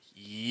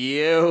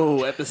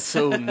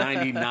Episode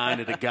 99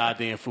 of the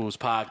Goddamn Fools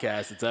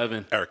Podcast. It's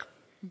Evan. Eric.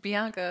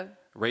 Bianca.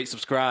 Rate,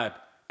 subscribe.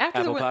 After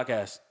Apple the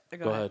Podcast. Go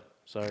Go ahead. ahead.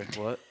 Sorry,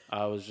 what?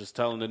 I was just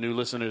telling the new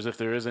listeners, if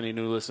there is any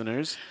new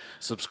listeners,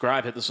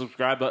 subscribe. Hit the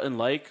subscribe button,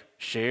 like,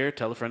 share,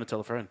 tell a friend to tell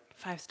a friend.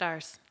 5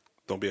 stars.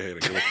 Don't be a hater.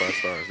 Give it 5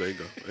 stars. There you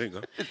go. There you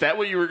go. Is that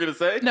what you were going to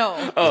say?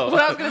 No. Oh.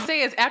 What I was going to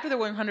say is after the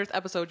 100th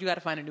episode, you got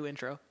to find a new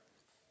intro.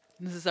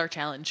 This is our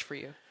challenge for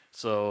you.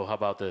 So, how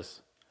about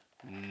this?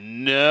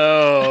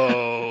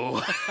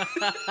 No.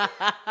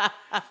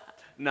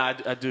 No, I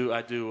do.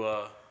 I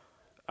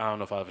don't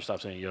know if I'll ever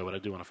stop saying yo, but I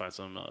do want to find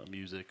some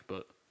music,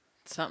 but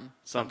Something.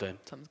 something.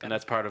 And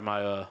that's part of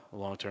my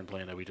long-term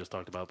plan that we just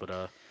talked about.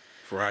 But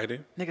Variety.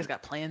 Niggas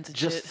got plans and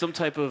just shit. some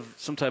type of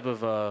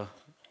intro,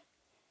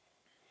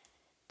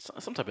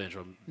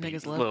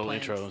 Niggas love little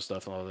plans. intro and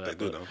stuff and all that.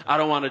 They do, But though. I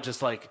don't want to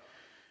just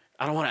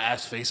I don't want to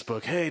ask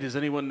Facebook, hey, does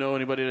anyone know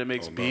anybody that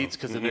makes no. beats?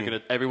 Because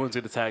then everyone's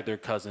gonna tag their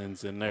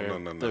cousins and their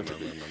No. and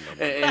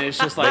it's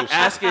just like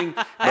asking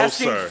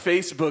sir.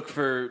 Facebook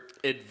for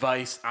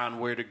advice on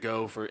where to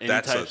go for any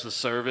types of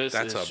service.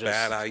 That's is a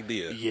bad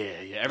idea.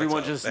 Yeah.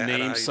 Everyone just bad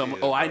names some.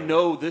 idea, Oh, I bro.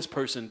 know this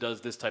person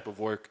does this type of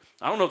work.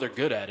 I don't know if they're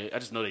good at it. I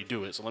just know they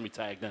do it. So let me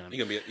tag them.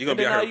 You're gonna be And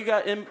then out now here. you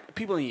got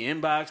people in your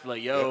inbox be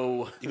like,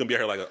 yo, You're gonna be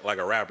out here like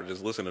a rapper,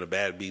 just listening to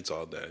bad beats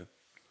all day.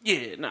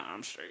 yeah, nah,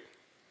 I'm straight.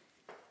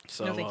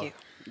 So No, thank you.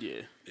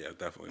 Yeah. Yeah,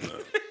 definitely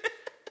not.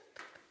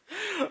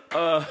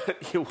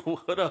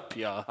 What up,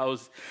 y'all?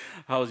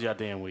 How was y'all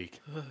damn week?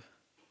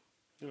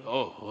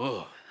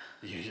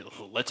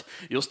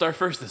 You'll start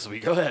first this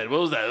week. Go ahead. What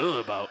was that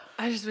about?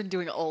 I've just been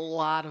doing a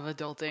lot of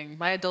adulting.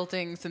 My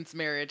adulting since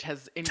marriage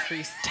has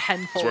increased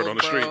tenfold, It's word on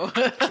the street. bro.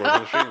 It's word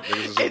on the street.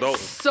 Niggas is It's adulting.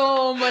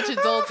 so much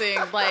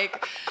adulting.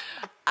 Like,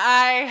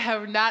 I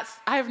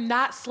have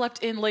not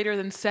slept in later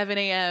than 7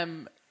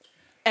 a.m.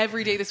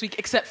 every day this week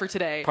except for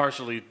today.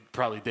 Partially,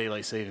 probably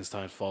daylight savings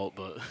time's fault,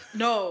 but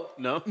No.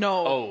 no.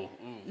 No. Oh,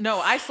 No,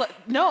 I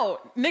slept. No,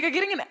 nigga,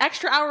 getting an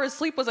extra hour of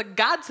sleep was a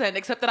godsend,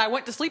 except that I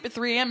went to sleep at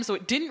 3 a.m., so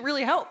it didn't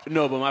really help.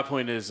 no. But my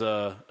point is,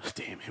 damn,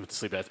 he went to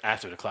sleep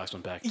after the clocks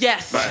went back.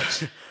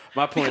 Yes.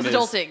 My point Because is,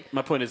 adulting.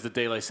 my point is the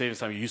daylight savings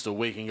time. You're used to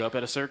waking up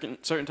at a certain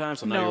time,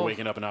 so now No. you're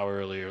waking up an hour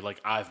earlier,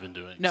 like I've been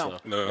doing. No. So.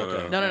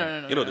 No.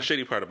 No. You know, the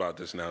shitty part about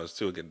this now is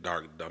too, it getting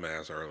dark,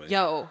 dumbass early.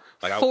 Yo,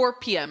 Like, 4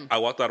 p.m. I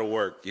walked out of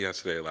work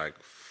yesterday like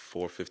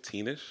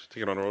 4:15ish to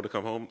get on the road to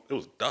come home. It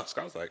was dusk.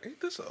 I was like,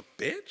 ain't this a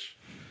bitch?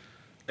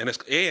 And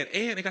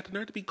it got the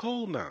nerve to be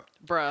cold now.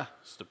 Bruh.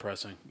 It's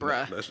depressing.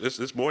 Bruh.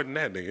 It's more than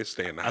that, nigga. It's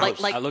staying in the house.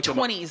 Like I looked at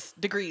my- 20s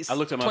degrees. I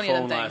looked at my 20 of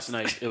them phone last things.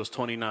 night. It was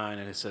 29,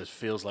 and it says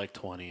feels like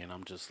 20, and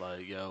I'm just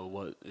like, yo,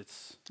 what?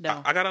 It's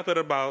No. I got up at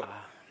about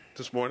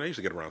this morning. I used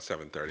to get around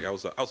 7:30.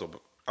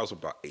 I was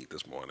about 8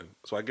 this morning.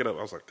 So I get up.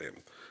 I was like, damn,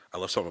 I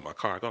left something in my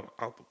car.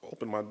 I'll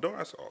open my door.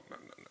 I said, oh no.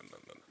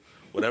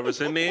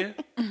 Whatever's in there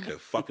can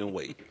fucking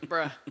wait.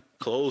 Bruh.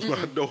 Close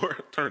my door,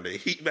 turn the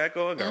heat back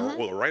on,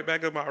 roll right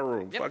back in my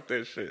room. Yep. Fuck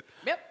that shit.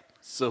 Yep.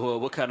 so.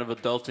 What kind of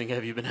adulting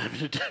have you been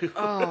having to do?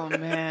 Oh,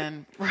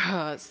 man.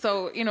 Bruh.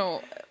 So,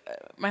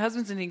 my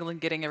husband's in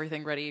England getting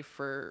everything ready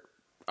for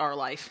our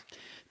life,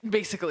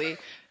 basically.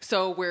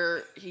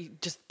 So he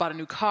just bought a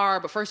new car,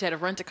 but first he had to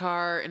rent a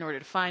car in order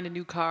to find a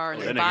new car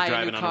and then That nigga buy a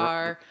driving new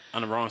car.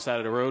 on the wrong side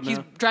of the road He's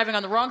now. driving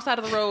on the wrong side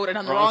of the road and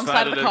on the wrong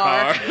side of the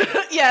car.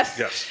 car.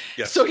 Yes.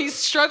 Yes. So he's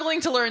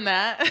struggling to learn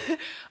that.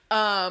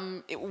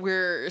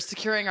 We're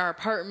securing our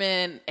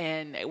apartment,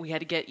 and we had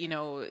to get,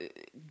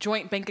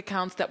 joint bank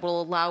accounts that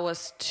will allow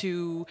us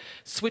to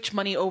switch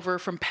money over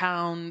from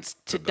pounds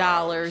to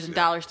dollars and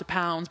yeah. dollars to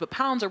pounds. But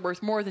pounds are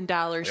worth more than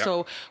dollars. Yep.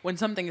 So when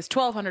something is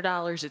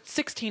 $1,200, it's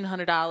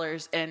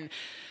 $1,600. And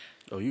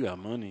Oh, you got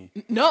money.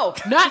 no,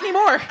 not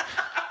anymore.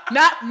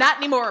 Not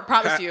anymore. I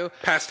promise you.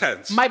 Past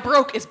tense. My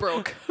broke is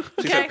broke.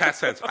 She Okay? said past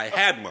tense. I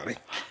had money.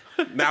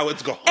 Now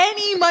it's gone.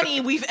 Any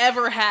money we've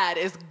ever had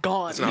is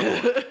gone.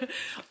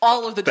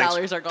 All of the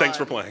dollars are gone. Thanks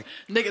for playing.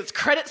 Niggas'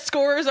 credit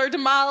scores are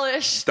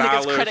demolished. Niggas'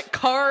 Dollars. credit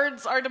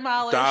cards are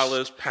demolished.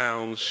 Dollars,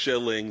 pounds,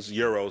 shillings,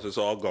 euros. It's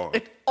all gone.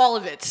 All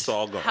of it. It's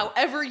all gone.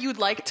 However you'd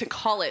like to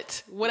call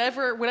it.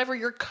 Whatever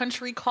your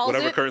country calls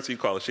Whatever it. currency you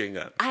call it, she ain't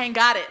got it. I ain't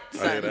got it, I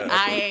son. hear that.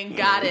 I ain't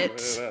got it.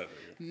 that.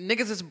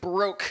 Niggas is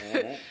broke.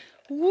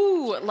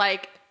 Woo.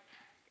 Like,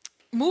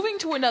 moving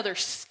to another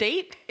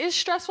state is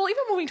stressful.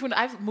 Even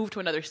I've moved to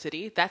another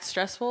city. That's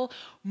stressful.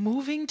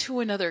 Moving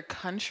to another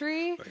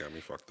country, That got me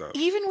fucked up.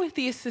 even with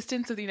the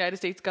assistance of the United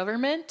States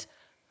government,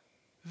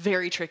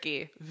 very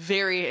tricky,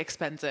 very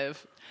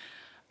expensive.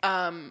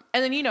 And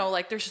then,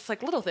 there's just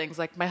little things.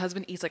 Like, my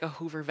husband eats a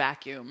Hoover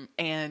vacuum,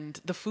 and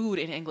the food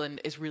in England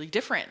is really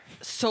different.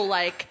 So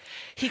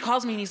he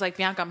calls me and he's like,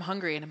 Bianca, I'm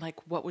hungry. And I'm like,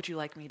 what would you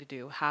like me to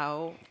do?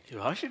 How?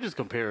 Yo, I should just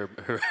compare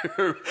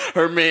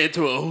her man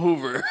to a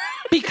Hoover.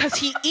 Because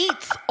he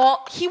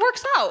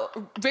works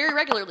out very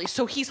regularly.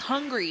 So he's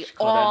hungry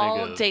call that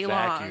all nigga day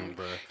vacuum, long.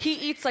 bro. He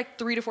eats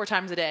 3 to 4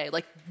 times a day,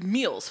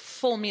 meals,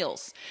 full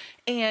meals.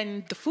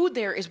 And the food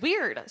there is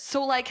weird.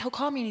 So he'll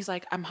call me and he's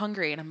like, I'm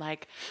hungry. And I'm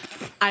like,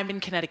 I'm in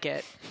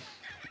Connecticut.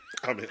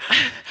 I'm in.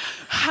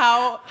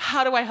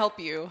 how do I help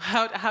you?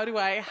 How do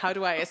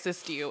I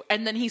assist you?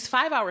 And then he's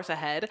 5 hours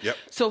ahead. Yep.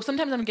 So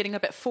sometimes I'm getting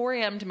up at 4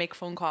 a.m. to make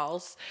phone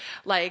calls,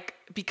 like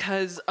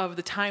because of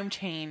the time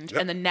change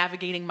and then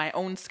navigating my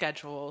own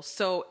schedule.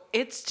 So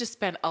it's just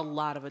been a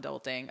lot of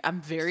adulting.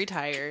 I'm very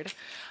tired.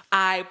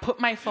 I put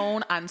my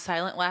phone on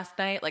silent last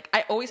night. Like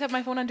I always have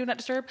my phone on Do Not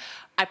Disturb.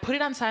 I put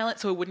it on silent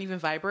so it wouldn't even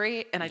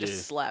vibrate, and I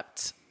just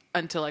slept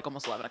until like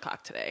almost 11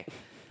 o'clock today.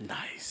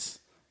 Nice.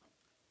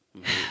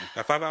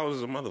 That 5 hours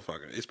is a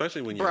motherfucker,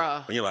 especially when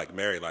you're like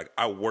married. Like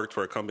I worked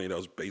for a company that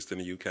was based in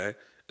the UK.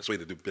 It's a way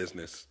to do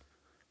business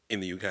in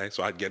the UK.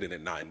 So I'd get in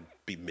at 9,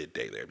 be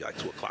midday there, be like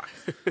 2 o'clock.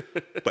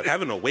 But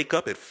having to wake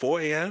up at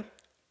 4 a.m.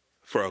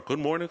 for a good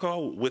morning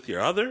call with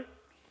your other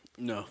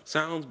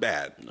sounds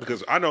bad.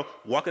 Because I know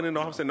walking in the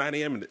office at 9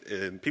 a.m.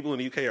 and people in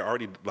the UK are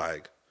already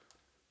like,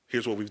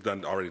 here's what we've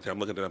done already. I'm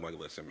looking at them like,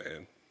 listen,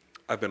 man,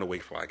 I've been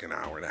awake for like an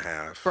hour and a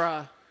half.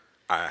 Bruh.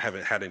 I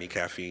haven't had any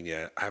caffeine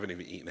yet. I haven't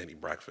even eaten any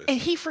breakfast. And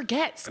he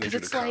forgets because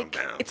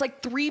it's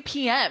like 3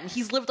 p.m.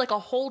 He's lived like a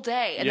whole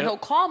day, and then he'll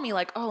call me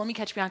like, "Oh, let me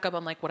catch back up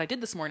on like what I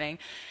did this morning."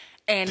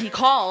 And he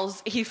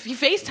calls, he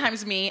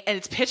FaceTimes me, and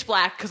it's pitch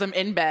black because I'm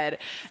in bed,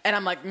 and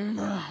I'm like, I'm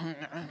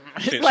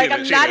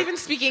not even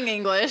speaking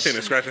English.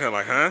 She's scratching her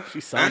like, huh? She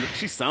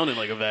sounded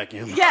like a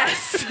vacuum.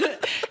 Yes.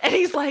 And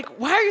he's like,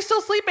 why are you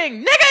still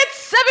sleeping? Nigga,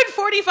 it's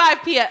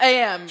 7:45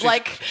 a.m.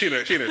 She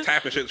in there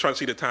tapping shit, trying to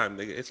see the time.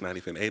 Nigga, it's not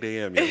even 8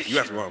 a.m. yet. You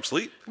have to go home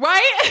sleep.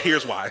 Right?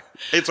 Here's why.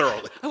 It's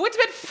early. I went to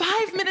bed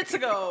 5 minutes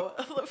ago.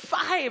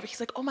 5. He's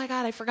like, oh my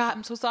God, I forgot.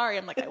 I'm so sorry.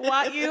 I'm like, I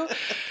want you.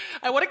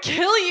 I want to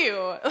kill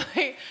you.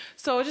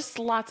 So just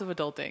lots of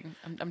adulting.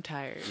 I'm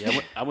tired. Yeah,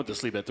 I went to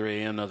sleep at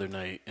 3 a.m. the other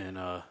night, and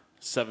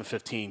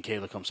 7:15,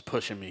 Kayla comes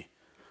pushing me.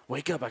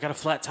 Wake up, I got a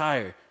flat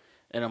tire.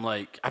 And I'm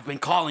like, I've been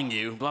calling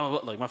you, blah,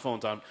 blah, blah. Like, my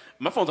phone's on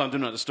Do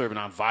Not Disturb, and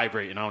I'm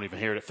vibrating. I don't even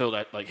hear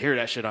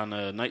that shit on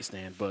the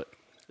nightstand. But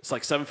it's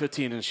like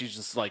 7:15, and she's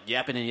just like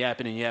yapping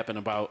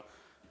about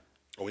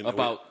we know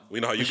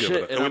how you give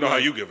it up. And we know how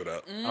you give it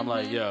up. Mm-hmm. I'm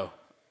like, yo,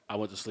 I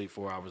went to sleep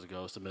 4 hours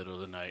ago. It's the middle of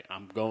the night.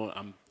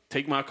 I'm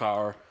take my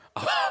car.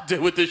 I'll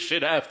deal with this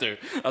shit after.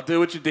 I'll deal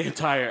with your damn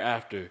tire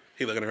after.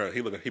 He looking at her.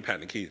 He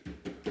patting the key.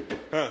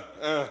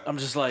 I'm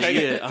just like,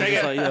 yo.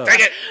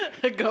 Take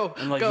it. Go.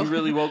 I'm like, go. you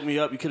really woke me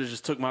up. You could have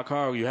just took my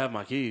car. You have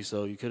my keys,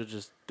 so you could have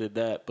just did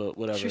that. But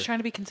whatever. She was trying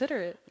to be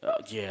considerate.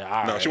 Yeah, all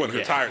right. No, she wanted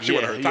her tire. She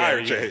wanted her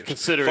tire change.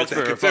 Considerate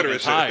for a fucking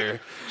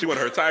tire. She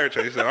wanted her tire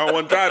change. She said, I don't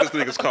want to drive this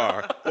nigga's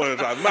car. I want to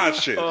drive my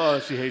shit. Oh,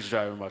 she hates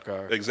driving my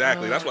car.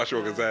 Exactly. That's why she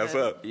woke his ass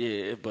up.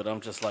 Yeah, but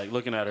I'm just like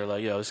looking at her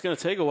like, yo, it's gonna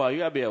take a while. You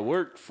gotta be at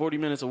work 40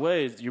 minutes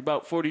away. You're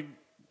about 40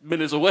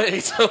 minutes away,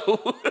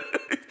 so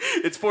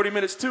it's 40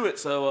 minutes to it.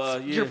 So yeah.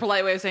 Your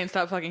polite way of saying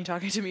stop fucking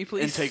talking to me,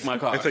 please. And take my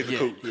car. And take the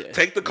coupe.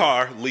 Take the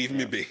car. Leave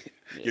me be.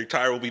 Yeah. Your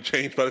tire will be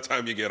changed by the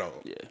time you get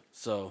home. Yeah.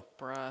 So.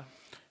 Bruh.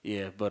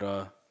 Yeah,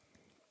 but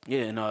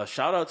yeah, and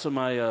shout out to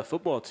my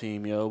football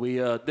team, yo. We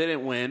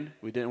didn't win.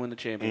 We didn't win the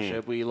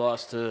championship. We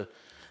lost to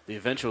the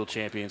eventual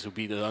champions who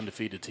beat the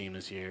undefeated team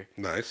this year.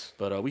 Nice.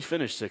 But we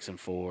finished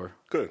 6-4.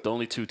 Good. The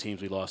only two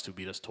teams we lost to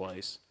beat us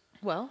twice.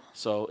 Well.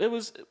 So it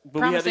was. But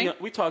promising.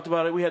 we talked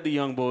about it. We had the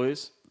young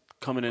boys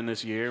coming in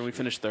this year, and we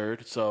finished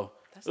third. So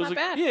that's not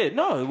bad. Yeah,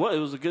 no, it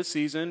was a good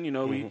season. You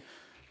know,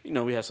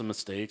 we had some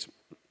mistakes,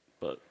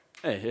 but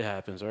hey, it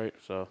happens, right?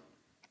 So,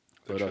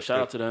 but shout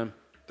out to them.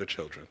 The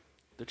children.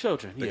 The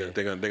children, yeah.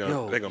 They're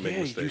gonna make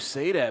mistakes. You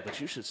say that, but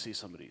you should see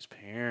some of these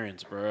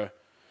parents, bro.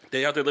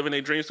 They out there living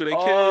their dreams through their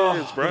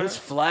kids, bro. It's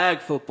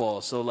flag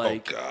football, so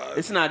like,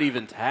 it's not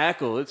even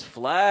tackle, it's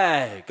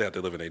flag. They out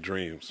there living their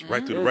dreams,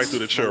 right through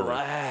the children,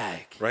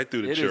 right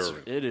through the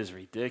children. It is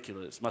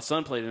ridiculous. My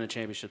son played in the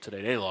championship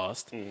today. They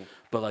lost,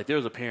 but like there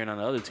was a parent on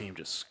the other team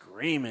just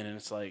screaming, and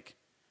it's like,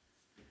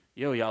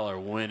 yo, y'all are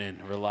winning.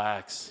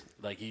 Relax.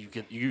 Like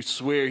you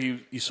swear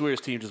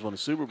his team just won the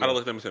Super Bowl. I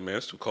looked at them and said, man,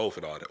 it's too cold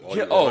for all that.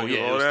 It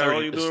was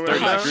 30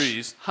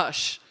 degrees.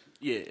 Hush.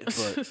 Yeah,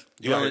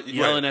 but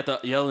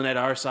yelling at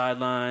our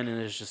sideline,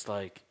 and it's just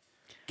like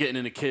getting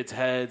into kids'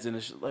 heads, and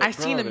it's just like, I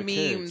seen a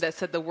meme that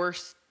said the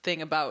worst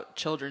thing about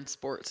children's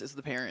sports is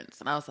the parents,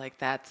 and I was like,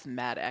 that's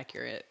mad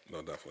accurate. No,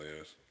 it definitely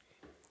is.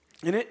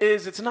 And it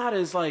is. It's not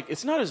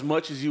as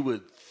much as you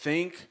would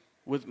think.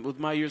 With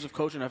my years of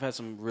coaching, I've had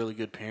some really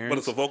good parents, but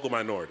it's a vocal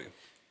minority.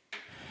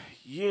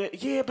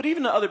 Yeah, but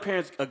even the other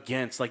parents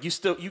against, like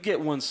you get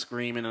one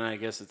screaming, and I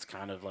guess it's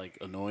kind of like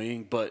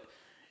annoying, but.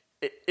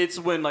 It's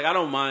when, like, I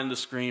don't mind the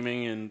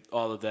screaming and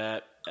all of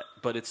that,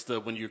 but it's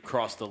when you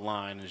cross the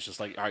line, it's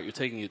just like, all right, you're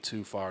taking it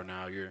too far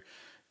now.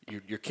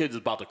 Your kid's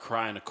about to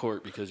cry in the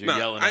court because you're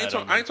yelling at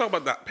them. I ain't talking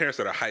about the parents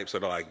that are hypes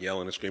that are, like,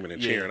 yelling and screaming and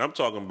cheering. I'm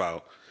talking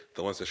about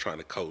the ones that's trying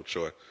to coach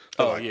or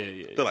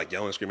they're, like,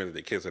 yelling and screaming at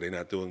their kids that they're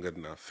not doing good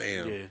enough.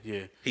 Fam,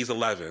 he's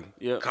 11.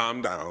 Yep.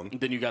 Calm down.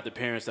 And then you got the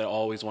parents that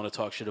always want to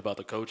talk shit about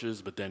the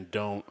coaches, but then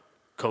don't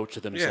coach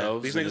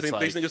themselves. These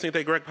niggas think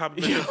they Greg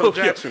Popovich and Phil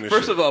Jackson.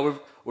 First of all,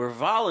 we're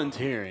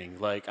volunteering.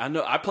 Like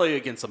I play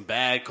against some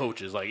bad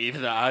coaches. Like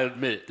even I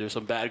admit there's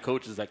some bad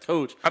coaches that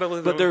coach,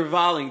 but they're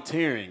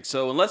volunteering.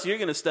 So unless you're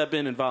going to step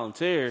in and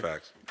volunteer,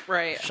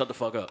 Right. Shut the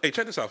fuck up. Hey,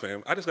 check this out,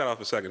 fam. I just got off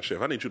a second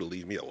shift. I need you to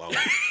leave me alone.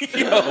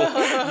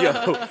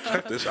 Yo,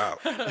 Check this out.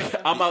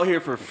 I'm out here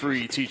for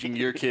free teaching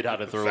your kid how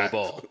to throw a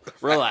ball.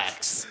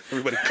 Relax.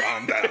 Everybody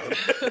calm down.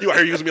 You out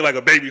here using me like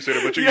a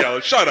babysitter, but you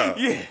yelling, shut up.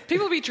 Yeah.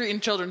 People be treating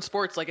children's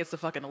sports like it's the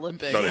fucking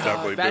Olympics. No, they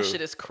definitely That do.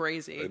 shit is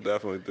crazy. They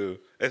definitely do.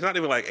 It's not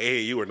even like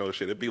AAU or no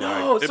shit. It'd be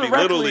No, like, it's it'd be the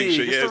rec little league league.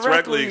 shit. It's Yeah, the it's rec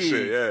rec league league.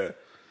 shit. Yeah.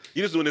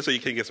 You just doing this so you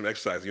can get some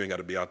exercise. You ain't got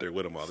to be out there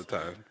with them all the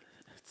time.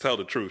 Tell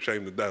the truth.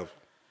 Shame the devil.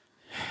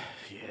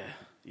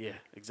 Yeah,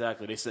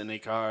 exactly. They sit in their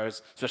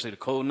cars, especially the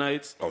cold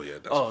nights. Oh, yeah.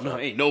 That's Oh, a no,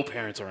 fact. ain't no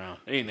parents around.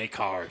 They ain't in their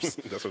cars.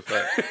 That's a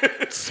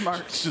fact. Smart.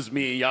 It's just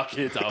me and y'all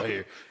kids out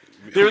here.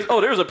 There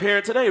was a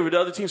parent today where the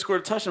other team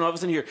scored a touchdown. All of a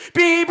sudden, you hear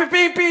beep, beep,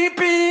 beep, beep,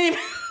 beep.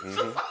 The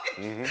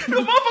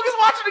motherfuckers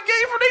watching the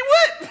game before they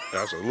win.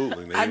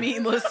 Absolutely, man. I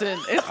mean, listen,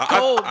 it's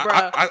cold,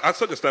 bruh. I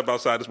took a step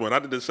outside this morning. I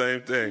did the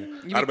same thing.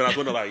 I'd have been out the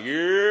window like,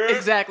 yeah.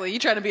 Exactly. You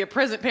trying to be a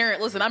present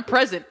parent. Listen, I'm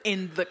present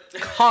in the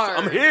car.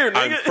 I'm here,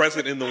 nigga. I'm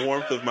present in the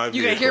warmth of my You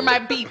vehicle. can hear my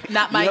beep,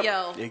 not my Yep.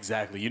 yell.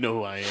 Exactly. You know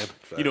who I am.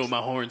 You know what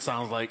my horn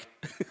sounds like.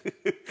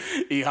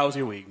 E, how's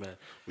your week, man?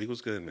 Week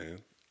was good, man.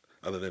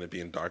 Other than it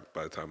being dark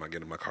by the time I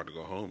get in my car to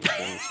go home,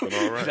 it's been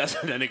all right. That's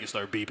when that nigga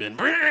start beeping.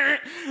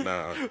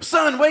 Nah,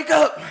 Son, wake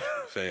up.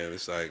 fam,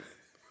 it's like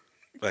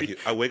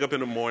I wake up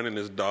in the morning,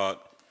 it's dark.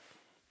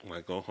 When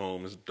I go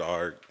home, it's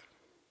dark.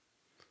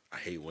 I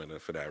hate winter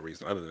for that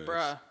reason. Other than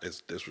Bruh.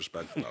 it's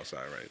disrespectful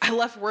outside right I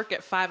left work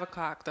at 5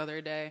 o'clock the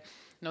other day,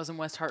 and I was in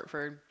West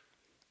Hartford.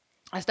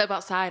 I step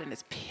outside and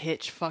it's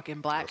pitch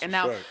fucking black. That's and a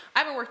now fact. I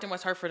haven't worked in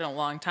West Hartford in a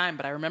long time,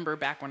 but I remember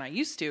back when I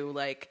used to,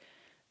 like,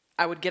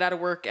 I would get out of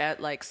work at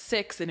like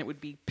 6 and it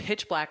would be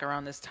pitch black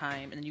around this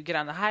time. And then you get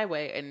on the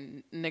highway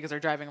and niggas are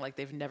driving like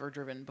they've never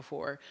driven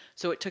before.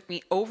 So it took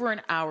me over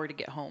an hour to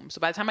get home.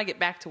 So by the time I get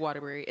back to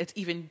Waterbury, it's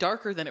even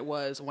darker than it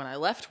was when I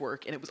left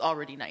work and it was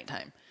already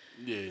nighttime.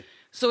 Yeah.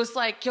 So it's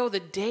like, yo, the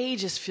day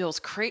just feels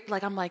crazy.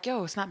 Like, I'm like,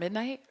 yo, it's not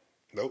midnight?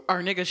 Nope.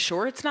 Are niggas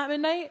sure it's not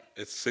midnight?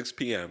 It's 6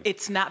 p.m.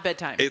 It's not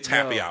bedtime. It's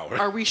happy hour.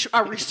 Are we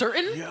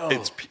certain?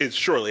 It's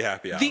surely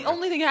happy hour. The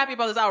only thing happy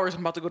about this hour is I'm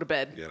about to go to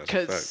bed. Yeah, that's a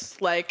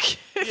Because, like,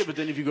 Yeah, but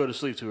then if you go to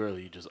sleep too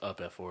early, you just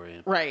up at 4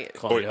 a.m. right.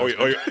 Call Or, your or,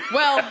 husband.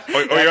 Well,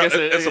 or guess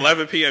it's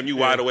 11 p.m. You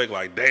wide awake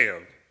like, damn,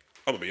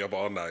 I'm gonna be up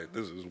all night.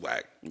 This is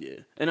whack. Yeah.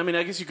 And I mean,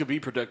 I guess you could be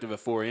productive at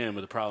 4 a.m.,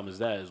 but the problem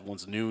is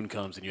once noon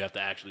comes and you have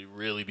to actually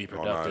really be Oh,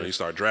 productive, no, you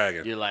start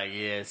dragging. you're like,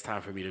 yeah, it's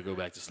time for me to go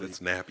back to sleep. It's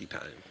nappy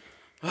time.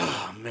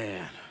 Oh,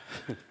 man.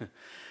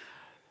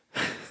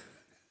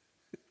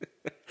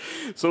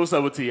 So what's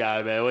up with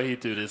T.I., man? What he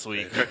do this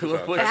week? check this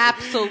out.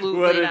 absolutely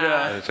What did,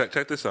 not.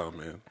 Check this out,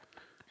 man.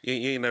 You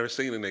ain't never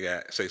seen a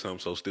nigga say something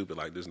so stupid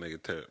like this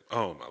nigga Tip.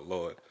 Oh, my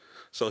Lord.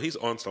 So he's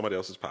on somebody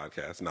else's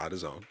podcast, not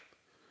his own.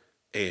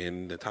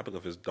 And the topic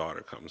of his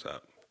daughter comes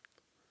up.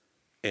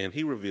 And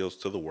he reveals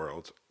to the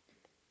world,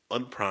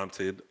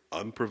 unprompted,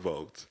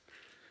 unprovoked,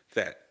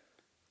 that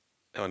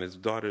on his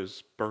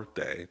daughter's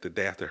birthday, the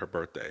day after her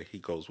birthday, he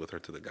goes with her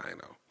to the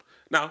gyno.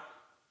 Now,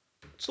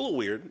 it's a little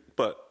weird,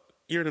 but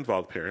you're an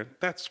involved parent.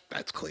 That's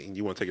clean.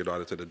 You want to take your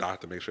daughter to the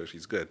doctor, make sure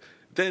she's good.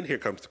 Then here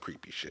comes the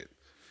creepy shit.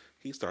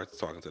 He starts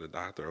talking to the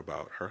doctor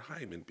about her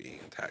hymen being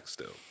intact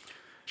still.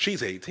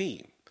 She's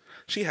 18.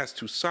 She has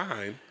to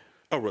sign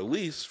a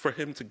release for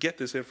him to get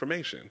this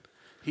information.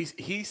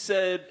 He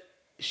said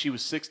she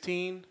was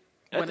 16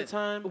 at the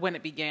time? When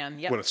it began.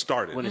 Yep. When it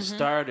started. When it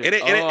started. And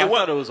I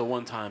thought it was a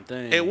one-time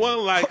thing. It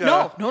wasn't like...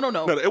 No.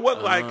 It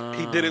wasn't like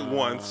he did it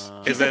once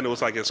and then it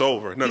was like it's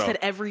over. No. He said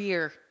every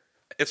year.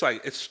 It's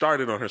like it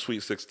started on her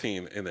sweet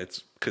 16 and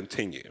it's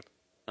continued.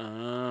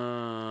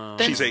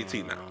 She's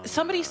 18 now.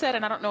 Somebody said,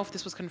 and I don't know if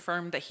this was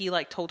confirmed, that he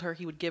like told her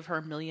he would give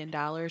her $1 million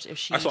if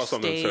she I saw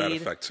something to that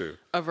stayed effect too.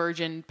 a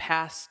virgin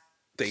past.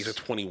 The age of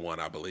 21,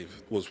 I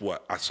believe, was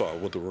what I saw,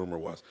 what the rumor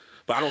was.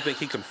 But I don't think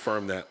he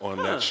confirmed that on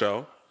that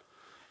show.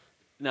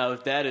 Now,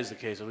 if that is the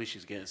case, at least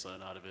she's getting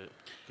something out of it.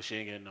 Because she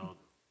ain't getting no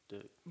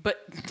dick.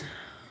 But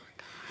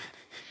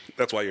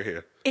That's why you're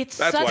here. it's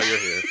That's such, why you're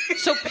here.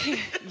 So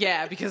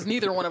yeah, because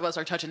neither one of us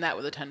are touching that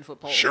with a 10-foot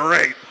pole. Sure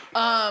ain't.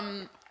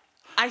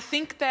 I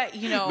think that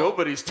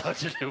Nobody's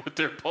touching it with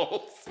their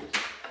poles.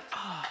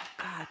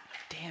 God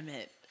damn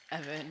it,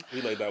 Evan.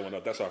 We laid that one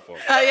up. That's our fault.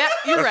 Yeah,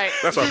 you're right.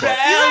 That's our fault.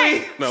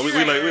 Right. No, we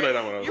laid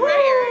that one up. You're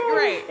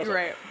right. You're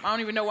right. I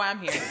don't even know why I'm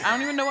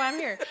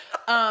here.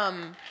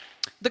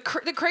 The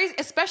crazy,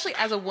 especially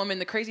as a woman,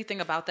 the crazy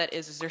thing about that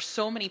is there's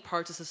so many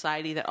parts of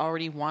society that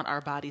already want our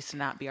bodies to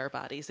not be our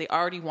bodies. They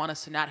already want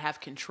us to not have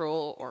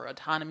control or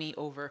autonomy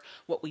over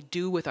what we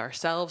do with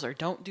ourselves or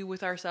don't do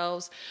with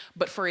ourselves.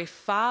 But for a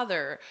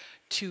father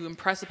to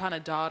impress upon a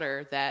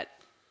daughter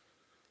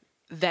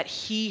that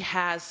he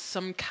has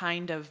some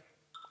kind of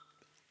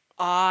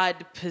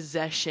odd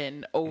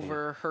possession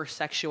over her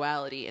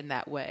sexuality in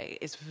that way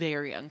is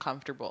very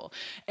uncomfortable.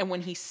 And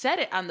when he said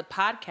it on the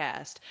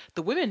podcast,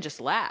 the women just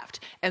laughed.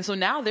 And so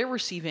now they're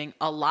receiving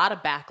a lot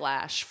of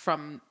backlash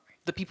from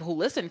the people who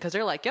listen because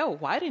they're like, yo,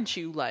 why didn't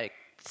you like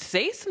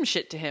say some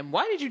shit to him?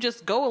 Why did you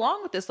just go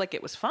along with this like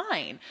it was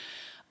fine?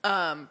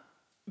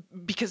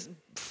 Because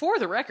for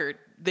the record,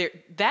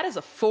 that is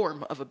a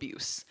form of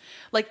abuse.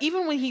 Like,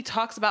 even when he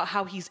talks about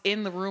how he's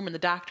in the room and the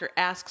doctor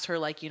asks her,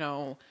 like,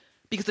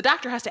 because the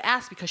doctor has to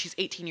ask because she's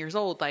 18 years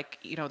old, like,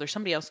 there's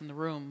somebody else in the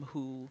room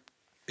who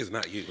It's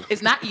not you.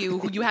 It's not you,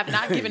 who you have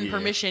not given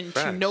permission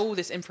Facts. to know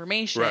this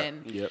information. Right.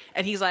 Yep.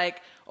 And he's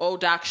like, "Oh,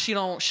 doc, she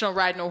don't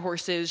ride no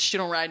horses. She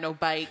don't ride no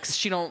bikes.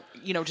 She don't,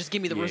 just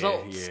give me the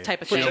results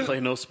type of She thing." don't play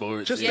no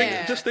sports. Just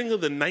Yeah. think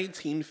of the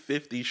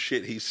 1950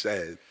 shit he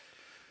said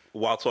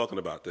while talking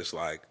about this.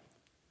 Like,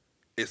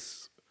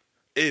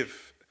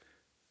 if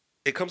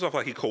it comes off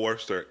like he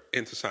coerced her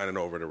into signing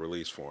over the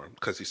release form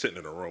because he's sitting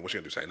in a room, what's she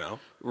gonna do? Say no?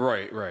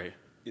 Right.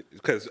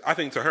 Because I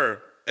think to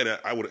her, and it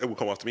would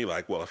come off to me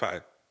like, well, if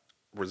I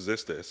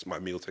resist this, my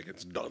meal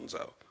ticket's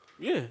donezo.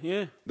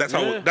 Yeah. That's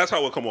how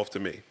it would come off to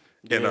me.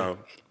 Yeah.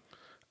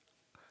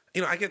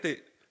 And I get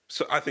that.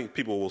 So I think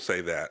people will say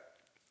that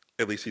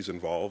at least he's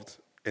involved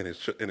in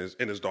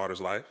his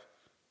daughter's life.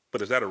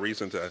 But is that a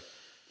reason to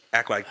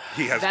act like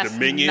he has That's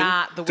dominion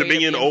not the way to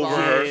dominion be over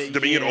her, involved.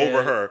 dominion Yeah,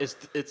 over her,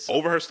 it's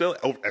over her still,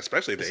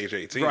 especially at the age of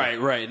 18.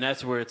 right, and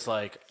that's where it's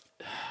like,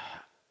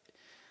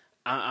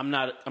 I'm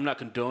not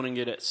condoning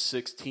it at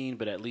 16,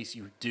 but at least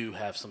you do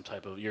have some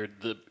type of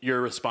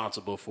you're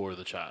responsible for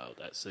the child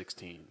at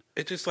 16.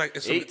 It's just like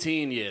it's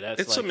 18, that's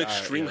it's like, some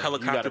extreme all right,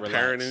 helicopter you gotta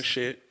parenting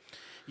shit.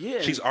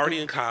 Yeah, She's already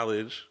in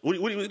college. What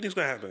do you think's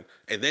gonna happen?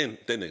 And then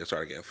niggas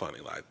started getting funny.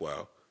 Like,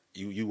 well,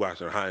 you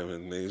watching her high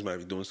and niggas might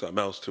be doing something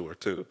else to her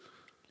too.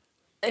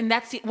 And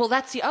that's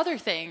the other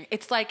thing.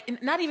 It's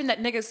like, not even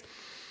that niggas.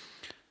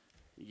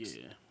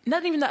 Yeah.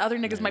 Not even that other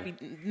niggas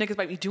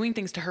might be doing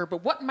things to her,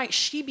 but what might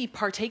she be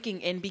partaking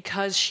in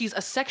because she's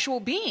a sexual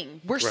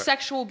being? We're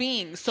sexual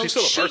beings. So she's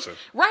still a person.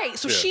 Right.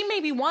 So Yeah. she may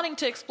be wanting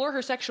to explore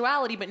her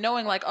sexuality, but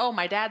knowing like, oh,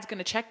 my dad's going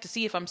to check to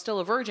see if I'm still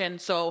a virgin.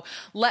 So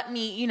let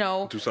me,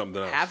 Do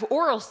something else. have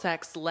oral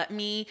sex. Let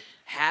me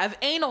have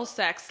anal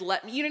sex.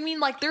 Let me, you know what I mean?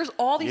 Like, there's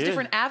all these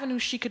different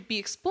avenues she could be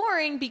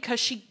exploring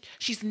because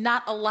she's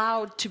not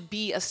allowed to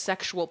be a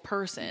sexual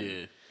person.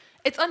 Yeah.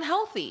 It's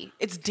unhealthy.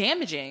 It's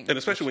damaging. And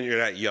especially when you're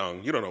that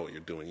young, you don't know what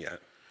you're doing yet.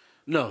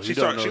 No, She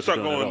start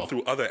going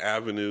through other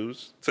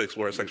avenues to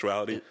explore her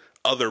sexuality.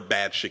 Other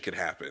bad shit could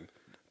happen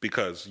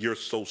because you're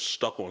so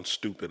stuck on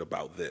stupid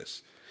about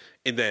this.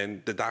 And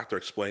then the doctor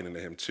explaining to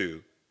him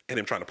too, and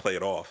him trying to play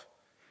it off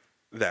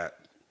that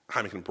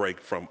Jaime can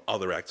break from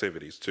other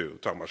activities too.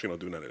 Talking about she don't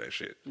do none of that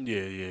shit.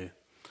 Yeah.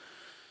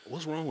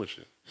 What's wrong with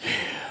you?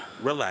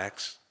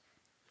 Relax.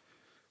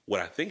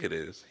 What I think it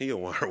is, he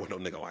don't want her with no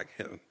nigga like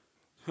him.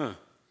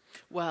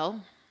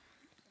 Well,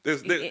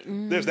 There's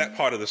that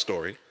part of the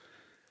story.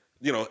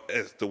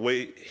 As the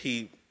way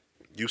he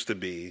used to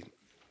be,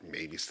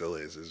 maybe still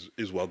is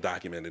well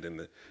documented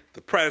in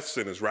the press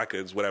and his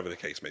records, whatever the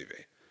case may be.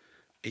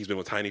 He's been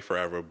with Tiny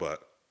forever,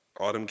 but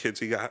all them kids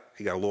he got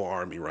a little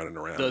army running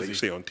around that you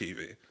see on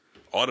TV.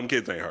 All them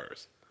kids ain't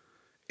hers.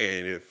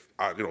 And if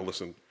I,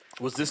 listen,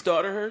 Was this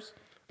daughter hers?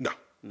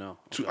 no,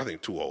 I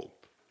think too old.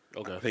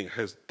 Okay. I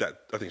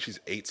think she's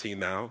 18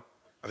 now.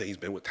 I think he's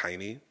been with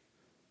Tiny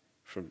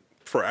from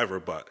forever,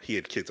 but he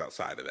had kids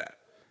outside of that,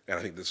 and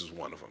I think this is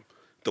one of them.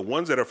 The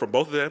ones that are from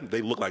both of them,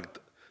 they look like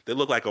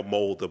a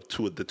mold of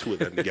the two of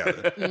them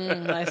together.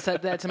 I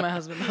said that to my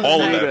husband.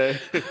 All of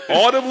them,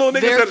 all them little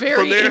niggas. They're that, very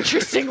from there,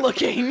 interesting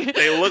looking.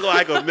 they look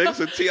like a mix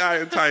of T.I.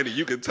 and Tiny.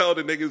 You can tell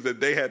the niggas that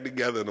they had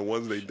together and the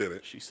ones they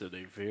didn't. She said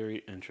they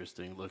very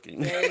interesting looking.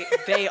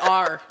 They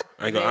are.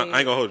 I ain't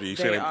gonna hold you. You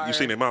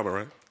seen their mama,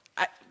 right?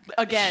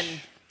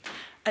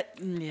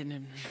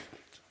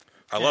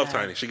 I love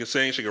Tiny. She can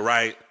sing. She can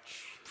write.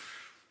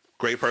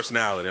 Great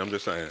personality. I'm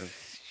just saying.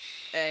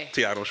 Hey.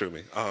 T.I. don't shoot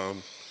me.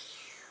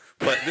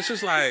 But this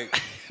is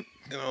like,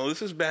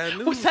 this is bad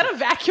news. Was that a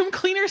vacuum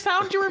cleaner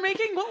sound you were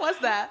making? What was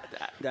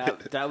that?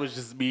 That was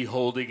just me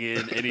holding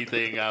in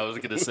anything I was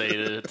gonna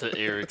say to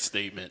Eric's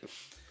statement.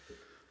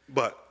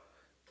 But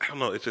I don't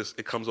know.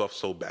 It comes off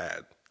so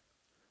bad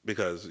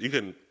because you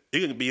can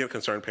be a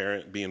concerned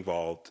parent, be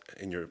involved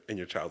in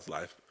your child's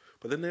life,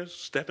 but then there's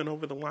stepping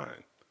over the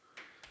line.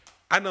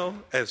 I know,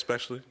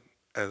 especially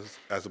as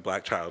a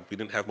black child, we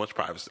didn't have much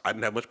privacy. I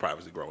didn't have much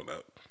privacy growing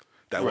up.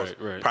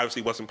 Right. Privacy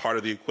wasn't part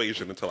of the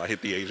equation until I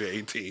hit the age of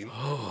 18.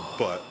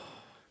 But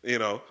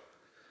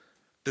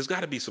there's got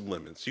to be some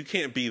limits. You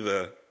can't be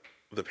the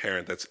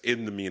parent that's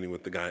in the meeting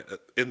with the guy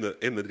in the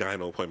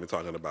gyno appointment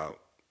talking about,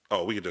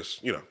 oh, we could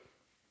just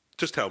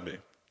tell me,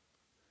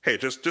 hey,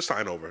 just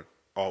sign over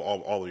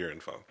all of your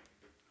info.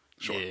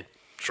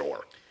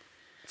 Sure.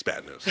 It's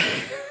bad news.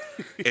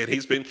 And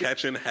he's been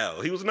catching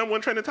hell. He was the number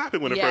one trending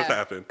topic when it first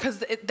happened.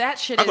 Because that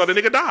shit I thought the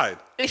nigga died.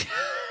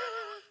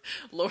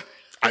 Lord,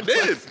 I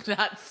did. Let's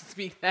not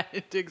speak that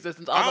into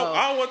existence. I Although,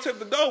 don't want to tip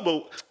the dough,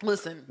 but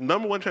listen,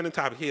 number one trending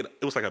topic,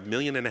 it was like 1.5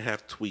 million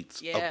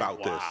tweets about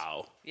this.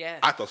 Wow. yeah,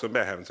 I thought something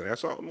bad happened today. I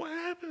saw what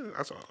happened.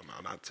 I saw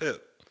not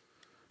tip.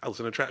 I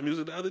listened to trap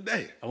music the other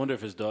day. I wonder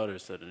if his daughter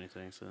said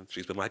anything since.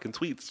 She's been liking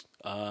tweets.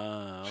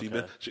 Okay. She's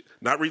been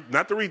not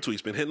the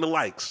retweets, been hitting the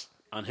likes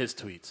On his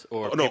tweets,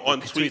 or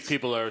on tweets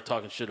people are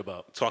talking shit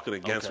about, talking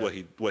against what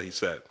he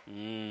said.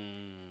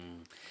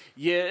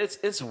 Yeah,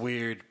 it's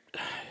weird.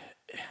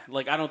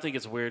 like I don't think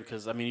it's weird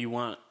because I mean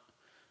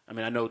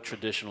I know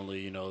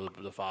traditionally,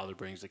 the father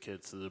brings the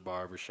kids to the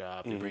barber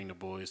shop, they bring the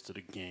boys to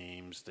the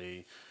games,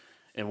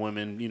 and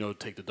women,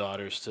 take the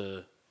daughters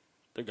to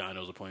their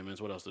gyno's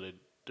appointments. What else do they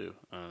do?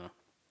 I don't know.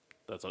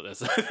 That's all.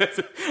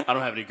 I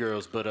don't have any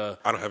girls, but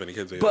I don't have any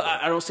kids either. But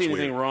I don't see It's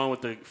anything weird. wrong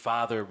with the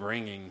father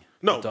bringing.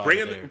 No, the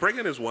daughter there.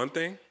 bringing is one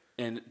thing.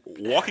 And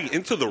walking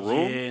into the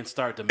room and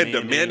start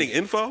demanding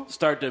info.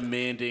 Start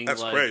demanding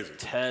That's like crazy.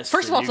 tests.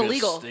 First of all, and it's you're gonna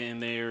illegal.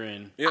 Stand there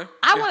and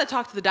I want to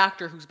talk to the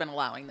doctor who's been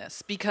allowing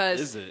this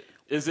because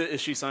Is it?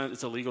 Is she signed?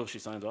 It's illegal if she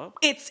signs off.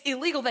 it's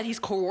illegal that he's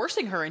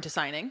coercing her into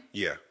signing,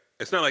 Yeah,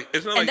 it's not like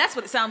and that's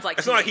what it sounds like.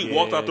 It's to not like me. he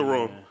walked out the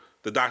room. Yeah.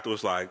 The doctor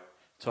was like,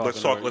 Talking "Let's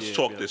to talk. her, Let's yeah,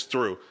 talk yeah. this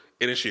through,"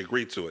 and then she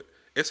agreed to it.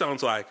 It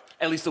sounds like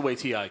At least the way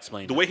T.I.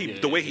 explained the way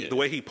it. the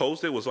way he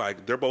posed it was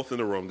like they're both in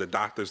the room. The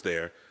doctor's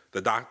there.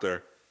 The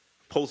doctor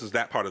poses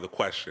that part of the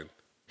question.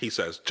 He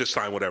says, "Just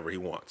sign whatever he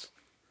wants,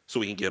 so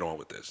we can get on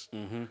with this."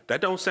 Mm-hmm.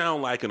 That don't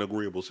sound like an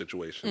agreeable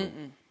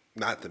situation.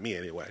 Not to me,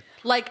 anyway.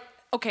 Like,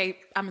 okay,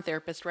 I'm a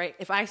therapist, right?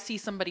 If I see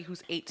somebody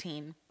who's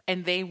 18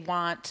 and they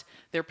want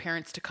their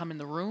parents to come in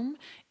the room,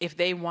 if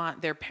they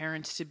want their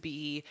parents to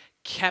be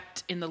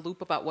kept in the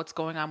loop about what's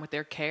going on with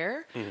their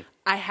care,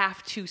 I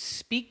have to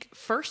speak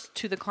first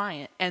to the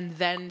client and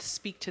then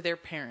speak to their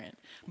parent.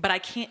 But I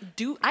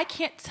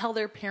can't tell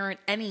their parent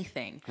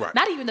anything. Right.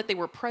 Not even that they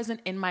were present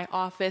in my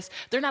office.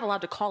 They're not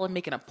allowed to call and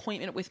make an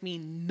appointment with me,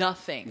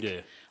 nothing.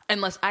 Yeah.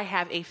 Unless I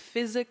have a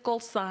physical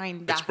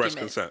signed Express document.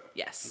 consent.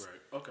 Yes.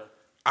 Right. Okay.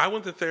 I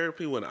went to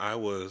therapy when I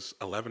was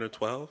 11 or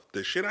 12.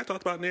 The shit I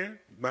talked about in there,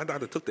 my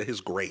doctor took to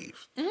his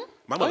grave.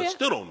 My mother yeah.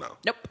 still don't know.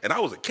 Nope. And I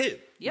was a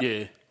kid. Yep.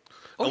 Yeah.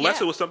 Oh, Unless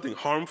yeah. it was something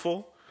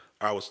harmful,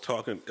 I was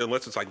talking,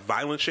 unless it's like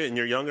violent shit and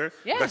you're younger,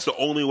 Yeah. that's the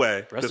only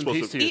way. Rest in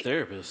peace to your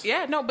therapist.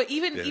 Yeah, no, but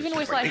even Yeah, even he's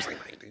with like, like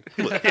he's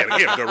 90. Look, he had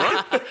a good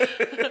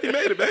run. He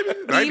made it, baby.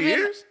 90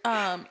 years?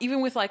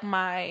 even with like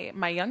my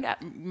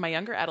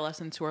younger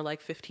adolescents who are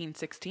like 15,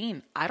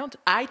 16,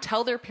 I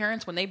tell their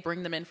parents when they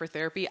bring them in for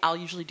therapy, I'll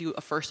usually do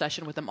a first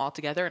session with them all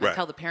together, and I Right.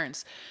 tell the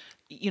parents,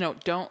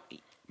 don't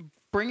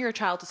bring your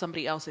child to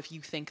somebody else if you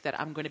think that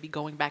I'm going to be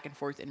going back and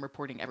forth and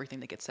reporting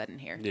everything that gets said in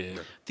here. Yeah.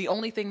 The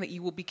only thing that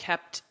you will be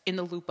kept in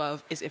the loop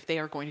of is if they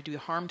are going to do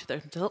harm to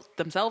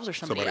themselves or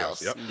somebody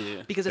else. Yep.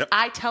 Yeah. Because Yep. if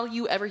I tell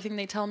you everything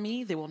they tell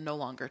me, they will no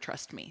longer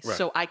trust me. Right.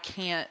 So I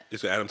can't.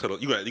 It's add them to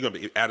you're going to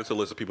be added to the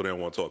list of people they don't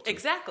want to talk to.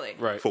 Exactly.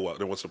 Right. For what?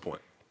 Then what's the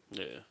point?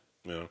 Yeah.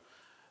 You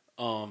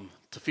know?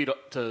 To feed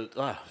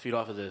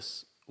off of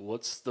this,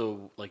 what's the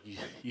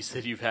you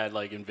said you've had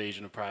like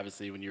invasion of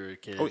privacy when you were a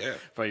kid Oh, yeah.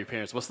 by your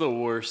parents. What's the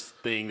worst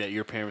thing that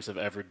your parents have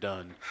ever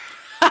done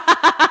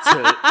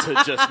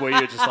to just where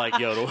you're just like,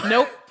 yo,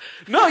 Nope.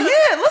 no, yeah,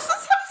 let's have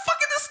a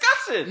fucking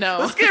discussion. No.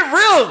 Let's get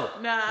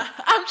real. Nah,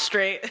 I'm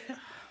straight.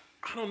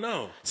 I don't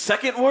know.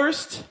 Second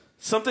worst,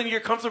 something you're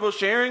comfortable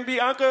sharing,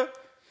 Bianca.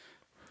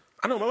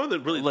 I don't know. My mother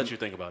really I'll let you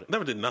think about it.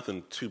 never did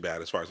nothing too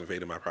bad as far as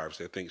invading my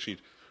privacy. I think she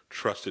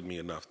trusted me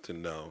enough to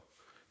know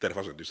that if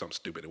I was going to do something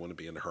stupid, it wouldn't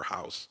be in her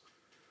house.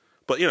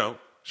 But,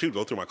 she would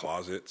go through my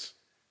closets.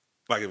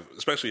 Like,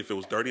 especially if it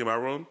was dirty in my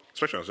room,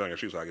 especially when I was younger,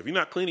 she was like, if you're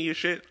not cleaning your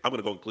shit, I'm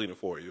going to go clean it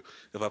for you.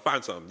 If I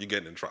find something, you're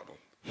getting in trouble.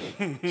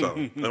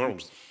 So, my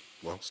room's,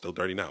 still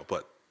dirty now.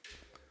 But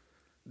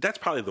that's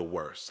probably the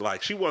worst.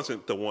 Like, she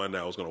wasn't the one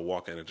that was going to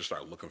walk in and just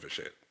start looking for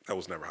shit. That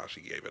was never how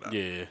she gave it up.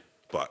 Yeah.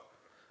 But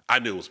I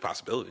knew it was a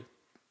possibility.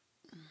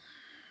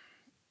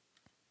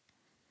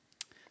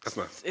 That's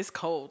not. It's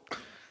cold.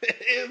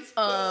 It's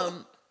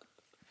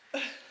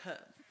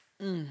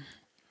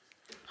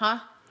Huh?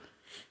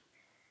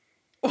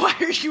 Why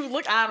are you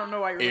look? I don't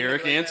know why you're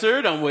Eric looking at me like that.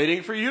 answered. I'm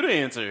waiting for you to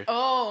answer.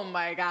 Oh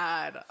my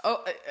God.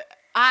 Oh,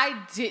 I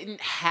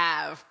didn't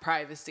have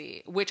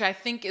privacy, which I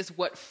think is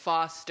what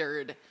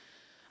fostered.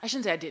 I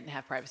shouldn't say I didn't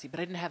have privacy, but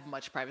I didn't have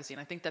much privacy. And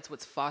I think that's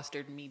what's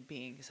fostered me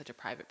being such a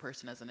private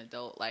person as an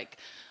adult. Like,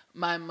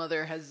 my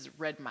mother has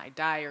read my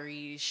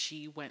diaries.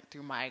 She went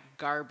through my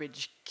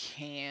garbage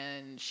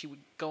can. She would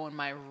go in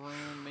my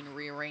room and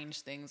rearrange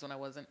things when I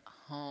wasn't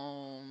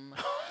home.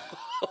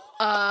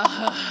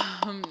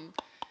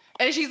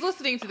 And she's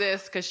listening to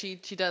this because she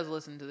does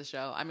listen to the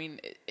show. I mean,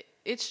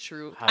 it's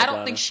true. How I don't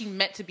about think it? she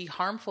meant to be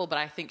harmful, but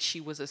I think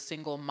she was a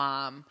single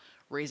mom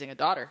raising a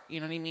daughter. You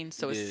know what I mean?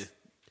 So Yeah.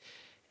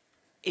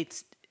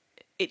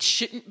 it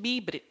shouldn't be,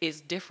 but it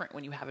is different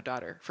when you have a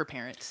daughter for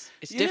parents.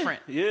 It's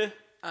different. Yeah.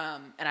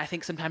 And I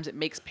think sometimes it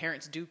makes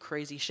parents do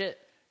crazy shit.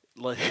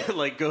 Like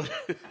go to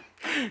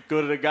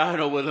the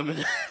gyno with him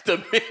and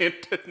demand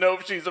to know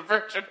if she's a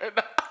virgin or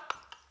not.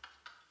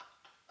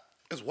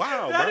 It's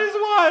wild, That bro. is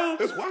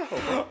wild. It's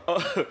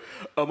wild,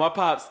 bro. My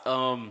pops,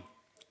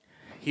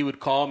 he would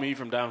call me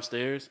from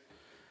downstairs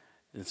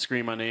and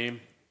scream my name.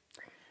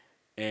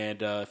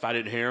 And if I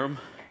didn't hear him,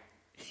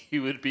 he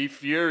would be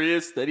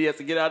furious that he has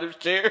to get out of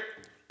his chair.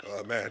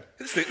 Oh, man.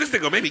 This thing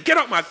gonna make me get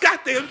out my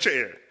goddamn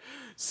chair.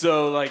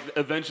 So,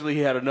 eventually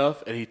he had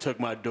enough, and he took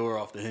my door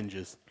off the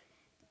hinges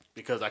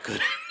because I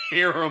couldn't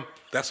hear him.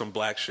 That's some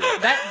black shit.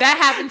 That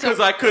happened to Because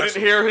I couldn't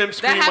hear him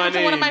scream that my happened to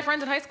name. one of my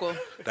friends in high school.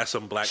 That's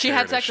some black. She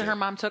had sex shit. and her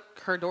mom took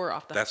her door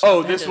off the house.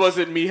 Oh, this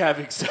wasn't me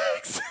having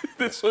sex.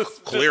 This was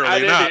just, Clearly I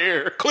didn't not.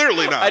 hear.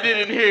 Clearly not. I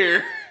didn't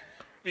hear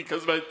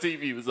because my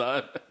TV was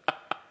on,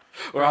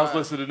 or I was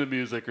listening to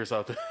music or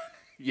something.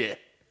 Yeah.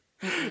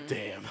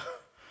 Damn.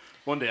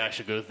 One day I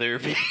should go to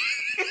therapy.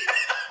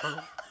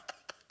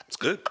 It's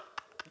good.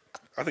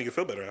 I think you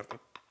feel better after.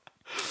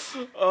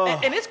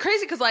 And it's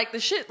crazy because like the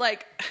shit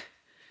like,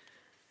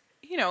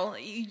 you know,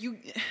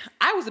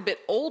 I was a bit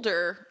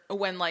older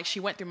when like she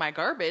went through my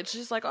garbage.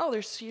 She's like, oh,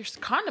 there's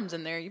condoms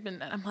in there.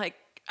 And I'm like,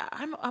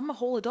 I'm a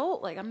whole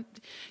adult. Like I'm,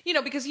 you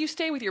know, because you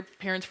stay with your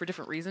parents for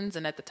different reasons.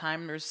 And at the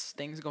time there's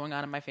things going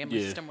on in my family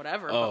system,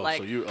 whatever. Oh, but like,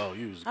 so you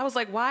was I was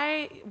like,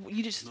 why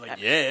you just like,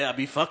 yeah, I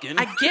be fucking.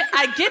 I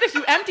get if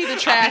you empty the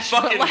trash,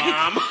 fucking, but like,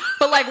 Mom.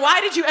 but like,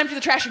 why did you empty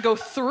the trash and go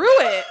through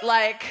it?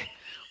 Like,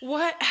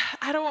 what?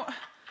 I don't.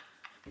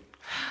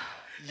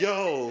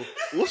 Yo,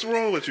 what's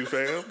wrong with you,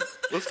 fam?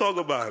 Let's talk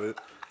about it.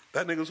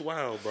 That nigga's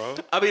wild, bro.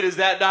 I mean, is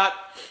that not?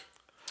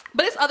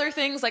 But it's other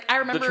things. Like I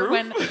remember truth?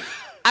 when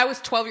I was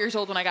 12 years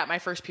old when I got my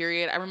first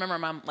period. I remember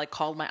my mom like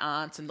called my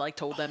aunts and like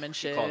told them and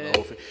shit. Called the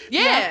whole thing.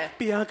 Yeah.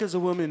 Bianca's a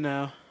woman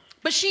now.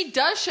 But she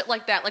does shit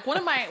like that. Like one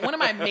of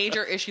my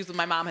major issues with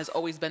my mom has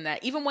always been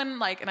that. Even when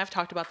like, and I've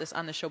talked about this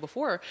on the show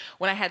before,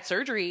 when I had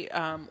surgery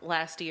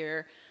last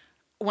year,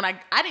 when I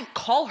didn't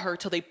call her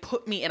till they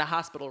put me in a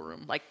hospital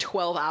room, like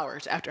 12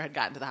 hours after I'd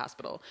gotten to the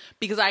hospital,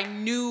 because I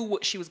knew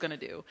what she was going to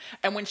do.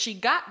 And when she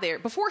got there,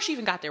 before she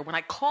even got there, when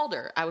I called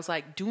her, I was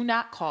like, do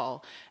not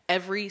call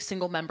every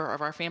single member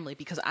of our family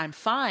because I'm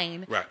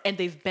fine. Right. And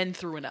they've been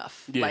through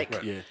enough. Yeah, like,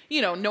 right. Yeah.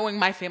 you know, knowing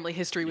my family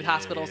history with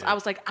hospitals, I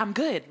was like, I'm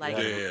good. Like,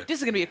 this is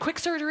going to be a quick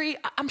surgery.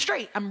 I'm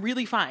straight. I'm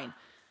really fine.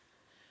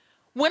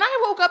 When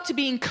I woke up to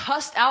being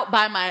cussed out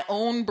by my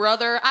own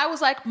brother, I was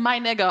like, my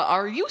nigga,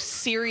 are you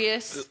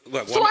serious?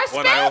 Look, so I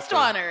spazzed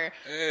on her.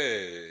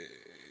 Hey,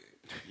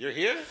 you're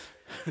here?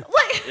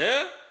 Like,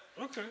 Yeah?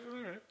 Okay,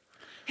 all right.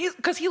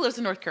 because he lives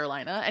in North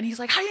Carolina, and he's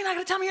like, how are you not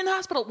going to tell me you're in the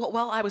hospital?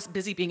 Well, I was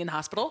busy being in the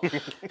hospital.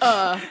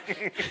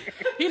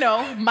 You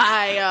know,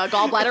 my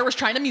gallbladder was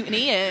trying to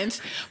mutiny,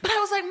 but I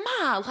was like,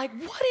 Ma, like,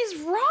 what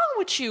is wrong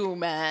with you,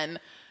 man?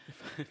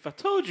 If I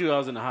told you I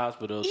was in the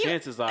hospital,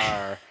 chances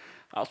are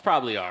I was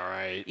probably all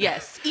right.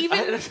 Yes,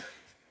 even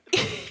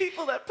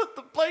people that put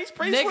the place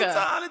bracelets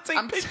Nigga, on and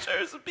take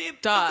pictures of being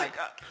dog.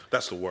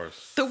 That's the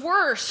worst. The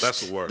worst.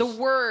 That's the worst. The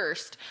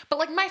worst. But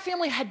like my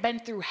family had been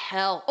through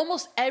hell.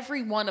 Almost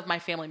every one of my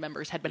family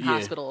members had been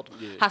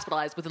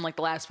hospitalized within like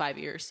the last 5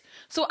 years.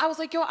 So I was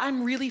like, yo,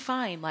 I'm really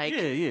fine. Like,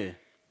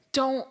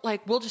 don't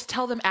like. We'll just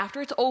tell them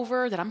after it's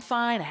over that I'm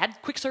fine. I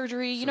had quick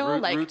surgery. You know,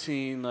 like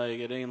routine. Like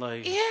it ain't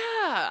like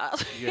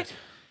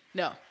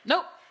No.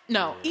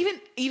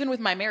 Even with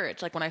my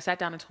marriage, like when I sat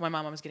down and told my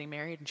mom I was getting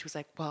married, and she was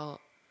like, well,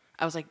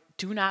 I was like,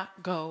 do not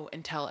go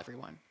and tell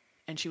everyone.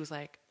 And she was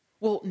like,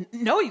 well,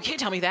 no, you can't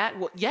tell me that.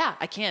 Well, yeah,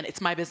 I can.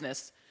 It's my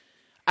business.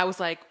 I was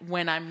like,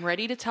 when I'm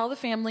ready to tell the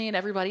family and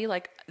everybody,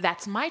 like,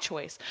 that's my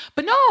choice.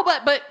 But no,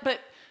 but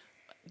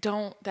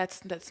don't,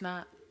 that's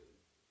not.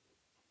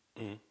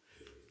 I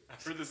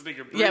heard this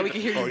nigga breathe. Yeah, we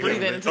can hear you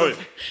breathing into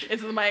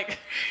the mic.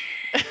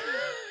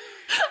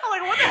 I'm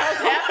like, what the hell's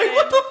happening?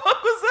 What the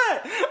fuck was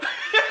that?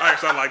 I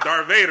sound like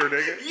Darth Vader,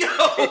 nigga.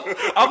 Yo,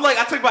 I'm like,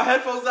 I took my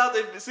headphones out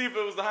to see if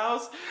it was the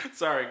house.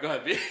 Sorry, go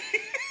ahead, B.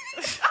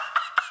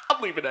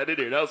 I'm leaving that in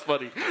here. That was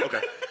funny.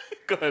 Okay.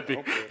 Go ahead, B.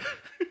 Okay.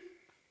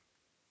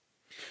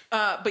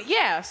 But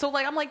yeah, so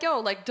like, I'm like, yo,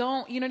 like,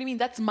 don't, you know what I mean?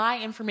 That's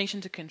my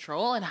information to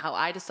control and how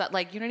I decide,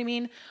 like, you know what I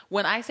mean?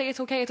 When I say it's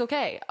okay, it's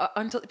okay. But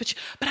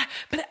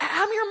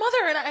I'm your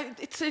mother, and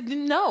it's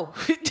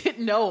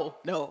no,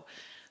 no.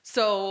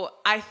 So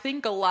I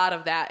think a lot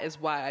of that is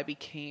why I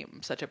became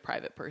such a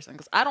private person,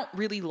 because I don't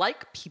really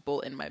like people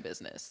in my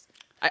business.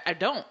 I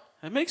don't.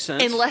 That makes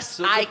sense.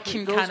 Unless I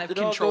can kind of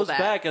control it all goes that.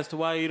 back as to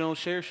why you don't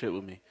share shit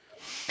with me.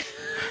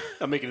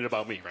 I'm making it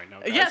about me right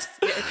now, guys. Yes,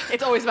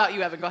 it's always about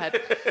you, Evan. Go ahead.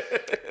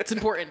 It's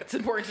important. It's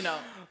important to know.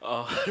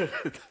 Oh,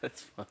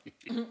 that's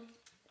funny.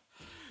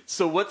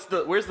 So where's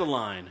the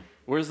line?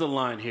 Where's the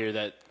line here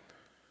that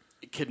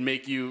could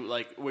make you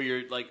like where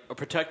you're like a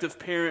protective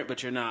parent,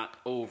 but you're not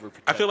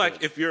overprotective? I feel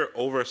like if you're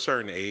over a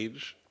certain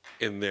age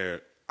in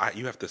there,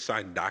 you have to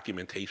sign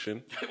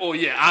documentation. Oh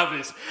yeah,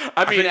 obvious.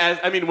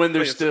 I mean, when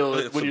they're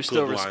still when you're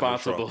still good line of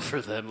responsible trouble.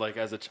 for them, like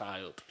as a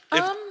child.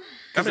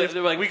 If-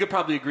 Like we could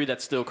probably agree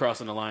that's still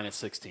crossing the line at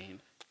 16.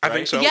 I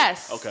think so.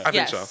 Yes. Okay. I think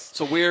yes.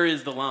 so. So where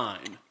is the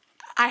line?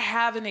 I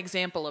have an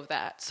example of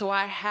that. So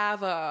I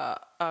have a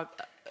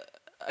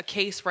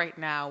case right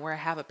now where I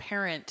have a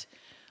parent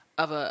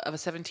of a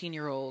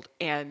 17-year-old,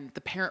 and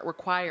the parent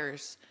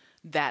requires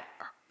that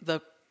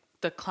the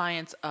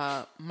client's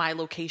my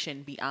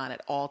location be on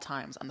at all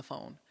times on the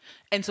phone.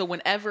 And so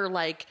whenever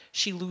like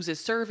she loses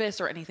service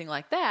or anything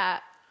like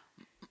that,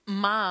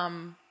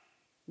 mom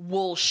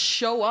will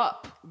show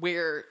up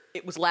where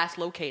it was last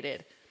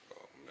located.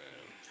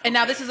 And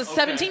now this is a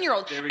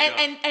 17-year-old. There we go.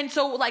 And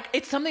so like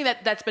it's something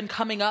that's been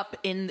coming up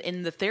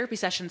in the therapy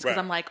sessions because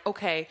Right. I'm like,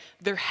 okay,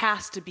 there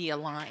has to be a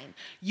line.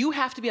 You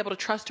have to be able to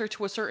trust her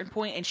to a certain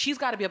point, and she's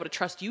got to be able to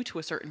trust you to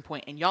a certain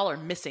point, and y'all are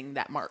missing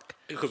that mark.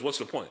 Because what's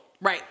the point?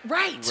 Right.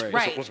 What's the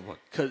point?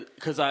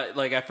 Because I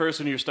like at first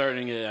when you're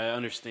starting it, I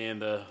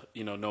understand the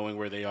knowing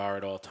where they are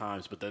at all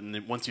times, but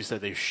then once you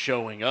said they're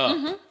showing up,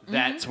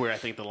 that's where I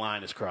think the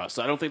line is crossed.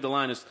 So I don't think the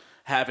line is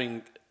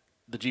having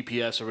the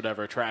GPS or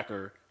whatever, a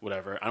tracker,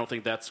 whatever. I don't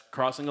think that's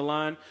crossing a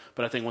line,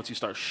 but I think once you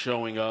start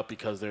showing up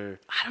because they're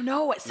I don't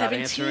know. At not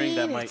 17, answering,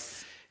 that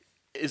it's-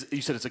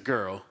 you said it's a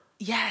girl.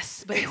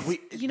 Yes, but it's,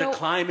 The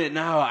climate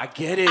now, I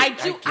get it. I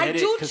do get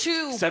it, 'cause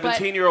too,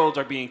 17-year-olds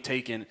are being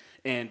taken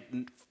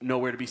and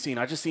nowhere to be seen.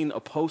 I just seen a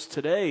post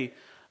today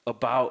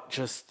about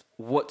just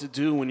what to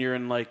do when you're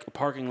in like a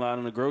parking lot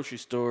in a grocery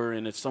store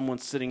and it's someone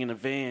sitting in a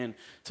van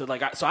to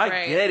like. I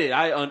Right. get it.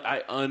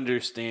 I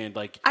understand.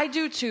 Like I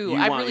do too. you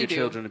I want really your do.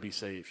 children to be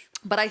safe.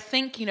 But I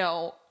think,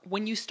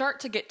 when you start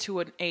to get to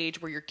an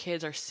age where your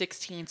kids are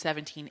 16,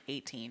 17,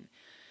 18,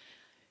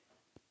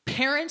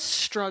 parents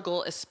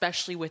struggle,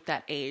 especially with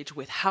that age,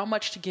 with how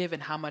much to give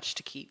and how much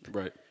to keep.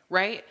 Right.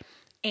 Right?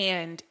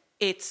 And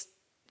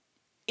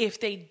if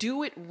they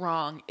do it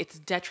wrong, it's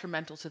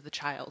detrimental to the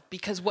child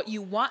because what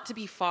you want to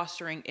be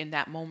fostering in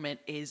that moment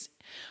is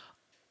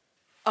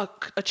a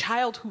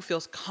child who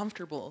feels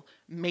comfortable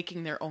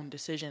making their own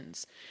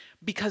decisions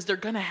because they're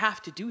going to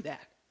have to do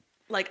that.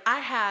 Like I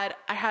had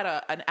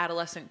an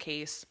adolescent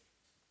case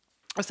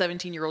of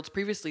 17-year-olds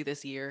previously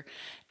this year,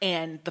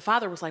 and the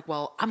father was like,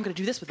 well, I'm going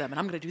to do this with them, and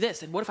I'm going to do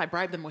this, and what if I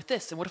bribe them with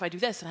this, and what if I do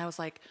this? And I was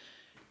like,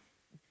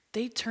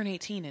 they turn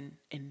 18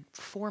 in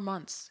 4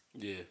 months.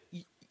 Yeah.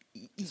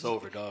 It's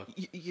over, dog.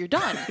 You're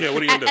done. Yeah,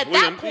 what are you gonna do? At What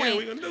are that you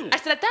point, gonna do? I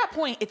said, at that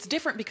point, it's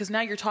different because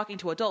now you're talking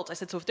to adults. I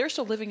said, so if they're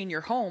still living in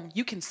your home,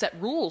 you can set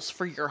rules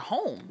for your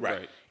home.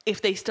 Right.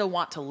 If they still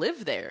want to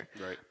live there.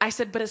 Right. I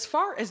said, but as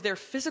far as their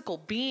physical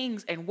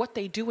beings and what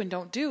they do and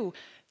don't do,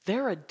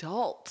 they're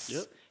adults.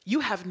 Yep. You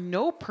have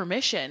no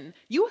permission.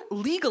 You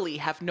legally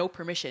have no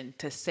permission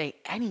to say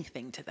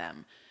anything to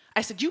them.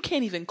 I said, you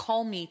can't even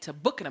call me to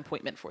book an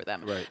appointment for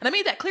them. Right. And I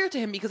made that clear to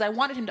him because I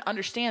wanted him to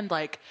understand,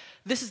 like,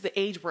 this is the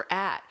age we're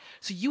at.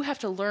 So you have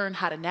to learn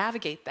how to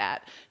navigate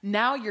that.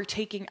 Now you're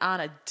taking on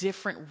a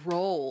different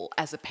role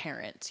as a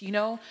parent, You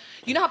know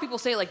how people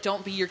say, like,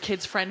 don't be your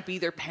kid's friend, be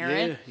their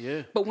parent?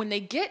 Yeah. But when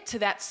they get to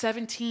that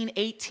 17,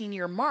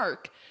 18-year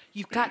mark,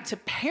 you've got to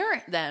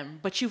parent them,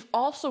 but you've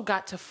also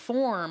got to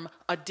form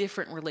a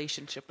different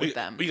relationship with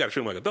them. You got to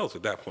treat them like adults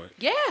at that point.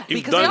 Yeah,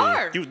 You've because they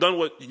are. You've done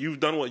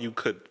what you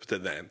could to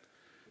them,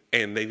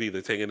 and they've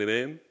either taken it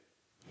in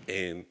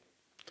and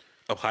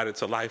applied it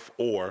to life,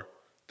 or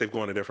they've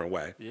gone a different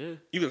way. Yeah.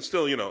 You can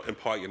still,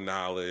 impart your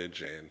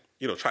knowledge and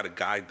try to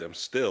guide them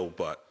still,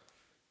 but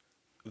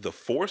the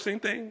forcing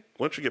thing,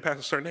 once you get past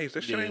a certain age,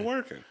 this shit ain't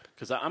working.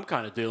 Because I'm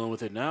kind of dealing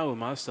with it now with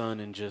my son,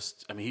 and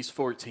he's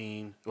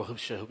 14. Well,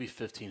 he'll be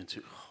 15 in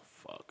 2. Oh,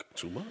 fuck.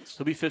 2 months.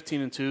 He'll be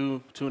 15 in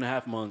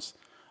 2.5 months.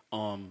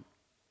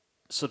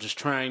 So just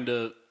trying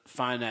to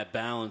find that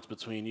balance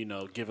between,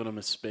 giving him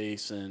his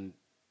space and,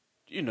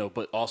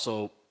 but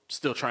also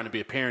still trying to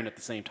be a parent at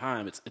the same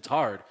time. It's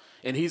hard.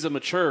 And he's a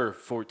mature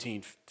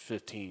 14,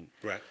 15.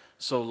 Right.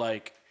 So,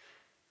 like,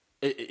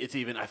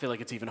 I feel like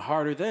it's even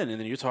harder then.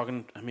 And then you're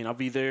talking, I'll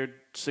be there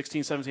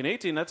 16, 17,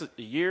 18. That's a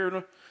year and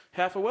a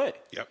half away.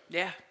 Yep.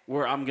 Yeah.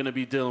 Where I'm going to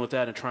be dealing with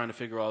that and trying to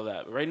figure all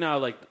that. Right now,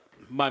 like,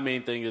 my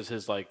main thing is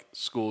his, like,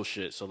 school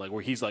shit. So, like,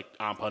 where he's, like,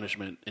 on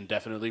punishment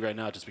indefinitely right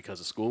now just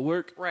because of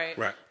schoolwork. Right.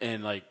 Right.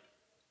 And, like,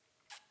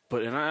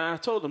 and I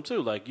told him,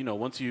 too, like,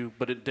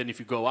 then if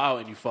you go out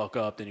and you fuck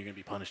up, then you're going to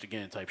be punished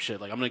again type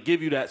shit. Like, I'm going to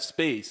give you that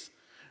space,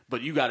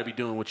 but you got to be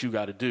doing what you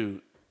got to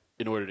do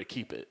in order to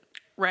keep it.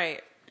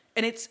 Right.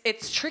 And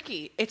it's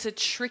tricky. It's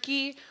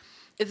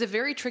a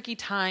very tricky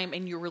time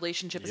in your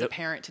relationship as a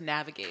parent to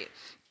navigate.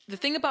 The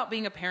thing about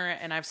being a parent,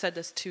 and I've said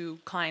this to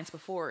clients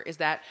before, is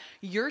that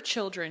your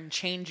children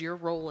change your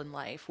role in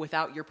life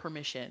without your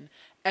permission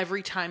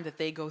every time that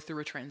they go through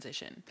a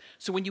transition.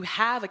 So when you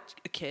have a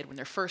kid, when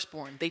they're first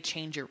born, they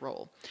change your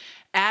role.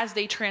 As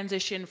they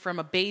transition from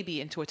a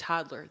baby into a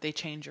toddler, they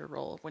change your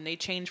role. When they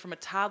change from a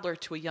toddler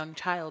to a young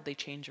child, they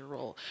change your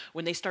role.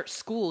 When they start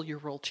school, your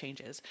role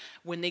changes.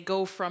 When they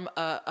go from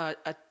a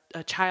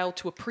child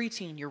to a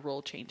preteen, your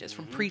role changes.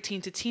 From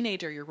preteen to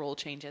teenager, your role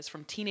changes.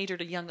 From teenager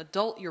to young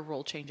adult, your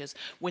role changes.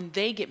 When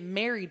they get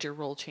married, your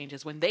role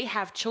changes. When they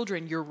have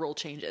children, your role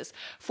changes.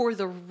 For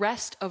the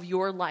rest of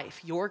your life,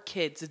 your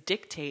kids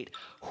dictate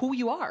who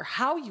you are,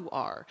 how you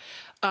are.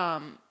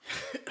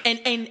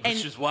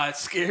 Which is why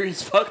it's scary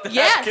as fuck to have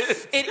Yes,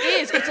 kids. it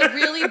is. It's a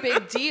really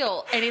big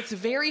deal. And it's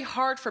very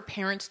hard for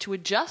parents to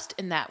adjust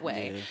in that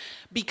way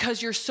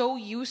because you're so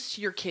used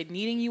to your kid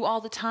needing you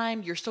all the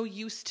time. You're so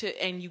used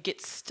to, and you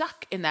get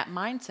stuck in that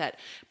mindset.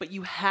 But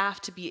you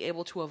have to be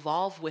able to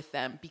evolve with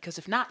them because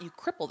if not, you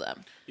cripple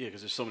them. Yeah,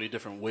 because there's so many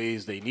different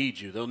ways they need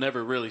you. They'll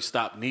never really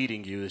stop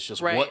needing you. It's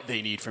just Right. what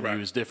they need from you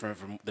is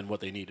different than what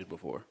they needed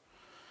before.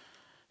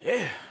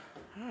 Yeah.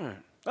 All right.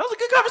 That was a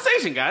good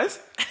conversation, guys.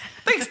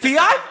 Thanks,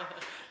 T.I.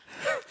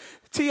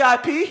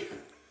 T.I.P.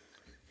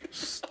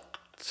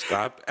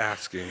 Stop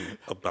asking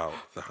about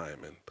the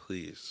hymen,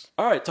 please.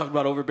 All right, talk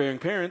about overbearing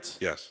parents.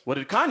 Yes. What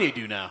did Kanye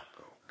do now?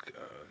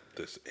 God,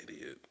 this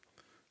idiot.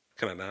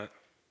 Can I not?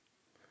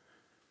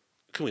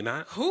 Can we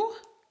not? Who?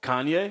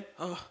 Kanye?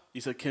 Oh,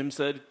 you said Kim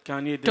said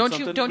Kanye did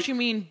something? Don't you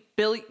mean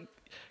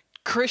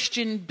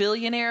Christian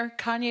billionaire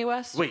Kanye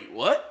West? Wait,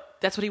 what?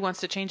 That's what he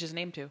wants to change his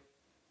name to.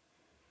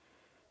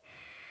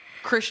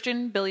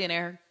 Christian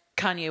billionaire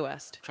Kanye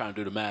West. Trying to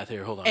do the math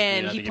here. Hold on.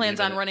 And he plans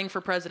on running for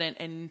president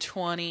in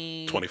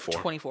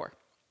 2024.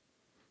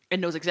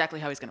 And knows exactly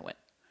how he's going to win.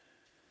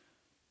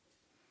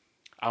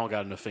 I don't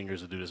got enough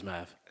fingers to do this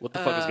math. What the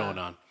fuck is going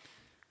on?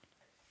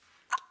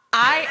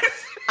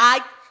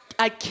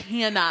 I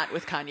cannot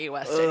with Kanye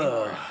West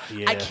anymore.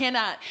 Yeah. I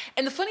cannot.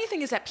 And the funny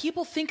thing is that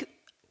people think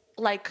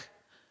like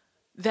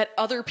that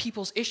other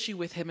people's issue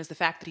with him is the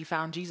fact that he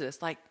found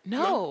Jesus. Like,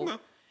 no.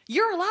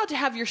 You're allowed to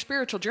have your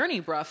spiritual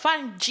journey, bruh.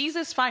 Find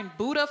Jesus, find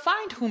Buddha,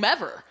 find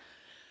whomever.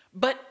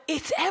 But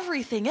it's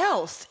everything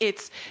else.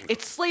 It's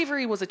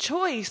slavery was a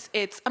choice.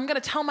 I'm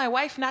going to tell my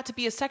wife not to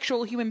be a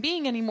sexual human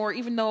being anymore,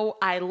 even though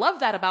I love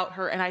that about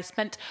her. And I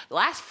spent the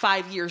last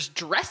 5 years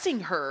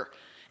dressing her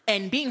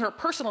and being her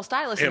personal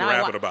stylist. And now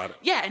rapping about it.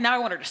 Yeah, and now I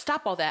want her to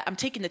stop all that. I'm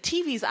taking the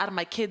TVs out of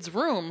my kid's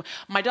room.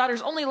 My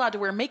daughter's only allowed to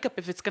wear makeup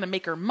if it's going to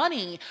make her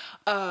money.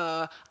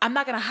 I'm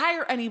not going to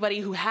hire anybody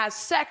who has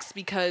sex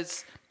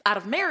out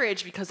of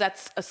marriage because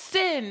that's a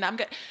sin.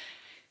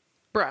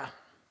 Bruh.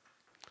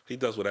 He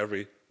does what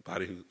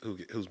everybody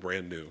who's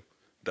brand new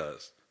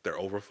does. They're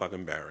over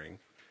fucking bearing.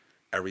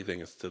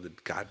 Everything is to the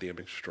goddamn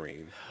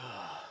extreme.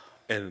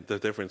 And the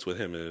difference with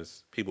him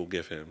is people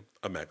give him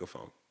a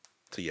megaphone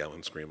to yell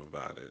and scream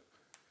about it,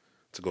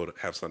 to go to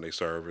have Sunday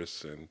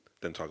service and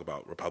then talk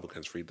about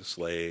Republicans freed the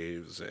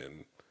slaves,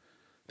 and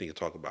then you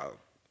talk about,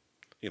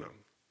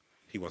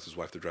 he wants his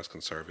wife to dress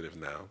conservative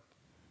now.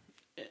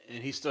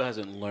 And he still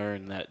hasn't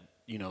learned that,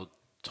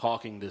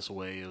 talking this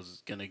way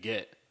is going to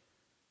get...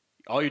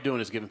 All you're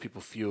doing is giving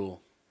people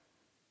fuel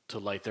to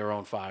light their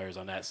own fires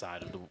on that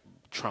side of the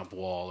Trump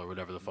wall or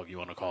whatever the fuck you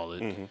want to call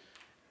it. Mm-hmm.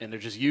 And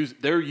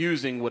they're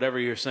using whatever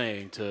you're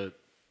saying to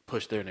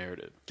push their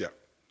narrative. Yeah.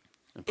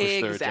 And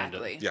push their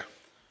agenda. Yeah.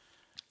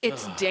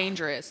 It's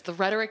dangerous. The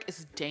rhetoric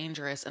is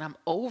dangerous, and I'm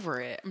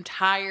over it. I'm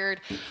tired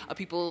of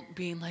people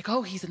being like,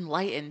 oh, he's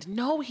enlightened.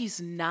 No,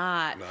 he's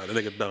not. Nah, that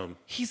nigga dumb.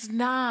 He's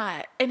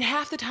not. And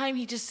half the time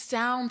he just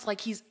sounds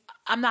like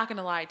I'm not going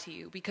to lie to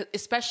you, because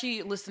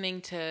especially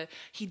listening to,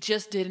 he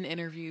just did an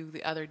interview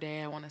the other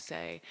day, I want to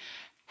say.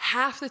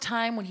 Half the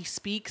time when he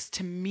speaks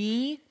to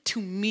me,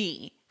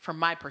 from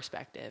my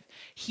perspective,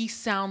 he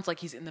sounds like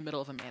he's in the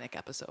middle of a manic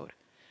episode.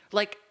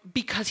 Like,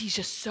 because he's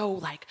just so,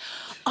 like,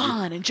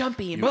 on and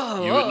jumpy and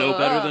blah, you would know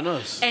better than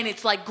us. And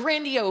it's, like,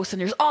 grandiose,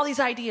 and there's all these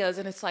ideas,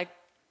 and it's like,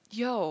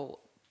 yo,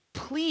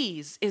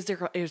 please, is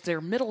there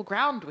middle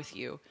ground with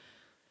you?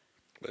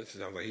 But it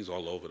sounds like he's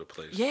all over the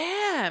place.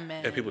 Yeah,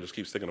 man. And people just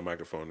keep sticking a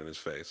microphone in his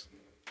face,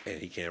 and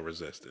he can't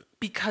resist it.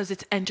 Because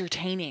it's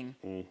entertaining.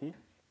 Mm-hmm.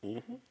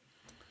 Mm-hmm.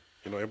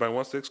 Everybody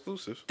wants the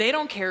exclusive. They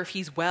don't care if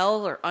he's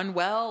well or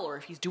unwell, or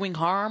if he's doing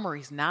harm or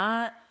he's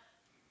not.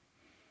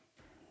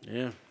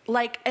 Yeah.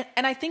 Like,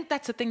 and I think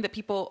that's the thing that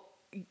people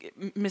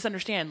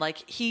misunderstand.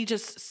 Like, he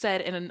just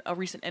said in a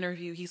recent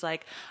interview, he's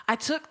like, I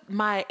took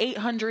my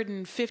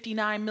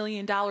 $859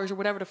 million or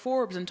whatever to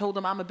Forbes and told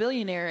them I'm a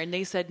billionaire, and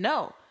they said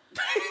no.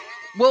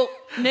 Well,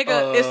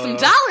 nigga, it's some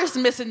dollars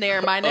missing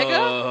there, my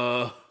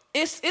nigga.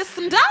 It's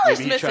some dollars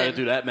maybe he missing. tried to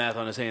do that math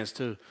on his hands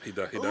too. He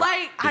does.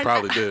 Like, he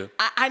probably did.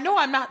 I know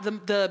I'm not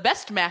the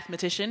best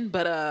mathematician,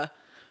 but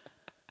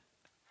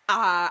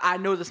I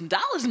know there's some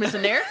dollars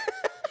missing there.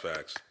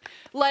 Facts.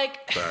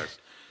 Like, Facts.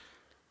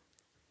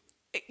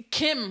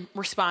 Kim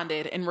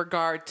responded in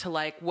regard to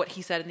like what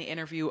he said in the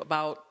interview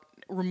about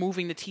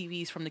removing the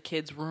TVs from the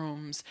kids'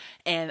 rooms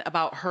and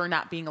about her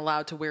not being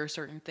allowed to wear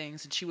certain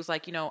things. And she was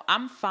like,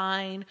 I'm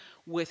fine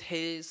with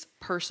his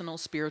personal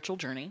spiritual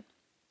journey.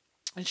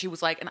 And she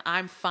was like, and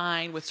I'm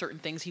fine with certain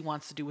things he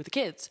wants to do with the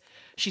kids.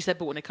 She said,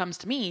 but when it comes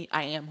to me,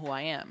 I am who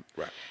I am.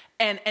 Right.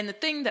 And the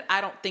thing that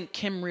I don't think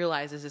Kim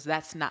realizes is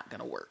that's not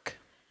going to work.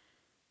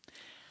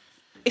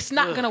 It's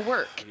not going to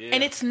work. Yeah.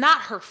 And it's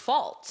not her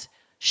fault.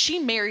 She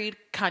married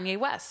Kanye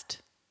West.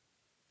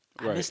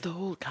 Right. I miss the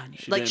old Kanye.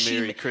 She didn't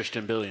marry a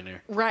Christian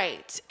billionaire.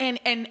 Right.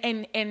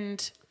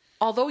 And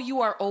although you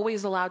are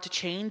always allowed to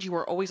change, you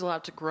are always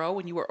allowed to grow,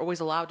 and you are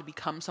always allowed to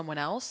become someone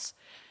else,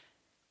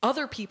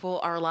 other people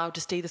are allowed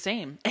to stay the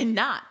same and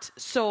not.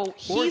 So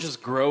or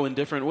just grow in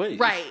different ways.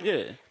 Right.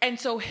 Yeah. And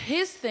so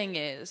his thing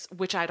is,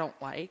 which I don't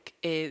like,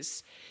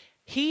 is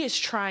he is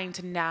trying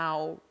to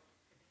now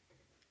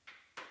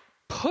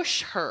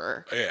push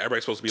her. Yeah,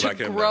 everybody's supposed to be like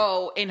him.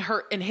 Grow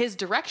in his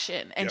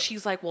direction. And Yep.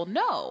 she's like, well,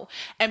 no.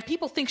 And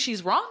people think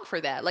she's wrong for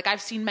that. Like, I've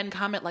seen men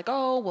comment like,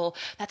 oh, well,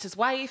 that's his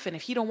wife, and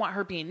if he don't want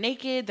her being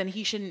naked, then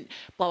he shouldn't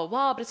blah, blah,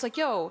 blah. But it's like,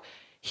 yo,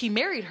 he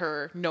married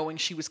her knowing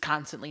she was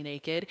constantly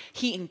naked.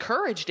 He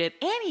encouraged it,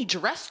 and he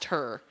dressed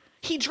her.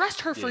 He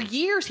dressed her for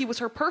years. He was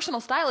her personal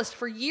stylist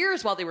for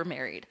years while they were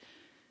married.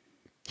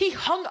 He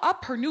hung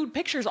up her nude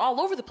pictures all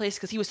over the place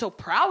because he was so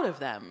proud of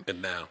them.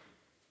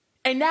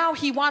 And now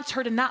he wants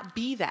her to not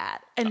be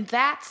that. And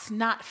that's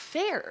not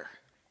fair.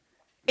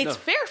 It's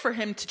fair for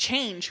him to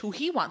change who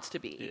he wants to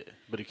be. Yeah,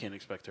 but he can't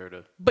expect her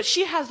to. But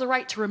she has the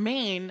right to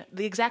remain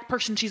the exact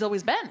person she's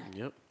always been.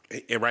 Yep.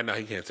 And right now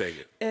he can't take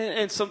it.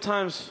 And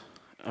sometimes,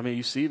 I mean,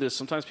 you see this.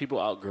 Sometimes people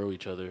outgrow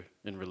each other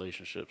in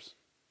relationships.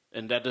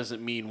 And that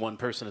doesn't mean one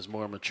person is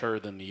more mature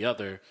than the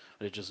other.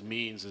 What it just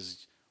means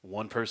is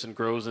one person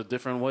grows a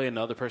different way and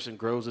the other person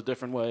grows a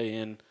different way,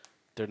 and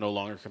they're no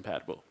longer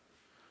compatible.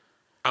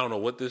 I don't know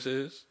what this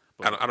is.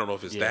 I don't know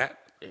if it's that.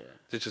 Yeah.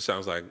 It just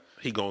sounds like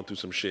he going through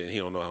some shit and he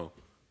don't know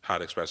how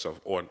to express himself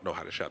or know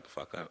how to shut the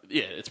fuck up.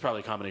 Yeah, it's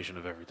probably a combination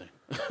of everything.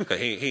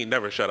 he ain't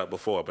never shut up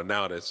before, but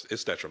now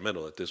it's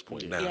detrimental at this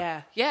point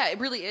now. Yeah, it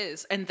really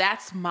is. And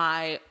that's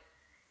my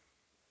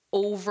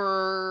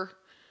overarching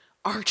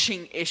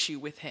issue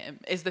with him,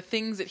 is the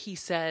things that he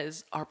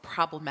says are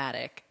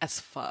problematic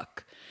as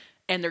fuck.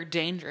 And they're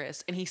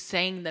dangerous. And he's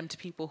saying them to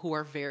people who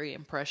are very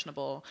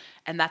impressionable.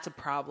 And that's a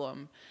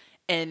problem.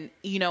 And,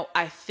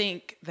 I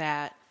think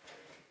that,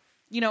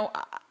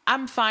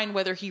 I'm fine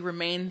whether he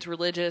remains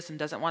religious and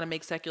doesn't want to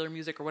make secular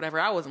music or whatever.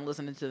 I wasn't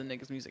listening to the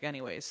niggas' music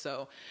anyways.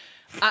 So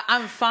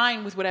I'm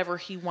fine with whatever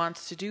he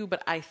wants to do.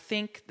 But I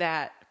think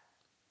that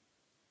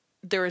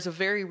there is a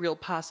very real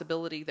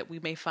possibility that we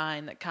may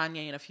find that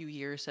Kanye in a few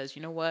years says,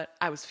 you know what?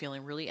 I was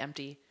feeling really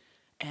empty.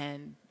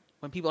 And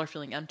when people are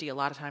feeling empty, a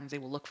lot of times they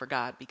will look for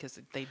God because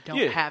they don't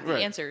have the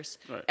answers.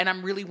 Right. And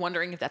I'm really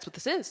wondering if that's what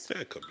this is.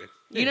 Yeah, it could be.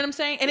 You know what I'm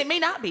saying? And it may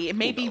not be. It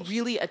may be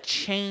really a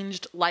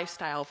changed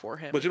lifestyle for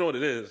him. But you know what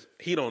it is?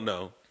 He don't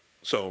know.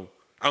 So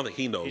I don't think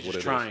he knows He's what it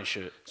is. He's trying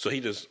shit. So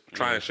he just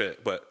trying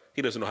shit, but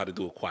he doesn't know how to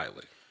do it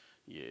quietly.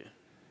 Yeah.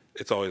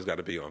 It's always got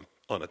to be on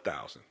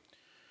 1,000.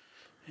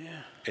 Yeah.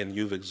 And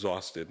you've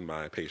exhausted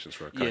my patience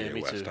for a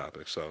Kanye West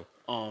topic. So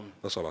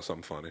let's talk about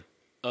something funny.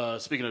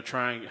 Speaking of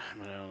trying,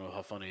 I don't know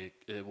how funny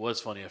it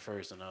was. Funny at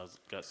first, and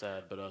got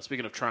sad. But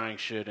speaking of trying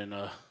shit and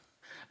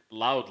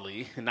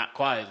loudly and not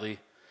quietly,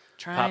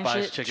 trying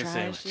Popeye's shit, chicken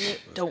sandwich.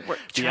 Shit. Don't work.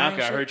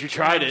 Bianca, I heard you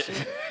tried it.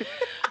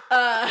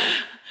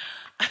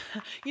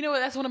 You know what?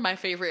 That's one of my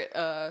favorite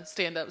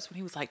stand-ups when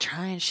he was like,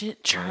 trying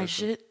shit,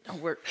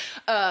 don't work.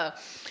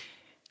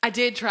 I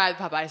did try the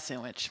Popeye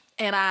sandwich,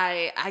 and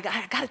I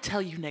gotta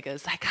tell you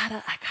niggas, I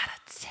gotta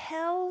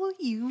tell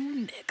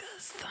you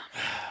niggas.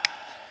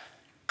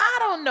 I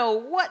don't know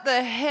what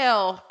the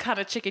hell kind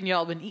of chicken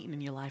y'all been eating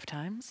in your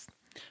lifetimes,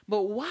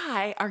 but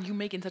why are you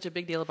making such a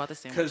big deal about the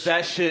sandwich? Because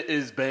that shit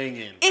is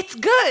banging. It's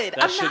good.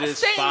 That shit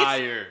is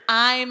fire.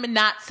 I'm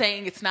not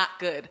saying it's not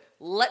good.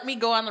 Let me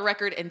go on the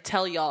record and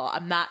tell y'all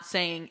I'm not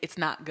saying it's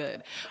not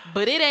good.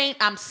 But it ain't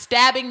I'm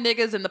stabbing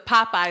niggas in the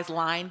Popeyes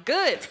line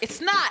good. It's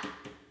not.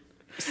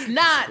 It's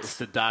not. It's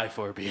to die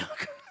for,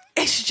 Bianca.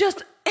 It's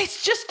just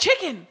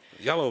chicken.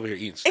 Y'all over here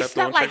eating It's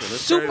not like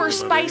super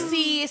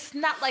spicy. It's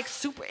not like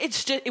super.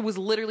 It was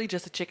literally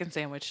just a chicken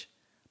sandwich.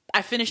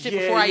 I finished it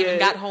before I even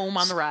got home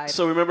on the ride.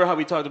 So remember how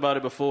we talked about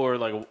it before,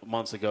 like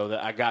months ago,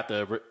 that I got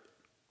the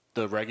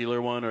regular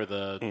one or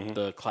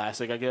the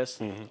classic, I guess.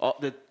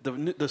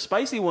 The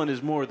spicy one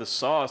is more the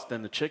sauce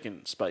than the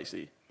chicken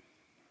spicy.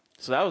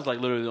 So that was like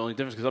literally the only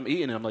difference because I'm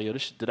eating and I'm like, yo,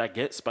 did I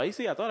get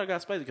spicy? I thought I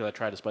got spicy because I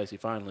tried the spicy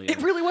finally. It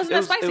really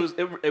wasn't that spicy.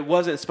 It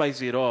wasn't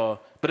spicy at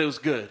all, but it was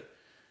good.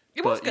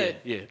 It was good.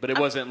 Yeah, but it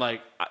wasn't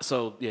like,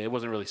 so yeah, it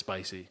wasn't really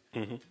spicy.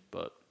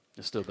 But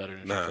it's still better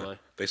than Chick-fil-A.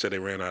 They said they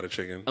ran out of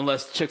chicken.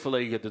 Unless Chick-fil-A,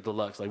 you get the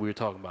deluxe, like we were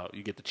talking about.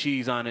 You get the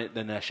cheese on it,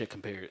 then that shit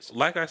compares.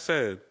 Like I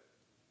said,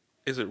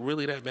 is it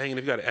really that banging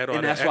if you got to add all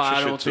that extra shit to it? And that's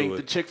why I don't think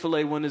the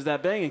Chick-fil-A one is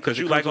that banging. Because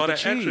you like all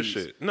that extra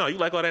shit. No, you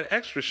like all that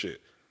extra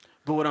shit.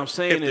 But what I'm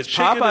saying is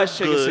Popeye's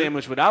chicken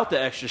sandwich without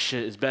the extra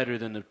shit is better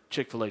than the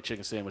Chick-fil-A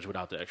chicken sandwich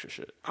without the extra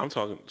shit. I'm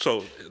talking,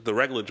 so the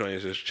regular joint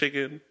is just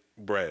chicken,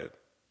 bread.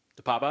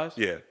 The Popeyes?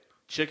 Yeah.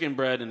 Chicken,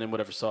 bread, and then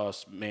whatever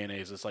sauce,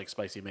 mayonnaise, it's like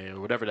spicy mayo,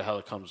 or whatever the hell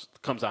it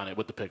comes on it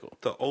with the pickle.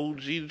 The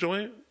OG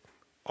joint,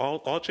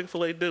 all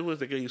Chick-fil-A did was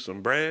they gave you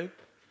some bread,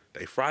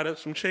 they fried up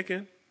some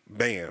chicken,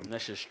 bam.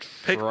 That's just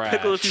trash.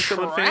 Pickle if you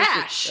still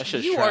trash. That's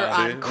just you trash.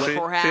 are on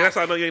crack. See, that's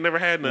why I know you ain't never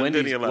had nothing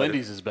good in your life.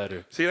 Wendy's is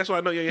better. See, that's why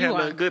I know you ain't had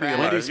nothing good in your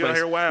life. You out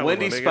here wild.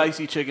 Wendy's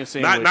spicy chicken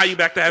sandwich. Now you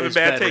back to having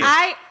bad taste.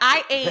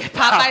 I ate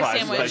Popeye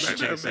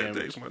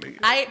sandwich.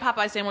 I ate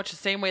Popeye sandwich the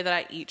same way that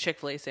I eat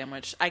Chick-fil-A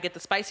sandwich. I get the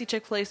spicy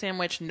Chick-fil-A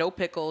sandwich, no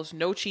pickles,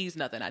 no cheese,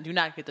 nothing. I do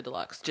not get the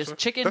deluxe. Just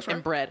chicken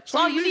and bread. That's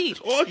all you need.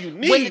 All you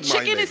need. When the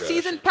chicken is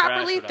seasoned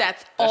properly,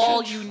 that's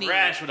all you need.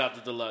 Trash without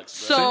the deluxe.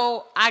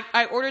 So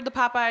I ordered the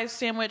Popeye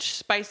sandwich,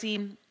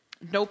 spicy,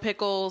 no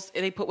pickles.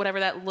 They put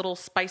whatever that little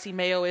spicy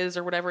mayo is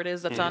or whatever it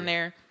is that's on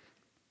there.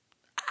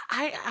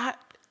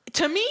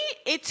 To me,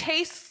 it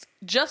tastes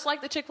just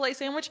like the Chick-fil-A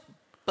sandwich,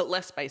 but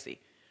less spicy.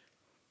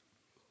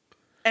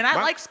 And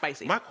I like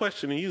spicy. My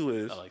question to you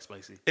is, I like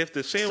spicy. If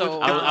the sandwich,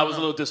 I was a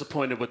little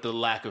disappointed with the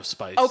lack of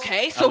spice.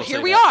 Okay, so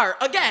here we are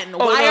again.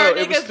 Why are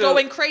niggas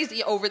going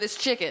crazy over this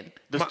chicken?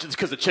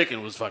 Because the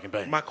chicken was fucking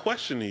bad. My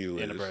question to you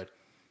is, the bread.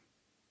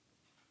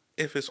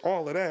 If it's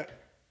all of that,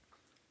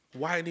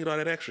 Why I need all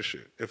that extra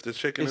shit? If the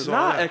chicken It's is all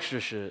not that? extra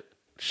shit.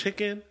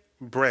 Chicken,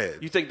 bread.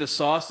 You think the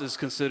sauce is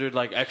considered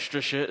like extra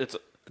shit? It's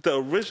The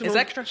original, It's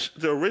extra.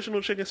 The original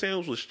chicken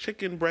sandwich was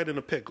chicken, bread, and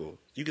a pickle.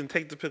 You can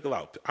take the pickle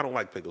out. I don't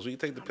like pickles. So you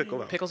take the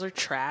pickle out. Pickles are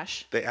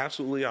trash. They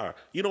absolutely are.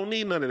 You don't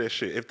need none of that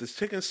shit. If the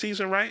chicken's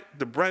seasoned right,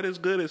 the bread is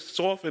good, it's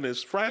soft, and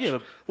it's fresh. Yeah,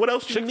 what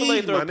else you Chick-fil-A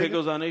need, throw my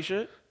pickles nigga? on their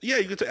shit. Yeah,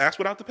 you get to ask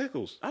without the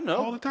pickles. I know,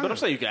 all the time. but I'm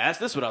saying you can ask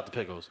this without the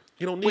pickles.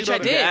 You don't need Which all I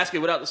that. You did. can ask it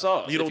without the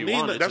sauce. You don't if need.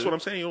 wanted That's to. what I'm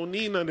saying. You don't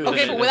need none of Okay,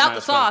 that. but That's without not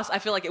the funny. sauce, I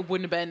feel like it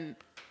wouldn't have been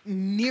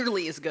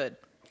nearly as good.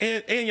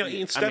 And you're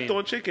eating stepped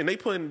on chicken. They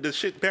putting the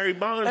shit Barry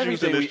Bonds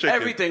used in this chicken.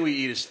 Everything we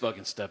eat is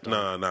fucking stepped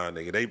on. Nah,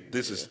 nigga. They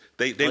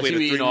Unless waited you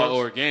 3 eating all months.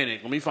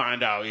 organic. Let me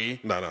find out, E.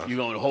 Nah. You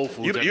going to Whole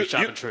Foods every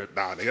shopping trip.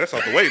 Nah, nigga, that's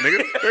out the way,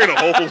 nigga. There ain't no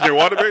Whole Foods near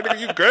Waterbury, nigga.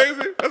 You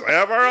crazy? That's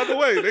half hour out the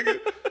way, nigga.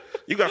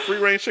 You got free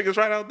range chickens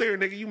right out there,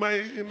 nigga. You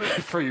might.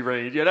 Free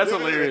range. Yeah, that's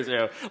hilarious,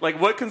 yeah.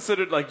 Like, what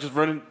considered, like, just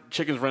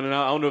chickens running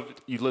out? I don't know if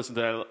you listened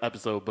to that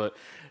episode, but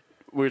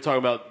we were talking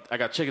about, I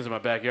got chickens in my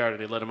backyard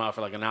and they let them out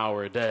for like an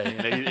hour a day.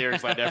 And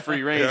Eric's like, that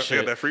free range Yeah, shit.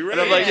 got that free And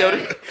I'm range.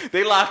 like, yo,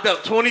 they locked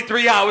up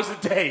 23 hours a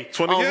day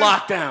 20 on yeah.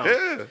 lockdown.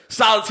 Yeah.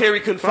 Solitary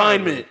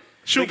confinement.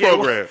 Shoe They get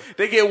program.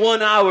 They get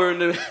 1 hour in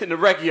the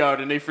rec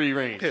yard and they free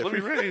range. Yeah, Let me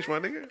free range, my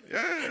nigga.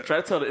 Yeah. try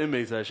to tell the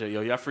inmates that shit.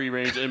 Yo, y'all free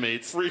range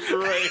inmates. Free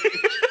range.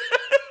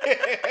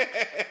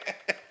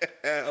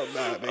 Hell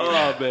nah, nigga.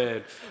 Oh,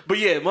 man. But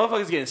yeah,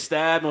 motherfuckers getting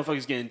stabbed.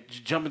 Motherfuckers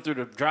jumping through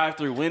the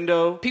drive-through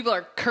window. People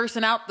are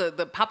cursing out the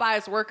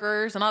Popeyes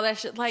workers and all that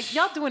shit. Like,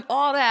 y'all doing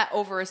all that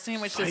over a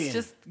sandwich that's Saying.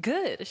 just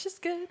good. It's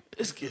just good.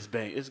 It's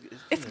bang. It's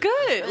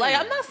good. Like,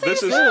 I'm not saying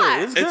This it's is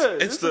not. It's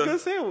good. It's a good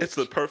sandwich. It's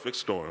the perfect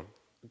storm.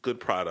 Good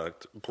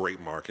product, great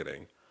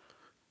marketing.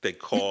 They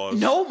cause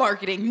No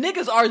marketing.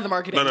 Niggas are the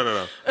marketing.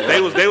 No.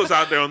 They was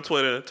out there on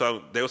Twitter.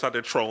 They was out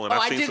there trolling. Oh,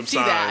 I've I seen did some see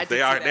that. I signs. did They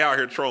see are that.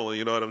 here trolling.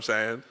 You know what I'm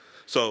saying?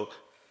 So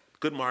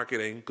good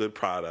marketing, good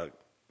product.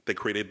 They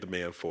created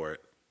demand for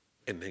it,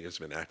 and niggas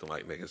been acting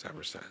like niggas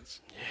ever since.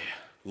 Yeah.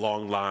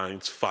 Long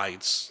lines,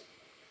 fights,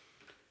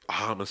 a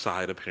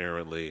homicide.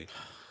 Apparently,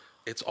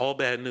 it's all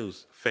bad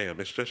news, fam.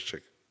 It's just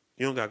chicken.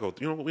 You don't gotta go.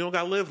 We don't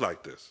gotta live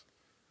like this.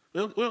 We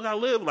don't gotta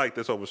live like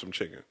this over some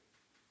chicken.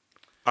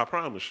 I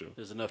promise you.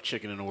 There's enough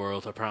chicken in the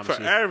world, I promise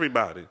For you.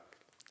 everybody.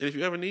 And if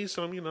you ever need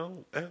some,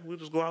 we'll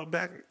just go out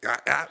back.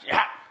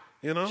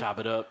 You know? Chop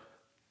it up.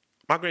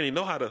 My granny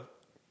know how to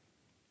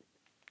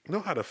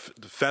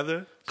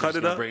feather, cut Just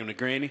it gonna up, bring them to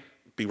granny.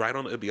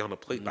 it'll be on the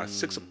plate by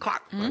 6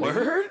 o'clock. my nigga.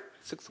 Word?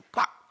 6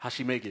 o'clock. How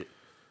she make it?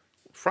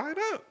 Fry it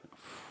up.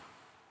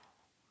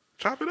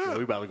 Chop it up.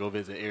 We about to go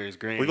visit Eric's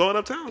granny. We going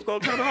uptown. Let's go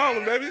uptown to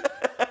Harlem, baby.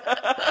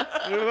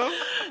 You know?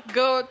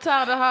 Go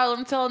down to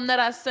Harlem, tell them that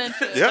I sent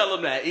you. Tell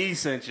them that E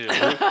sent you.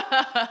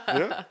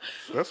 Yeah.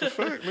 That's a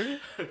fact, nigga.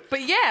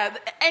 But yeah,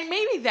 and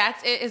maybe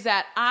that's it, is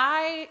that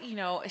I,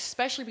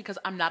 especially because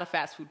I'm not a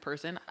fast food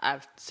person.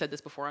 I've said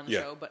this before on the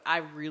Yeah. show, but I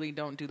really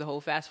don't do the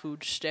whole fast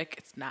food shtick.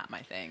 It's not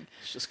my thing.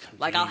 It's just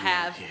Like I'll convenient,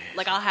 have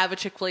yeah. I'll have a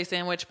Chick-fil-A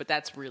sandwich, but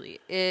that's really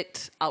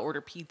it. I'll order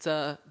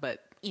pizza,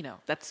 but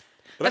that's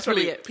But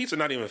really not it. Pizza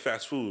not even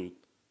fast food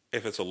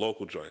if it's a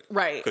local joint.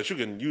 Right. Because you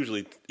can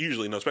usually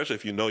know, especially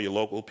if you know your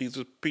local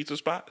pizza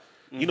spot,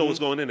 you Mm-hmm. know what's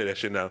going into that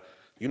shit now.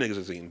 You niggas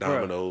is eating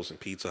Domino's and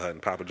Pizza Hut and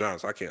Papa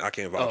John's. I can't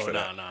vouch Oh, for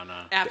that.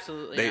 no.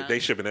 Absolutely. They not. they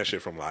shipping that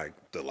shit from like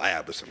the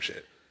lab or some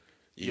shit.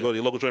 You go to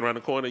your local joint around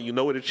the corner, you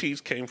know where the cheese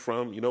came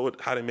from, you know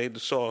how they made the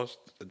sauce,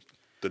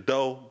 the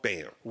dough,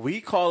 bam. We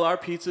call our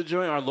pizza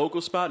joint our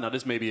local spot. Now,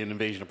 this may be an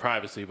invasion of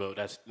privacy, but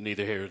that's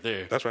neither here nor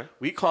there. That's right.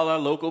 We call our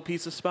local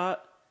pizza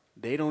spot.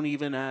 They don't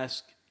even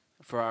ask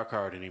for our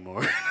card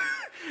anymore.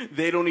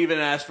 They don't even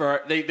ask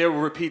for they will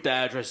repeat the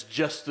address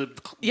just to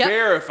Yep.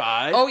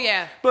 verify. Oh,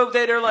 yeah. But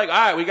they're like, all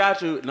right, we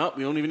got you. Nope,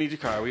 we don't even need your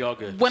card. We all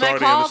good. When It's I already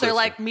in the call, they're system.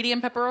 like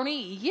medium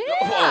pepperoni. Yeah.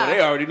 Oh,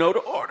 they already know the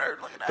order.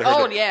 Look at that.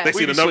 Oh, yeah. They We see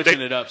be the number.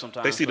 switching it up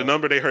sometimes, They see the but-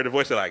 number. They heard the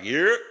voice. They're like,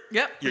 "Yeah,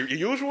 Yep. your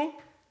usual.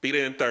 Be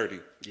there in 30."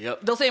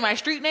 Yep. They'll say my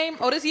street name.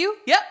 Oh, this you?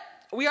 Yep.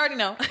 We already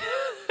know.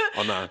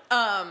 Oh no.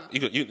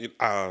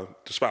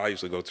 The spot I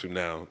used to go to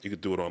now, you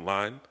could do it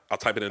online. I'll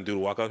type it in, do the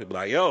walk up. He'll be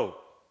like, "Yo,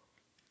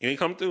 you ain't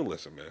come through?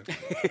 Listen, man,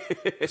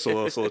 it's a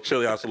little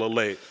chilly out. It's a little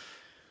late."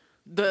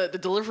 The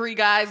delivery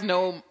guys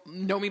know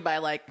me by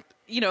like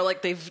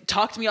they've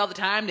talked to me all the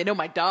time. They know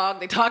my dog.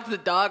 They talk to the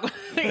dog. When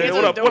they Hey, answer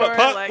what the up, what up,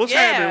 door. pup? Like, What's yeah,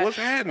 happening? What's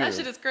happening? That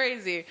shit is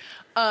crazy.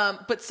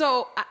 But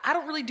so I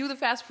don't really do the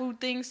fast food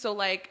thing. So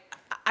like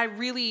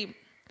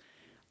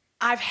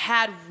I've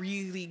had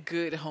really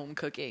good home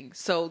cooking.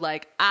 So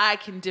like I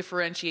can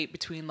differentiate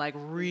between like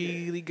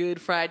really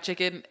good fried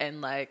chicken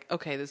and like,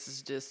 okay, this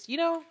is just,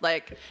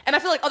 like, and I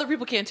feel like other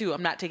people can too.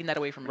 I'm not taking that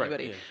away from Right,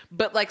 anybody. yeah.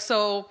 But like,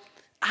 so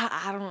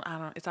I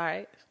don't, it's all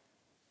right.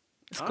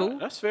 It's All cool. right,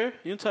 that's fair.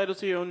 You're entitled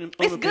to your own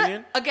It's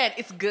opinion. good. Again,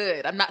 it's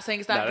good. I'm not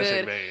saying it's not Nah, that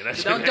shit good. bang. That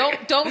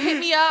shit Don't bang. hit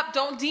me up.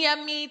 Don't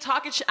DM me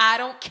talking shit. I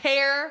don't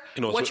care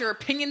You know what what's- your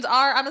opinions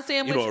are on a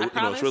sandwich. I You know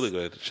promise. what's really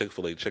good?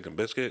 Chick-fil-A chicken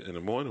biscuit in the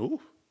morning. Ooh.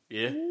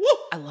 Yeah.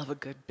 I love a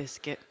good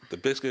biscuit. The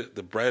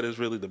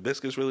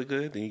biscuit's really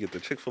good. Then you get the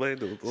Chick-fil-A.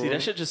 See,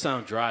 that shit just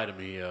sounds dry to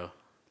me, yo.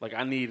 Like,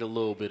 I need a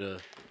little bit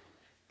of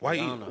Why I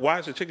don't know. why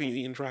is the chicken you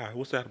eating dry?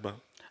 What's that about?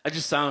 It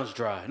just sounds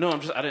dry. No,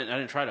 I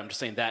didn't try it. I'm just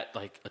saying that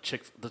like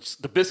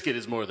the biscuit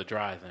is more the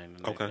dry thing.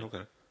 Than Okay, anything.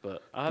 okay.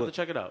 But I have to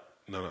check it out.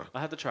 No. I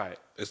have to try it.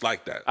 It's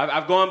like that.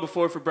 I've gone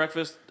before for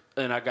breakfast,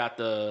 and I got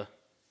the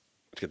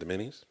Did you get the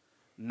minis?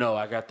 no,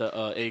 I got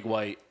the egg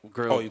white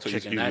grilled you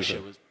chicken. you That use shit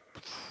it. was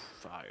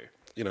fire.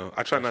 You know,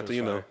 I try not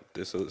to, was fire.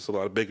 there's a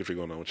lot of bigotry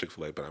going on with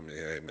Chick-fil-A, but I mean,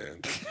 hey,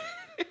 man,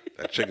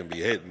 that chicken be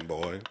hitting,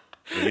 boy.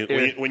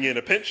 When you're in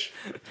a pinch,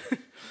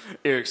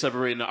 Eric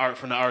separating the art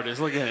from the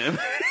artist. Look at him.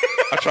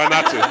 I try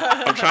not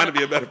to. I'm trying to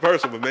be a better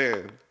person, but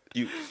man,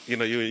 you're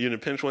in a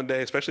pinch one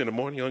day, especially in the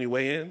morning, you're on your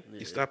way in,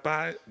 you stop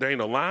by, there ain't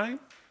no line.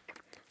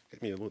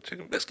 Get me a little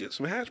chicken biscuit,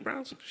 some hash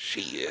browns, some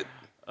shit.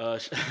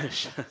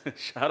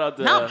 Shout out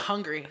to Now I'm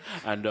hungry.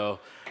 I know.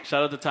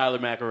 Shout out to Tyler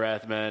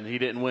McElrath, man. He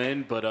didn't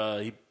win, but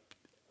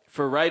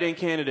for write-in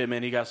candidate,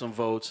 man, he got some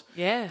votes.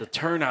 Yeah. The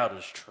turnout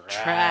is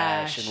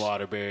trash in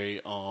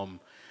Waterbury.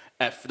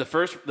 At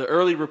the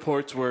early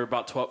reports were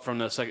about 12 from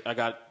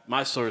the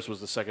my source was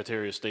the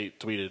Secretary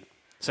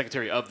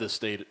of the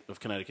State of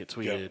Connecticut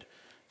tweeted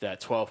that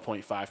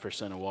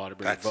 12.5% of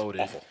Waterbury That's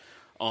voted.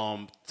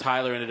 awful.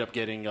 Tyler ended up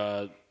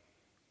getting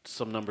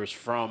some numbers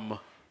from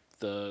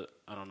the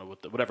I don't know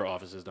whatever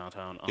office is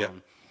downtown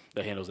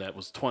that handles that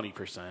was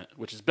 20%,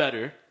 which is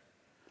better.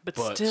 But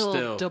But still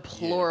still,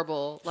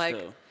 deplorable. yeah, Like,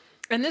 still.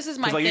 and this is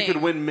my Like thing. you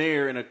could win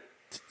mayor in a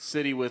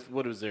city with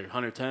what is there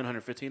 110,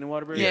 115 in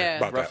Waterbury? Yeah.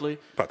 About roughly.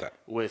 About that.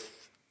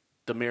 With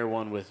the mayor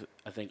won with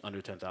I think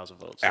under 10,000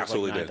 votes. So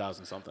Absolutely it was did. like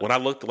 9,000 something. When I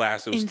looked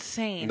last, it was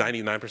Insane.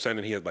 99%,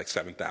 and he had like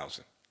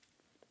 7,000.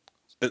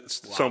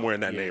 It's somewhere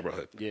in that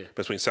neighborhood. Yeah.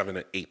 Between 7,000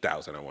 and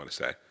 8,000, I want to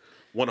say.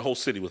 Won a whole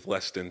city with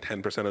less than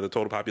 10% of the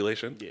total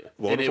population. Yeah,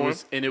 Voted for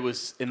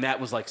him. and that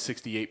was like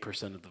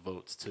 68% of the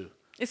votes too.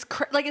 It's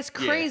crazy.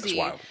 it's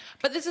wild.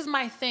 But this is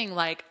my thing.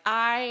 Like,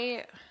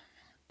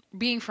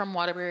 being from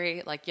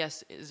Waterbury, like,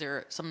 yes, is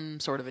there some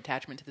sort of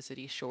attachment to the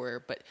city?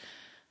 Sure. But,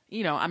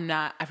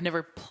 I've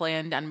never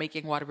planned on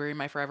making Waterbury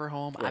my forever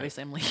home. Right.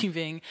 Obviously, I'm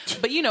leaving.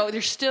 But,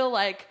 there's still,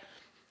 like,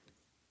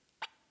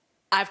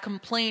 I've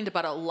complained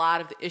about a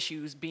lot of the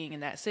issues being in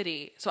that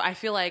city. So I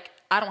feel like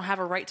I don't have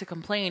a right to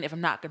complain if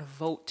I'm not going to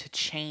vote to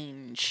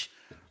change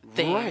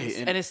things.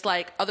 Right, and it's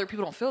like other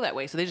people don't feel that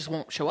way, so they just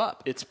won't show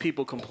up. It's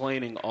people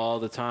complaining all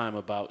the time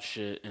about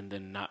shit and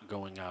then not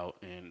going out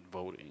and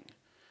voting.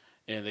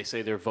 And they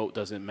say their vote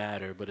doesn't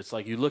matter, but it's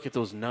like you look at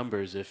those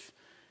numbers. If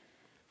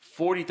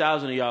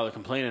 40,000 of y'all are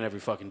complaining every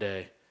fucking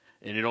day,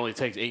 and it only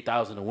takes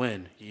 8,000 to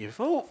win, your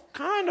vote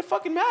kind of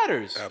fucking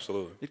matters.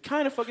 Absolutely. It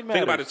kind of fucking matters.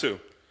 Think about it, too.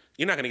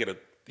 You're not going to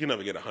you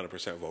never get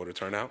 100% voter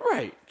turnout.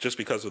 Right. Just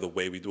because of the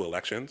way we do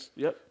elections.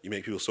 Yep. You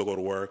make people still go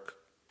to work.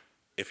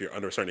 If you're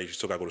under a certain age, you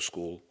still got to go to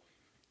school.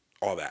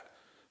 All that.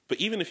 But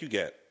even if you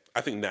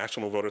I think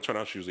national voter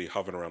turnout's usually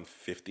hovering around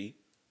 50,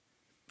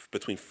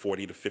 between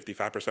 40 to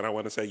 55%, I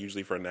want to say,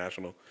 usually for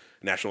national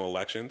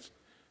elections.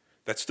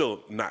 That's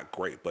still not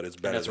great, but it's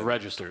better that's than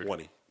registered.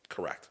 20.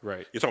 Correct.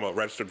 Right. You're talking about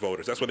registered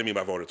voters. That's what they mean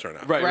by voter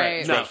turnout. Right.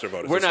 It's No, registered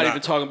voters. we're It's not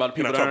even talking about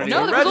people that aren't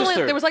No, even there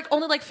registered. was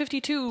only like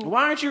 52.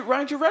 Why aren't you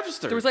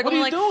registered? There was like what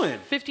only are you doing?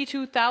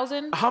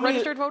 52,000 How many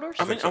registered voters.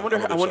 I mean, so. I wonder. I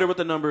believe I wonder so. what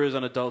the number is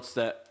on adults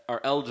that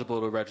are eligible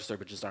to register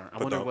but just aren't. I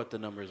wonder don't. what the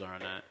numbers are on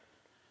that.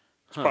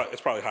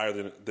 It's probably higher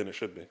than it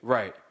should be.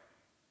 Right.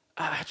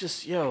 I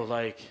just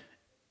like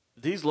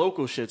these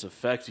local shits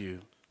affect you.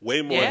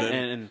 Way more Yeah. than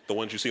And- the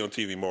ones you see on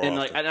TV more And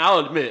often. and I'll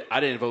admit,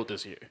 I didn't vote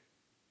this year.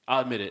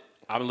 I'll admit it.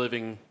 I'm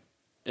living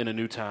in a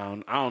new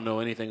town. I don't know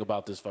anything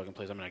about this fucking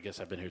place. I mean, I guess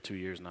I've been here 2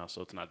 years now,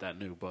 so it's not that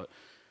new. But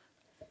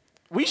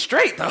we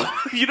straight though.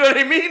 You know what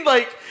I mean?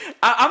 Like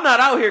I'm not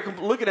out here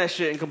looking at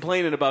shit and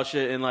complaining about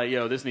shit and like,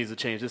 yo, this needs to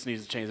change. This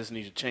needs to change. This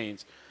needs to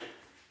change.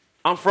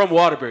 I'm from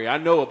Waterbury. I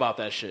know about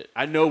that shit.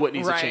 I know what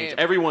needs to change. Right.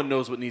 Everyone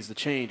knows what needs to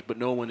change, but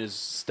no one is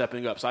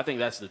stepping up. So I think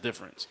that's the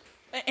difference.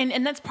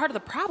 And that's part of the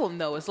problem,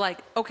 though, is like,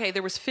 okay,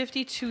 there was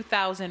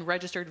 52,000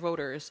 registered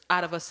voters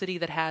out of a city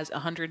that has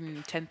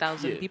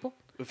 110,000 people.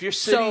 If your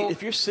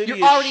city, So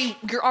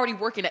you're already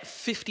working at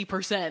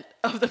 50%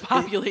 of the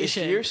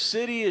population. If your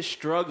city is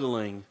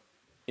struggling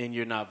and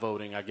you're not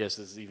voting, I guess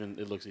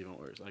it looks even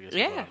worse. I guess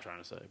that's what I'm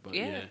trying to say. But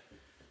yeah.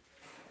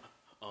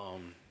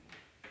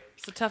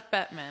 It's a tough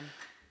bet, man.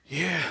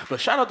 Yeah, but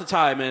shout out to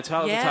Ty, man.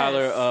 Shout out to Yes.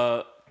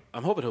 Tyler.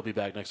 I'm hoping he'll be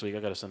back next week. I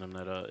got to send him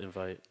that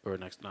invite, or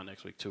not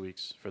next week, 2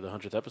 weeks for the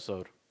 100th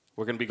episode.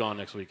 We're gonna be gone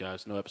next week,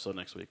 guys. No episode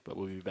next week, but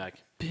we'll be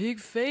back. Big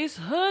face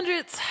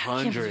hundreds.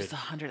 I can't believe 100. it's the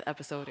 100th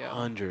episode, yo.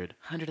 100.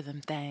 100 of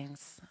them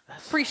things.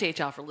 Appreciate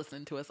y'all for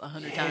listening to us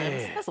 100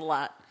 times. That's a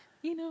lot,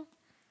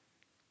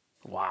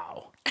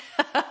 Wow.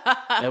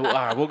 All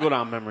right, we'll go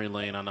down memory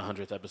lane on the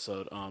 100th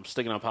episode.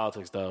 Sticking on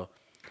politics, though,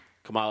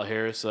 Kamala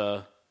Harris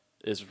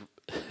is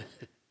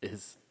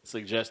is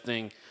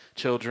suggesting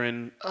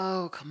children.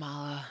 Oh,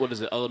 Kamala. What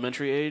is it?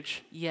 Elementary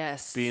age?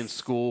 Yes. Be in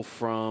school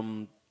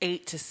from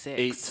 8 to 6.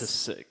 8 to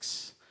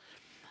 6.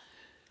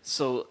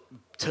 So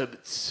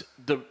it's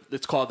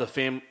called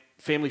the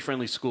Family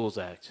Friendly Schools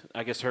Act.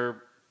 I guess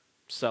her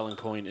selling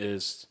point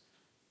is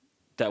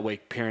that way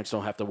parents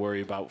don't have to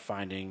worry about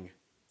finding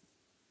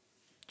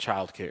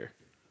childcare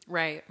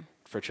Right.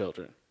 for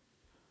children.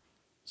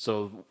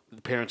 So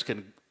the parents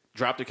can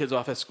drop their kids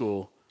off at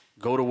school,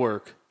 go to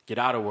work, get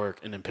out of work,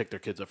 and then pick their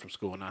kids up from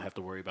school and not have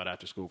to worry about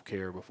after school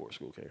care or before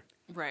school care.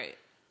 Right.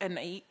 And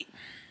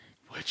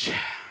Which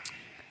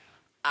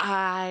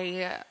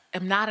I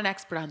am not an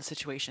expert on the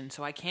situation,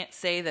 so I can't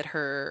say that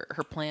her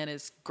plan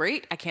is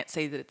great. I can't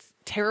say that it's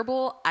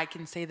terrible. I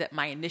can say that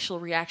my initial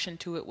reaction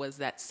to it was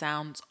that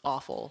sounds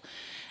awful.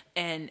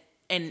 And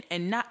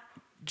not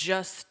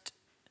just,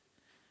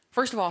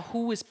 first of all,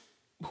 who is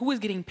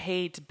getting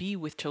paid to be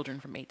with children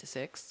from 8 to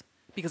 6?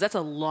 Because that's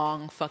a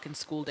long fucking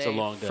school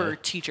day for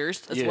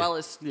teachers as well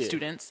as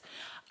students.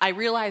 I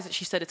realize that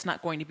she said it's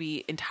not going to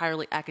be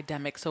entirely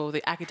academic, so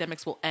the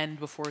academics will end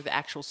before the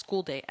actual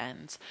school day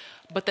ends.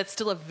 But that's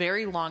still a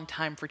very long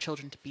time for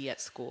children to be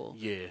at school.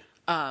 Yeah.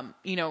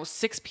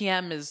 6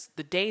 p.m. is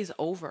the day's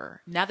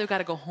over. Now they've got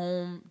to go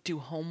home, do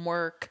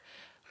homework.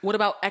 What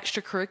about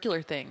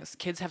extracurricular things?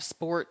 Kids have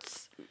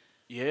sports.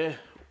 Yeah.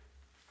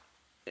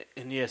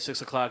 And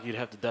 6 o'clock, you'd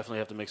definitely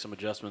have to make some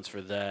adjustments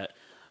for that.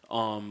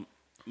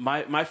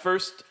 My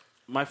first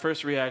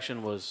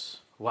reaction was,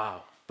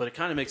 wow, but it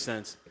kind of makes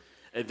sense.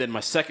 And then my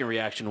second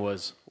reaction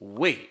was,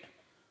 wait,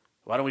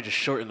 why don't we just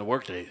shorten the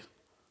workdays?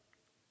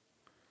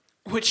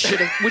 Which should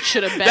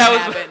have been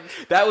happened.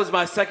 That was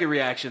my second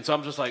reaction. So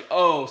I'm just like,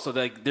 oh, so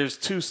there's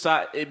two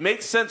sides. It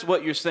makes sense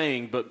what you're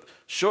saying, but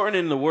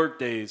shortening the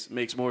workdays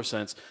makes more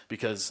sense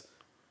because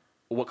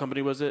what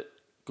company was it?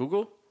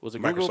 Google? Was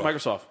it Google?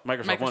 Microsoft. One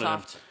of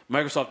them.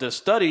 Microsoft did a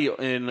study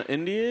in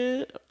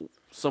India,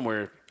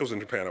 somewhere. It was in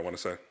Japan, I want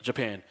to say.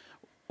 Japan.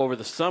 Over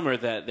the summer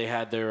that they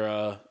had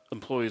their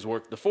employees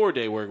work the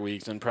 4-day work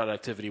weeks and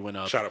productivity went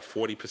up. Shot up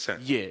 40%.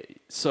 Yeah.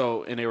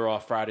 So, and they were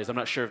off Fridays. I'm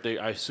not sure if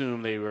I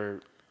assume they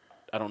were,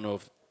 I don't know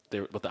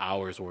what the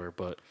hours were,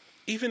 but.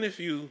 Even if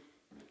you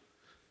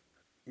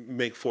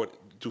do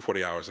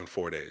 40 hours in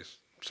 4 days,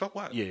 so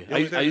what? Yeah.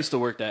 I used to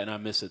work that and I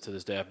miss it to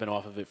this day. I've been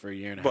off of it for a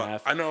year and a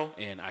half. I know.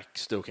 And I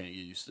still can't get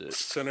used to it.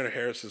 Senator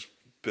Harris's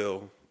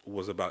bill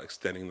was about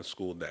extending the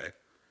school day.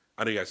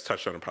 I know you guys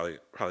touched on it probably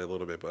a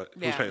little bit, but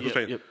who's paying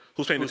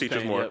the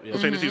teachers more?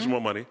 Who's paying the teachers more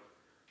money?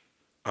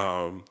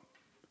 You're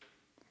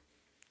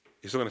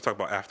still going to talk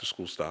about after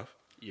school stuff,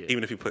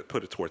 even if you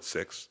put it towards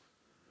 6.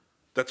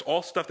 That's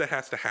all stuff that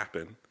has to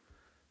happen.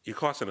 You're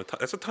costing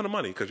that's a ton of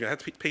money because you have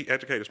to pay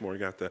educators more.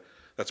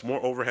 That's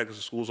more overhead because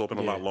the school's open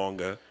a lot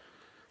longer.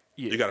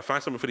 Yeah. You got to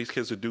find something for these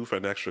kids to do for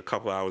an extra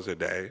couple hours a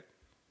day.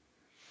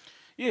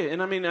 Yeah,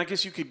 and I mean, I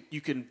guess you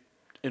can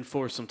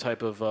enforce some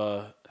type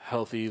of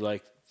healthy,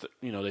 like,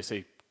 they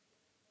say,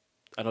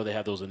 I know they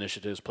have those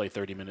initiatives, play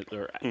 30 minutes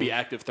or be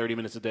active 30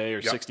 minutes a day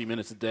or 60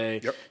 minutes a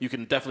day. Yep. You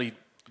can definitely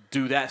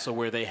do that so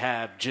where they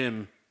have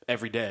gym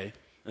every day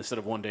instead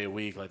of 1 day a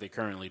week like they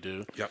currently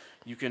do. Yep.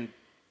 You can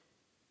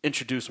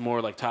introduce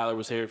more, like Tyler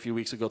was here a few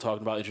weeks ago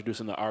talking about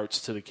introducing the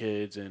arts to the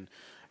kids and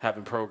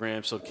having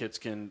programs so kids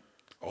can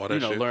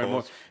learn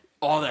more.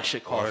 All that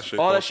shit costs.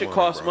 All that shit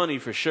costs money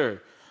for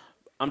sure.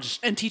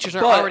 And teachers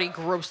are already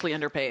grossly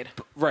underpaid.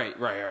 Right,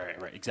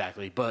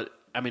 exactly. But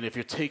I mean, if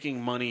you're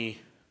taking money,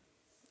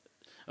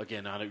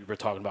 again, now that we're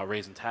talking about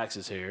raising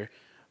taxes here,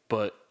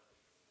 but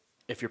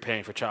if you're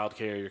paying for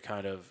childcare, you're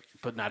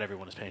but not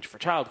everyone is paying for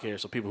childcare.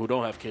 So people who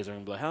don't have kids are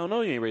going to be like, hell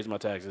no, you ain't raising my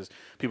taxes.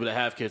 People that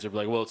have kids are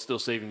like, well, it's still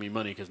saving me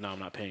money because now I'm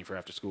not paying for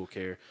after school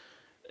care.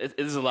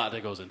 There's a lot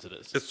that goes into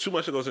this. It's too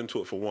much that goes into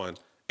it for one.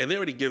 And they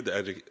already give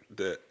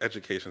the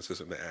education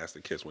system to ask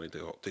the kids when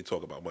they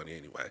talk about money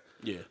anyway.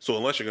 Yeah. So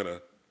unless you're going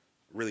to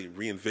really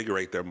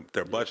reinvigorate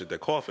their budget, their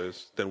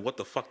coffers, then what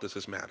the fuck does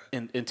this matter?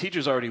 And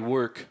teachers already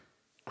work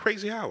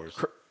crazy hours.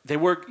 They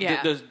work.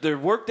 Yeah. Their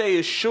work day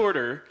is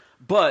shorter,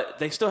 but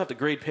they still have to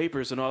grade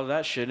papers and all of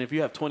that shit. And if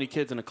you have 20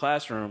 kids in a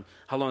classroom,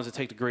 how long does it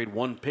take to grade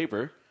one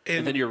paper?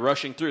 And then you're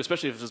rushing through,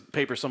 especially if it's a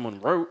paper someone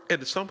wrote.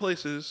 And in some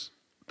places,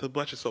 the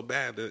budget's so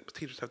bad that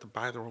teachers have to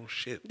buy their own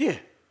shit.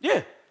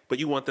 Yeah. But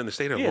you want them to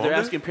stay there longer? They're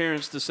asking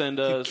parents to send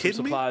some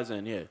supplies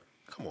in. Yeah.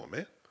 Come on,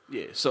 man.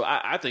 Yeah, so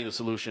I think the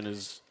solution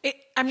is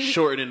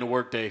shortening the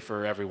workday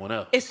for everyone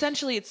else.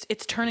 Essentially,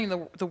 it's turning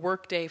the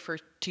workday for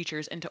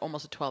teachers into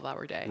almost a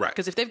 12-hour day. Right.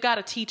 Because if they've got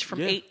to teach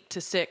from 8 to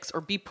 6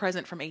 or be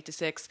present from 8 to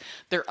 6,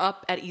 they're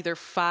up at either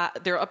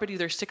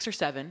 6 or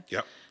 7.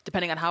 Yep.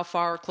 Depending on how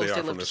far or close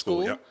they live to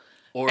school. Yep.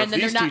 Or if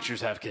these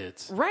teachers have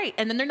kids. Right,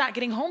 and then they're not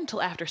getting home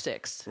till after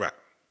 6. Right.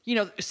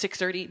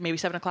 6:30, maybe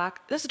 7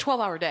 o'clock. That's a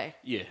 12-hour day.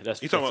 Yeah,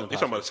 you're talking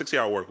about a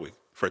 60-hour work week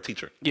for a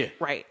teacher. Yeah,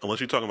 right. Unless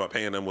you're talking about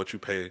paying them what you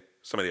pay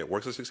somebody that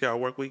works a 60-hour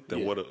work week,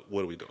 then what are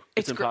we doing?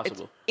 It's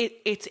impossible.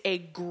 It's a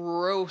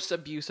gross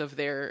abuse of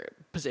their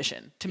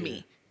position to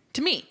me.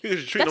 To me, you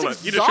just treat them like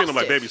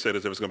babysitters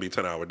if it's going to be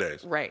 10-hour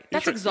days. Right.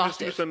 That's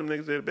exhausting. You just send them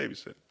niggas there to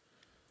babysit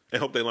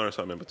and hope they learn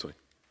something in between.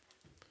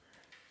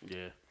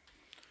 Yeah.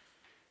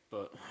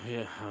 But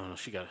I don't know.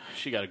 She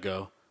got to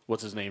go.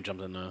 What's his name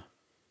jumped in the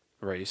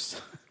race?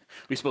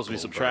 We're supposed to be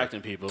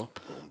subtracting people.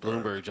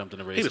 Bloomberg jumped in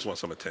the race. He just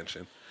wants some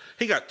attention.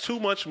 He got too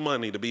much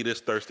money to be this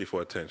thirsty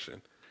for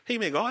attention. He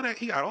got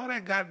all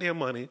that goddamn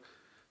money.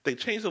 They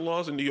changed the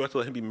laws in New York to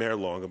let him be mayor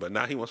longer, but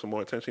now he wants some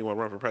more attention. He want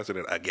to run for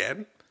president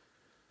again?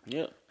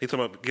 Yeah. He's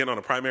talking about getting on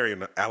a primary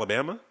in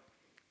Alabama.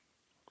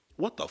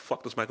 What the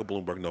fuck does Michael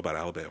Bloomberg know about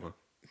Alabama?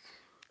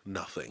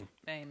 Nothing.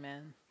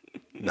 Amen.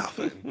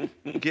 Nothing.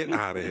 Get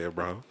out of here,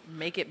 bro.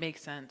 Make it make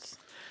sense.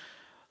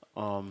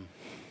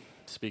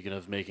 Speaking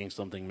of making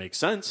something make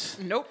sense,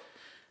 Nope.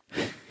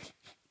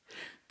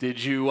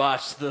 did you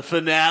watch the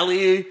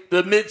finale,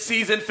 the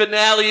mid-season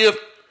finale of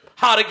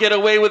How to Get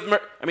Away with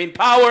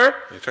Power?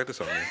 Hey, check this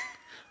out, man.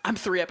 I'm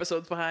 3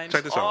 episodes behind.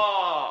 Check this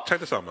out.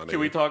 Check this out, my nigga. Can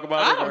we talk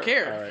about I it? don't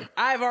care. All right.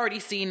 I've already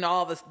seen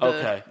all this.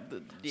 Okay.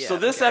 So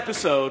this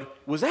episode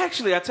was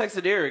actually, I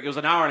texted Eric, it was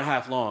an hour and a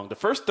half long. The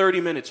first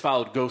 30 minutes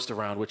followed Ghost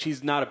around, which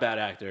he's not a bad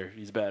actor.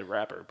 He's a bad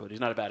rapper, but he's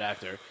not a bad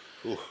actor.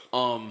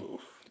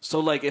 So,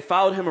 like, it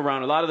followed him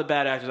around. A lot of the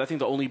bad actors, I think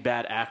the only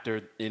bad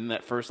actor in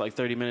that first,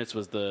 30 minutes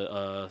was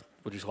the,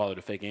 what do you call her,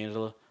 the fake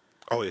Angela?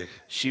 Oh, yeah.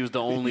 She was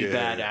the only Yeah.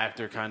 bad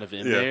actor kind of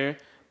in there.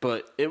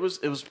 But it was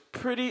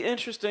pretty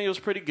interesting. It was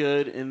pretty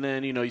good. And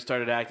then, you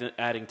started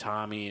adding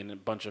Tommy and a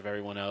bunch of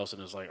everyone else.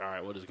 And it's like, all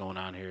right, what is going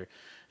on here?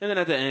 And then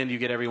at the end, you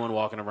get everyone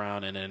walking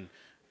around. And then,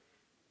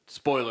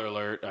 spoiler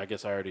alert, I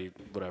guess I already,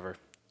 whatever,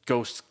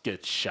 Ghost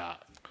gets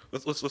shot.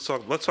 Let's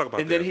talk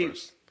about And then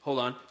first. hold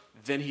on.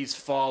 Then he's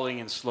falling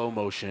in slow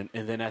motion.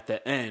 And then at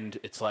the end,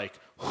 it's like,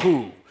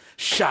 who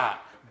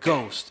shot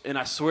Ghost? And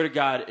I swear to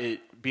God,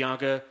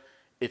 Bianca,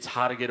 it's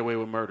How to Get Away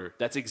with Murder.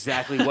 That's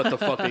exactly what the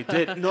fuck they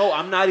did. No,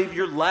 I'm not even.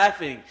 You're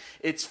laughing.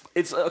 It's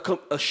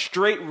a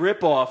straight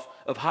ripoff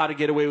of How to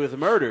Get Away with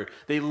Murder.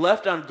 They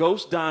left on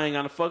Ghost dying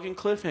on a fucking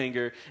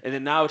cliffhanger, and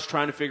then now it's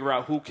trying to figure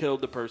out who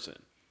killed the person.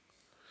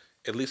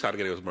 At least How to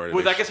Get Away with Murder.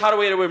 With I guess How to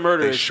Get Away with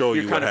Murder, they show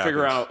you're you kind what of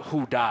figure happens. out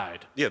who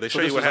died. Yeah, they show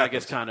this you what was, happens. I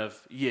guess kind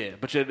of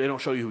they don't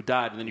show you who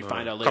died, and then you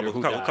find out later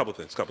who died. Couple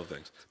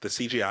things. The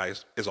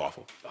CGI is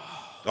awful.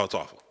 Oh, it's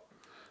awful.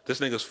 This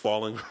nigga's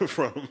falling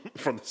from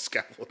the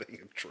scaffolding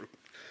in truth.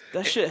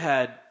 That shit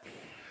had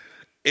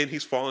And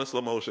he's falling in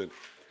slow motion.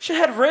 shit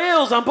had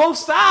rails on both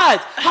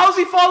sides. How's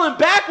he falling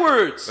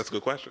backwards? That's a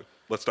good question.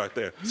 Let's start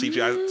there.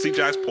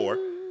 CGI's poor.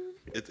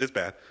 It's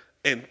bad.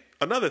 And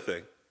another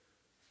thing.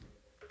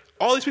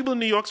 All these people in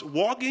New York's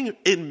walking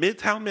in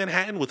Midtown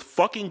Manhattan with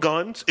fucking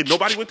guns and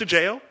nobody went to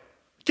jail?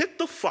 Get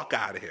the fuck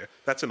out of here.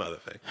 That's another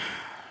thing.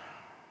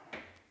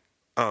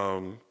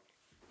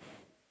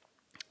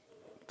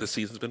 This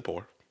season's been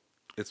poor.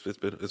 It's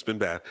been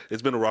bad.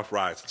 It's been a rough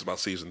ride since about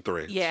season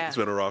 3. Yeah. It's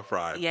been a rough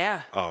ride.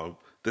 Yeah.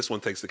 This one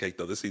takes the cake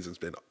though. This season's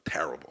been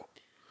terrible.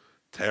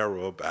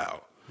 Terrible.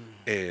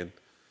 And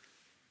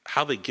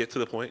how they get to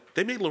the point,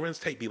 they made Lorenz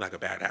Tate be like a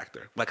bad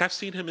actor. Like I've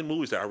seen him in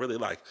movies that I really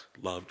like.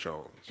 Love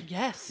Jones.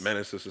 Yes.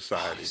 Menace to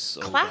Society.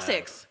 So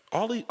Classics.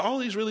 All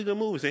these really good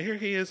movies. And here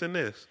he is in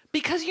this.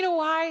 Because you know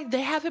why?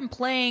 They have him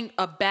playing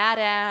a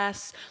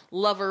badass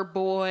lover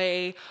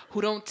boy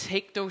who don't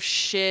take no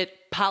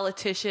shit,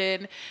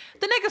 politician.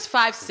 The nigga's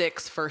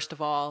 5'6", first of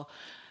all.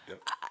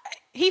 Yep.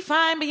 He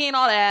fine, but he ain't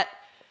all that.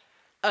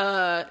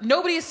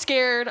 Nobody is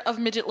scared of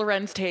midget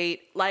Lorenz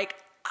Tate. Like,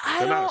 I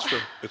They're don't... not. It's true.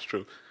 It's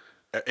true.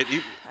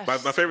 My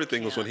favorite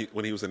thing was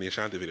when he was in the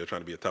Ashanti video trying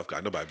to be a tough guy.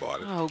 Nobody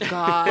bought it. Oh,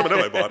 God.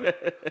 Nobody bought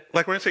it.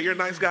 Like Lorenz Tate, you're a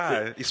nice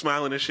guy. You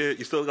smiling and shit.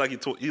 You still like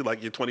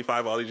you're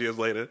 25 all these years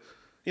later.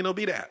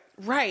 Be that.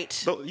 Right.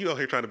 So you out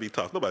here trying to be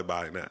tough. Nobody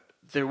buying that.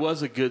 There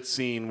was a good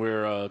scene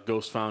where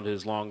Ghost found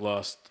his long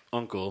lost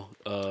uncle.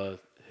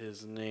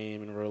 His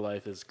name in real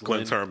life is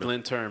Glenn Turman.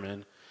 Glenn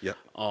Turman. Yep.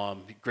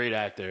 Great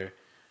actor.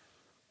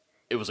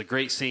 It was a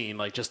great scene,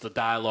 like just the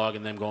dialogue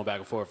and them going back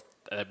and forth.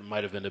 That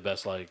might have been the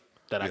best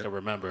that I could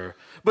remember.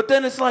 But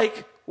then it's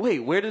like, wait,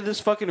 where did this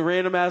fucking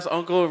random ass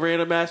uncle,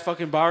 random ass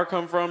fucking bar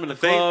come from in the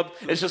club?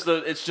 It's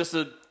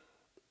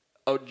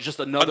just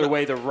another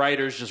way the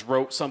writers just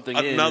wrote something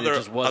in. And it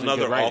just wasn't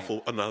good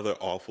writing. Another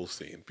awful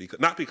scene.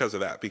 Not because of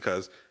that,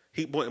 because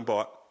he went and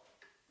bought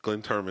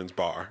Glenn Turman's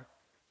bar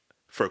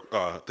for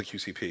the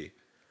QCP.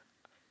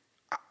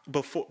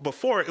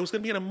 Before it was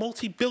going to be in a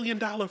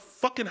multi-billion-dollar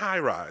fucking high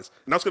rise,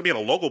 and now it's going to be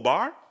in a local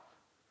bar,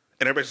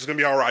 and everybody's just going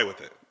to be all right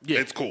with it. Yeah.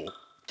 It's cool.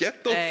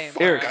 Get the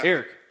fuck out.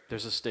 Eric,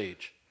 there's a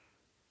stage.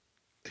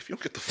 If you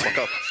don't get the fuck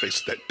out my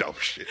face with that dumb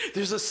shit.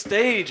 There's a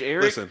stage,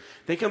 Eric. Listen.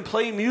 They can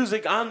play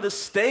music on the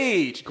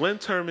stage. Glenn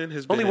Turman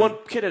has been Only one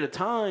kid at a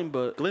time,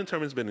 but Glenn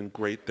Turman's been in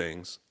great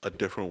things. A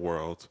Different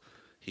World.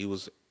 He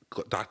was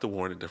Dr.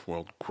 Warren, A Different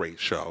World. Great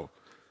show.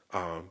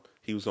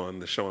 He was on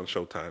the show on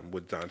Showtime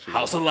with Don Cheadle.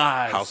 House of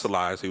Lies. House of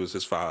Lies. He was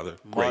his father.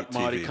 Great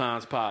Marty TV.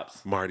 Khan's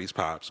Pops. Marty's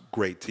Pops.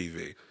 Great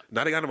TV.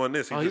 Now they got him on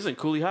this. He's in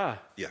Cooley High.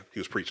 Yeah,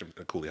 he was preaching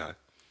in Cooley High.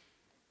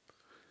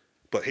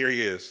 But here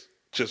he is,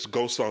 just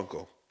Ghost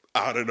Uncle,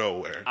 out of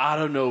nowhere. Out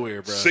of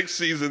nowhere, bro. 6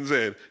 seasons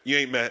in, you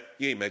ain't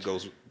met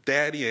Ghost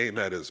Daddy, you ain't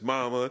met his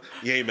mama,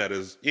 you ain't met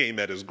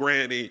his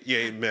granny, you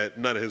ain't met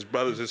none of his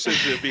brothers and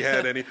sisters if he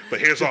had any. But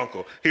here's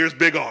Uncle, here's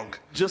Big Unc.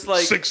 Just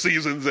like 6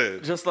 seasons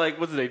in. Just like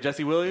what's his name,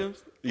 Jesse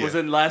Williams. was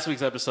in last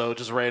week's episode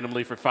just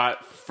randomly for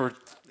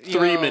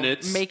 3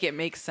 minutes. Make it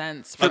make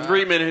sense. For bruh.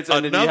 3 minutes,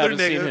 and then you haven't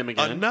seen him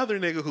again. Another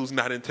nigga who's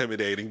not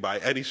intimidating by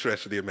any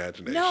stretch of the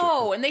imagination.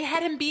 No, and they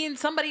had him being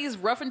somebody's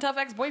rough and tough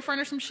ex-boyfriend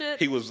or some shit.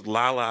 He was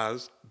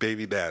Lala's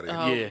baby daddy.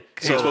 Oh, Yeah.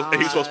 He's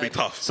supposed to be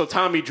tough. So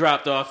Tommy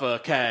dropped off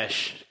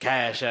cash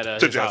at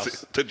to his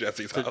house.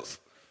 Jesse's house.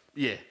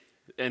 Yeah.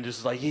 And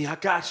just like, yeah, I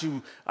got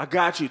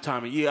you,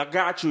 Tommy. Yeah, I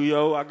got you,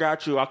 yo. I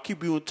got you. I'll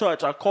keep you in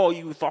touch. I'll call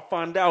you if I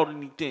find out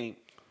anything.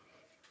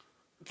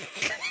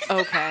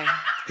 Okay.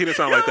 He didn't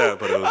sound like that,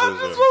 but it was. I'm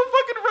just so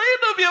fucking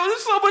random, yo.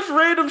 There's so much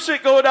random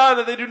shit going on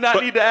that they do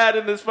not need to add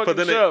in this fucking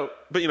show.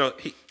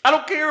 I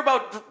don't care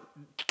about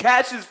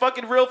Cash's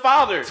fucking real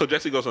father. So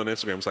Jesse goes on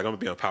Instagram. It's like, I'm gonna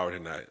be on Power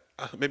tonight.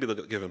 Maybe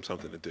give him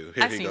something to do.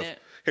 Here I've he seen goes. it.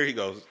 Here he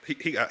goes.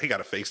 He got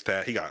a face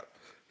tat. He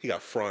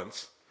got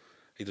fronts.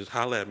 He just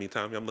holla at me,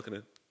 Tommy. I'm looking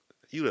at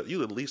you.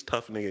 You the least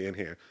tough nigga in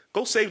here.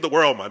 Go save the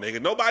world, my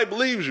nigga. Nobody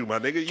believes you, my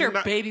nigga. Your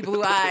baby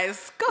blue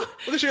eyes. Go.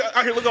 Look at you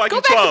out here looking like Go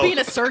you back 12. to being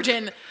a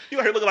surgeon. You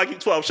out here looking like you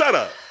 12. Shut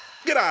up.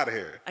 Get out of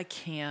here. I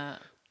can't.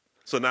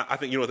 So now I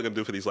think you know what they're gonna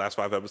do for these last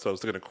 5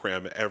 episodes. They're gonna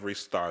cram every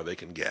star they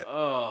can get.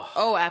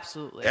 Oh,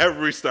 absolutely.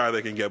 Every star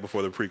they can get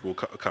before the prequel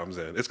comes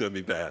in. It's gonna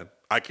be bad.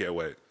 I can't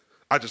wait.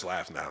 I just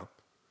laugh now.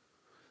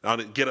 I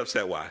don't get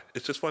upset. Why?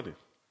 It's just funny.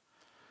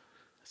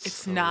 It's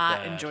So not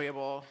bad.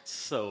 enjoyable.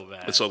 So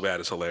bad. It's so bad.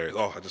 It's hilarious.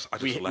 Oh, I just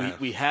laugh.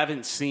 We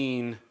haven't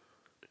seen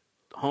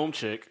Home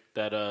Chick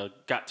that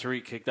got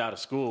Tariq kicked out of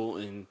school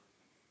in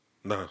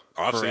I've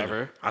seen forever.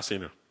 her. I've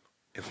seen her.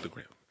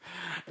 Instagram.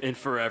 in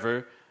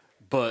forever,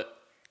 but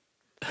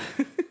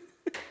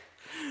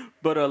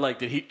like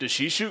did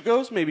she shoot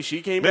Ghost? Maybe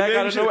she came back Maybe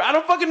out of she- nowhere. I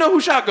don't fucking know who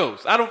shot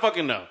Ghost. I don't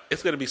fucking know.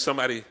 It's gonna be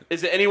somebody.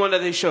 Is there anyone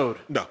that they showed?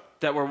 No.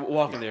 That were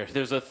walking there.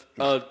 There's a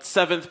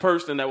seventh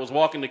person that was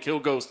walking to kill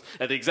Ghost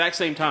at the exact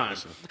same time.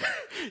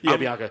 Yeah,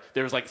 Bianca.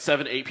 There was like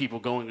 7, 8 people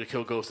going to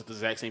kill Ghost at the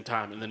exact same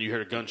time, and then you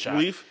heard a gunshot.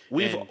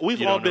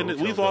 We've all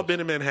been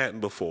in Manhattan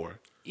before.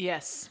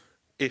 Yes.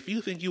 If you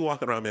think you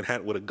walking around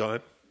Manhattan with a gun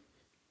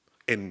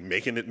and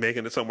making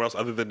it somewhere else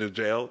other than the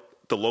jail,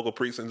 the local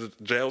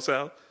precinct jail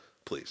cell,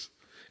 please.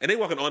 And they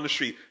walking on the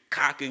street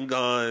cocking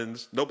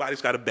guns.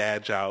 Nobody's got a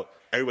badge out.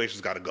 Everybody's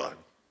just got a gun.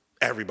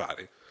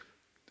 Everybody.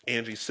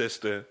 Angie's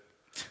sister,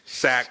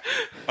 Sack,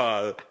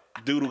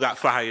 dude who got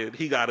fired,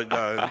 he got a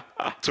gun.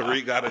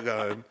 Tariq got a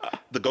gun.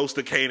 The ghost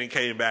of Kanan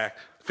came back.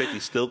 50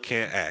 still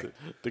can't act.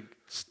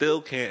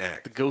 Still can't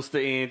act. The Ghost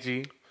of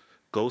Angie.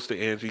 Ghost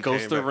of Angie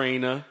Ghost came of back.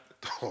 Raina.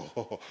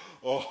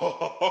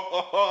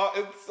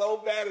 It's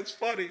so bad. It's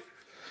funny.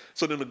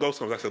 So then the ghost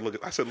comes. I said, look at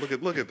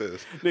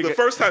this. Nigga.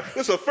 This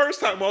is the first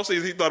time all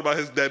season he thought about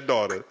his dead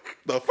daughter.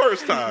 The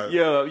first time.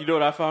 Yo, you know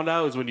what I found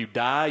out is when you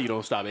die, you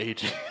don't stop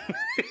aging.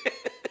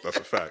 That's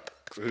a fact.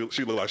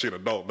 She looked like she an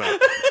adult now.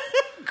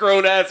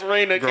 Grown ass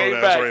Raina came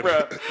Grown-ass back,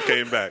 Raina bro.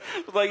 came back.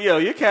 It's like, yo,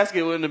 your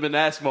casket wouldn't have been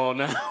that small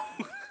now.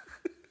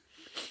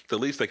 The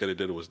least they could have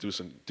did was do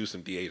some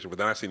de-aging. But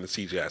then I seen the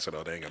CGI. I said,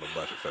 oh, they ain't got no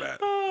budget for that.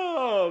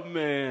 Oh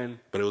man.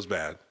 But it was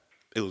bad.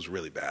 It was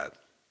really bad.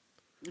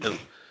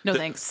 No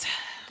thanks.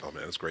 Oh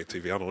man, it's great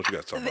TV. I don't know what you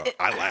guys talking about.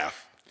 I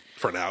laugh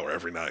for an hour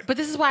every night. But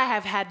this is why I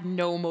have had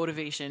no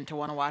motivation to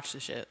want to watch the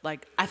shit.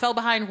 Like, I fell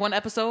behind one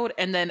episode,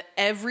 and then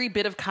every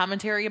bit of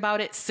commentary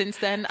about it since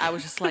then, I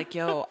was just like,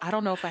 yo, I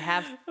don't know if I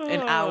have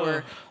an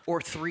hour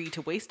or 3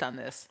 to waste on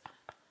this.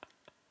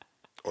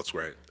 Oh, it's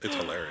great. It's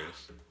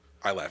hilarious.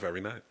 I laugh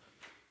every night.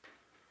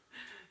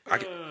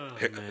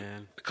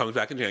 Man. It comes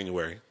back in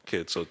January,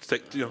 kids. So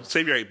save your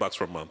 $8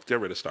 for a month. Get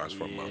rid of stars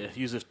for a Yeah, month.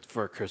 use it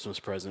for a Christmas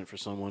present for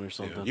someone or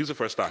something. Yeah, use it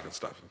for a stocking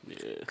stuff.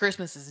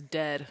 Christmas is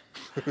dead.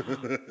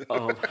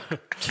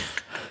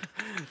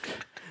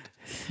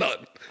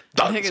 Done.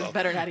 I think it's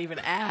better not even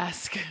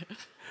ask.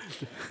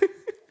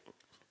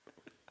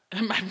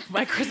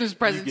 My Christmas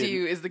present to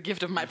you is the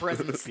gift of my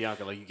presents.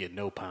 Bianca, like you get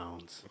no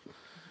pounds.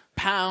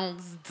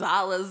 Pounds,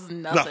 dollars,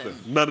 nothing.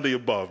 None of the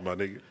above, my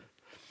nigga.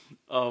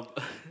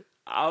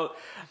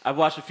 I've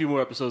watched a few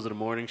more episodes of the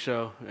morning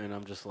show, and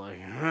I'm just like,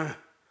 huh.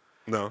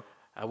 No.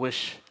 I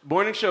wish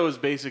morning show is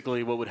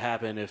basically what would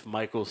happen if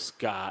Michael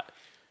Scott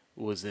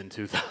was in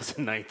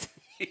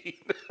 2019.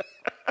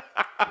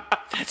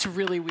 That's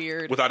really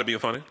weird. Without it being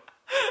funny?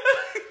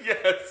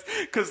 Yes,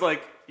 because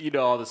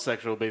all the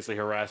sexual basically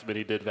harassment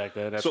he did back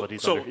then. That's what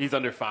he's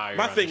under fire.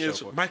 My on thing the show is,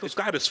 for. Michael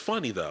Scott is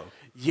funny though.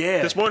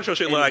 Yeah, This morning show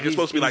shit And like it's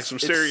supposed to be like some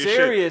serious shit.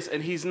 serious,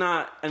 and he's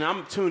not. And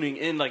I'm tuning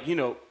in,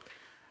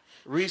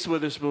 Reese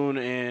Witherspoon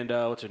and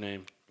what's her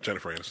name?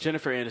 Jennifer Aniston.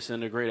 Jennifer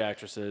Aniston. They're great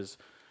actresses,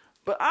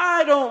 but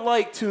I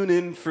don't tune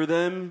in for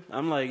them.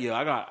 I'm like, yo,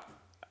 I got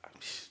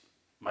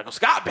Michael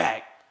Scott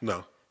back,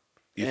 No.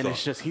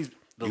 it's just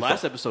the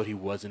last episode he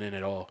wasn't in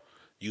at all.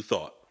 You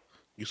thought.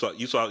 You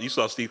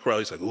saw Steve Carell.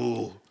 He's like,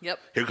 ooh. Yep.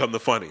 Here come the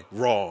funny.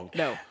 Wrong.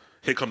 No.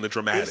 Here come the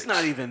dramatics. It's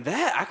not even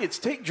that. I could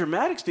take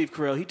dramatic Steve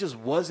Carell. He just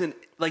wasn't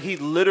they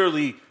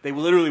literally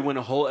went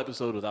a whole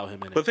episode without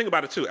him in it. But think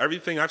about it too.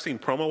 Everything I've seen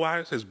promo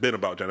wise has been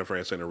about Jennifer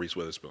Aniston and Reese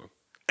Witherspoon.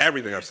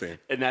 Everything I've seen.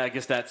 And I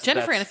guess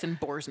Jennifer that's, Aniston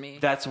bores me.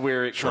 That's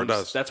where it Sure comes.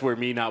 does. That's where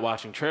me not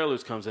watching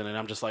trailers comes in, and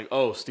I'm just like,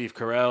 oh, Steve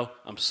Carell,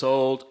 I'm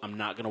sold. I'm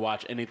not gonna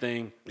watch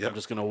anything. Yep. I'm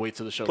just gonna wait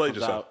till the show Played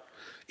comes yourself. out.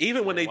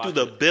 Even when they do watch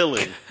the it.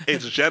 billing,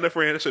 it's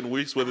Jennifer Aniston,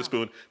 Reese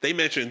Witherspoon. They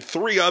mention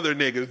 3 other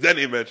niggas, then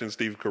they mention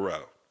Steve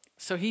Carell.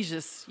 So he's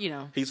just,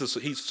 He's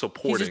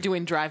supporting. he's just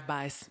doing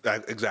drive-bys.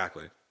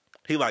 Exactly.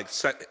 He like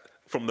set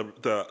from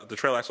the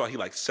trailer I saw. He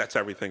like sets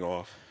everything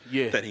off.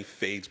 Yeah. Then he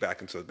fades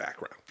back into the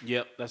background,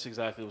 Yep, that's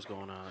exactly what's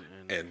going on.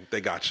 and they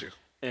got you.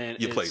 And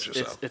you played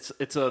yourself.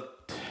 It's a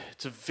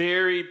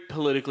very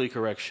politically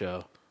correct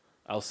show.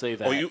 I'll say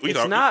that. Oh, you it's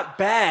thought, not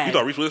bad. You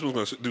thought Reese Witherspoon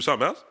was going to do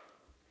something else?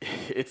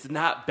 It's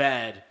not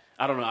bad.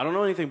 I don't know. I don't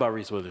know anything about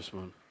Reese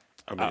Witherspoon.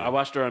 I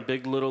watched her on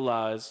Big Little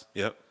Lies,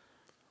 Yep.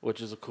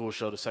 which is a cool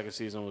show. The second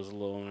season was a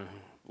little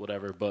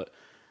whatever, but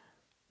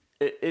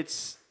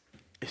it's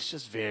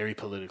just very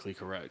politically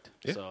correct.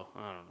 Yeah. So I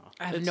don't know.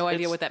 I have no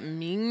idea what that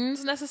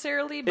means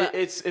necessarily, but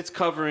it's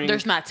covering.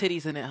 there's not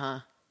titties in it, huh?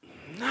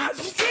 Damn!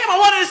 I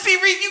wanted to see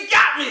Reese. You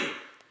got me.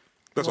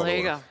 That's Well, all there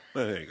it you was.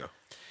 There you go.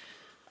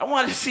 I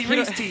wanted to see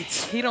Reese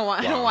teats. He don't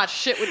want. I don't watch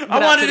shit with. I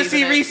wanted to titties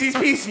see in it. Reese's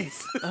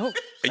Pieces. Oh,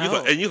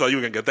 And you thought you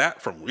were going to get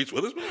that from Reese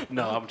Witherspoon?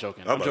 No, I'm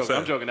joking. I'm I'm about to joking. say.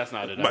 I'm joking. That's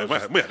not it. We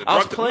had I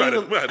was to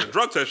playing. we had to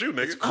drug test you,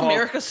 nigga.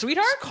 America's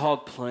Sweetheart. It's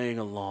called Playing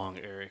Along,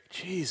 Eric.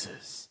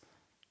 Jesus.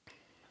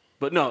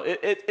 But no,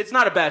 it's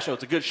not a bad show.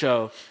 It's a good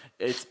show.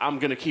 I'm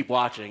gonna keep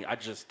watching.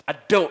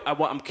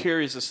 I'm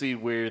curious to see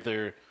where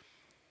they're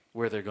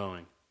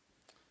going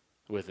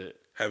with it.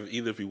 Have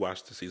either of you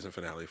watched the season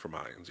finale for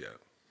Mayans yet?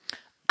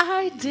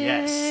 I did.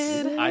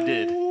 Yes, I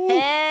did.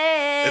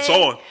 Hey. It's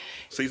on.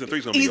 Season 3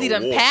 is going to be Easy a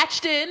done war.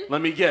 patched in.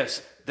 Let me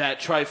guess.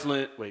 That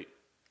trifling. Wait.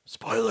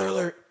 Spoiler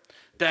alert.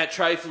 That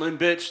trifling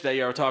bitch that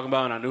y'all were talking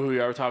about, and I knew who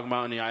y'all were talking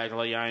about, and y'all act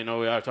like y'all ain't know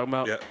who y'all were talking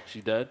about. Yeah.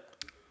 She dead.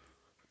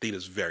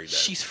 Dita's very dead.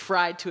 She's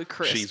fried to a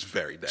crisp. She's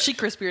very dead. She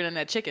crispier than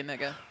that chicken,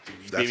 nigga.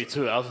 Maybe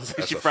too. I was gonna say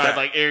that's she a fried fact.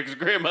 like Eric's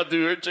grandma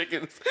do her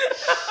chickens.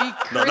 She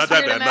No, not that crispier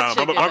bad. than that Nah,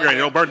 chicken, my granny nigga.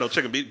 don't burn no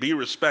chicken. Be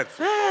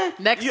respectful.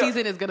 Next Yeah.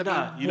 season is gonna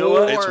Nah, be. you know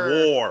what? It's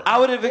war. I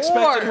would have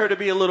expected Or- her to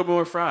be a little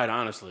more fried,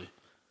 honestly.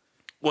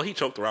 Well, he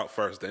choked her out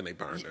first, then they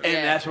burned her. And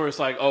Yeah. that's where it's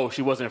like, oh,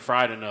 she wasn't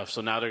fried enough,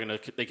 so now they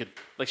could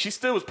like she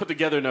still was put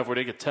together enough where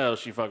they could tell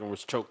she fucking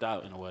was choked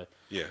out in a way.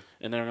 Yeah.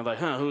 And they're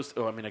like,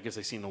 I guess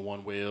they seen the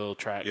one wheel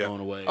track Yeah.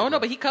 going away. Oh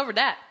no, but he covered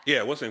that.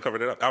 Yeah, Wilson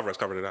covered it up. Alvarez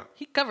covered it up.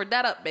 He covered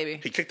that up, baby.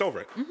 He kicked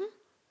over it.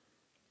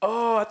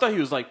 Oh, I thought he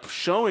was like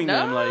showing No.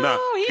 them like Nah,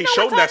 he he know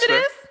showed what time it Nestor.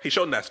 is. He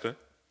showed Nestor.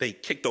 They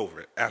kicked over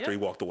it after Yeah. he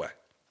walked away.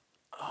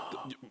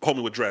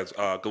 Homie with dreads,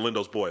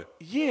 Galindo's boy.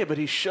 yeah, but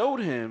he showed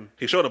him.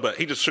 He showed him, but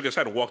he just shook his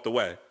head and walked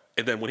away.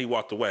 And then when he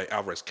walked away,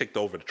 Alvarez kicked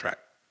over the track.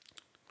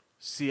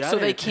 See, So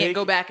they can't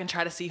go back and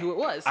try to see who it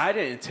was. I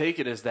didn't take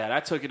it as that.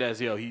 I took it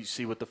as, yo, you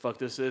see what the fuck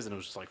this is, and it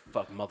was just like,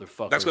 fuck,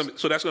 motherfucker. That's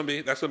gonna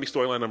be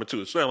storyline number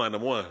 2. Storyline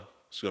number 1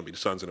 is gonna be the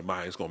Sons and the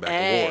Mayans going back to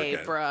war Hey,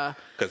 again. bruh.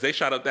 Because they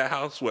shot up that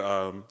house where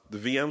the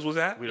VMs was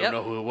at. We don't Yep.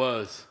 know who it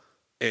was.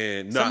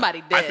 And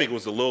Somebody I did. think it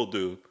was the little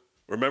dude.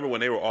 Remember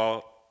when they were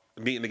all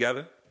meeting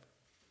together?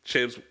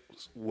 Chibs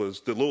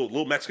was the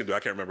little Mexican dude. I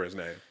can't remember his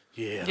name.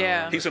 Yeah.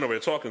 Yeah. He's sitting over there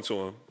talking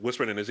to him,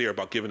 whispering in his ear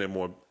about giving him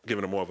more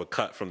of a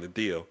cut from the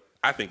deal.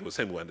 I think it was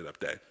him who ended up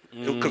dead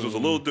because it was a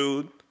little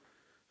dude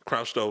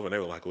crouched over, and they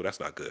were like, "Oh, that's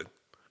not good."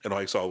 And all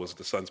he saw was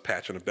the sun's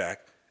patch in the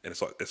back, and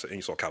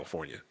you saw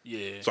California.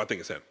 Yeah. So I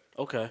think it's him.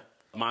 Okay.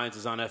 Mines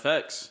is on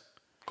FX.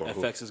 Going to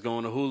FX is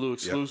going to Hulu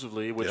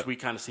exclusively, which Yep. we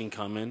kind of seen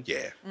coming.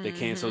 Yeah. They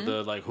canceled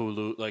the like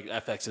Hulu, like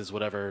FX's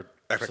whatever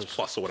FX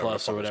Plus or whatever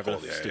Plus the or fuck it's whatever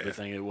called. the Yeah, stupid yeah.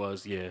 thing it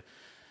was. Yeah.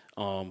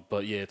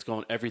 But yeah, it's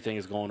going. Everything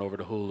is going over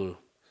to Hulu.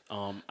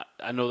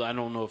 I know. I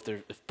don't know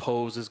if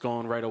Pose is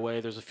going right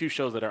away. There's a few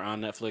shows that are on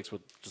Netflix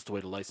with just the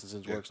way the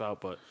licensing works out,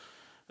 but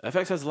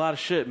FX has a lot of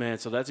shit, man.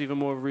 So that's even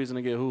more of a reason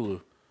to get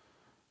Hulu.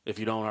 If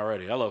you don't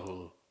already, I love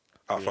Hulu.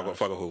 I'll fuck with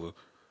Hulu.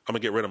 I'm gonna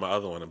get rid of my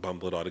other one and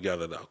bundle it all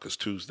together though, because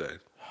Tuesday.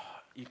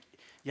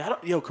 Yeah,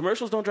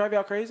 commercials don't drive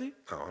y'all crazy.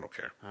 Oh, I don't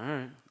care.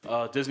 All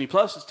right. Disney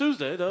Plus is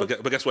Tuesday though.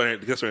 But guess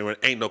what? Guess what?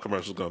 Ain't no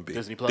commercials gonna be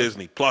Disney Plus?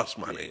 Disney Plus,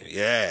 my nigga.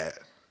 Yeah,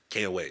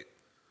 can't wait.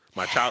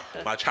 My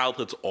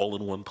childhood's all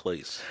in one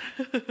place,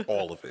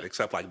 all of it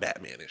except like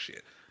Batman and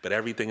shit. But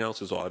everything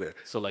else is all there.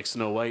 So like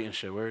Snow White and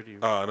shit. Where do you?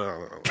 No.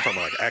 I'm talking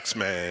about like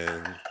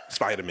X-Men,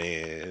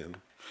 Spider-Man,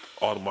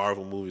 all the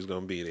Marvel movies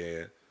gonna be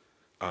there.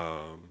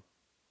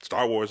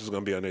 Star Wars is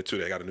gonna be on there too.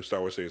 They got a new Star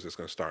Wars series that's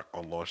gonna start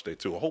on launch day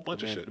too. A whole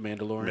bunch of shit. The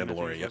Mandalorian, I think is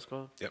what Yep. it's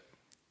called. Yep.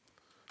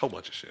 Whole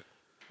bunch of shit.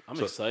 I'm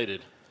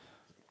excited.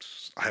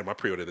 I had my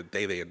pre-order the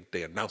day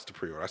they announced the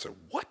pre-order. I said,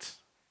 "What?"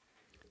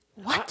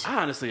 What?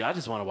 I honestly, I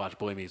just want to watch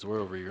Boy Meets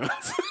World reruns.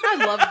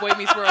 I love Boy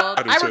Meets World.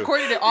 I do I too.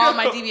 recorded it all on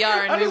my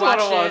DVR and I just want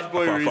to rewatched watch it.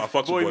 Boy, I Meets, fucks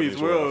with Boy Boy Meets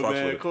Meets World. World, I fucks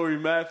man. with it. Corey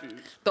Matthews.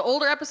 The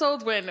older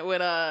episodes when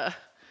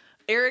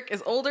Eric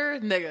is older,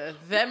 nigga,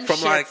 them From,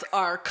 shits like-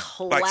 are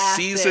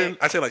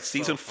classic. I'd say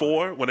season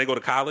 4 when they go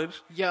to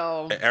college.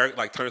 Yo, And Eric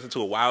like turns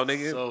into a wild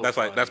nigga. So that's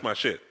funny. that's my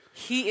shit.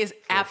 he is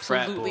a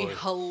frat absolutely boy.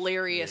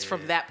 hilarious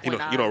from that You point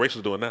know, on. you know what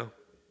Rachel's doing now?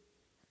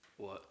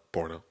 What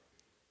Porno.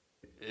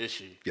 is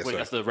she? Yes, Wait, sir.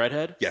 that's the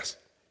redhead. Yes.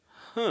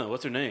 Huh?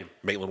 What's her name?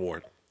 Maitland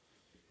Ward.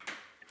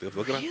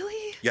 Look at her.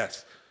 Really?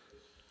 Yes.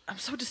 I'm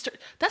so disturbed.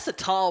 That's a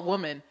tall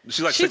woman.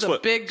 She's like 6 foot.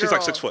 a big girl. She's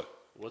like 6 foot.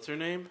 What's her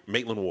name?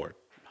 Maitland Ward.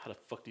 How the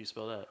fuck do you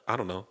spell that? I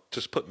don't know.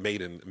 Just put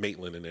Maitland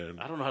in there.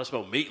 I don't know how to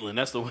spell Maitland.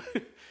 That's the one.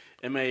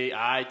 Maitlyn.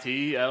 I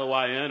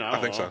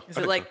think so. Is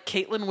it like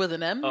Caitlyn with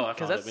an M? Oh, I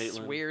Because found it, that's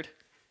Maitland. weird.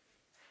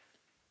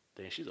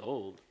 Dang, she's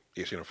old.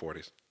 Yeah, she's in her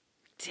 40s.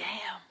 Damn,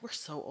 we're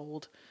so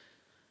old.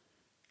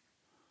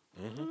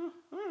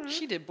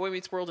 She did Boy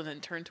Meets World and then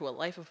turned to a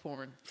life of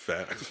porn.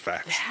 Facts.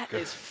 That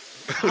is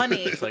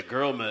funny. It's like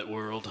Girl Met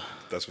World.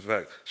 That's a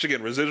fact. She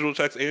getting residual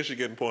checks and she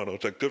getting porno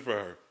check. Good for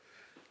her.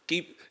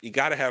 You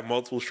got to have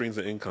multiple streams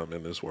of income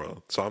in this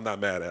world. So I'm not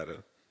mad at it.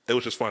 It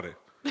was just funny.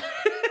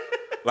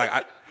 Like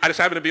I just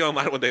happened to be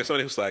online one day and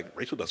somebody was like,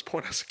 Rachel does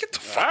porn. I said, get the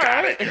fuck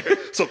out of here.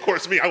 So of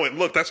course I went and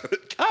looked. That's what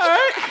All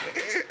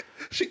right.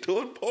 she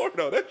doing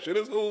porno. That shit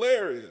is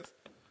hilarious.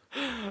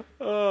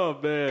 Oh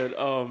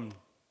man.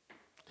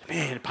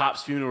 Man,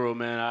 Pop's funeral,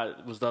 man.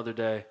 Was the other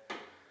day.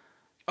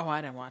 Oh,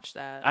 I didn't watch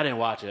that. I didn't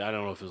watch it. I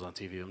don't know if it was on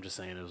TV. I'm just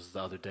saying it was the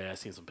other day. I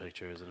seen some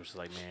pictures and it was just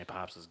like, man,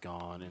 Pops is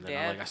gone. And then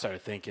Yeah. I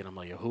started thinking, I'm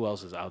like, yo, who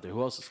else is out there?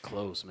 Who else is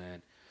close,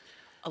 man?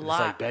 A And lot.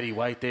 It's like Betty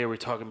White there. We're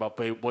talking about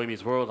Boy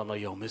Meets World. I'm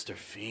like, yo, Mr.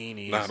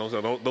 Feeney. Nah, don't He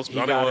I don't gotta even be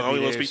want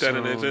to there speak that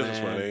in soon, existence,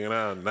 my man.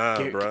 nigga.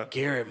 Nah, bro.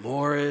 Garrett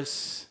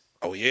Morris.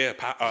 Oh yeah, He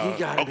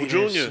gotta Uncle be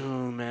there Junior.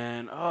 soon,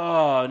 man.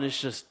 Oh, and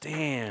it's just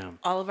damn.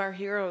 All of our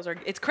heroes are.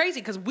 It's crazy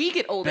because we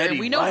get older. Betty and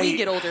we know we White.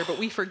 get older, but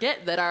we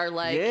forget that our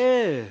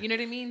Yeah. you know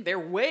what I mean? They're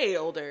way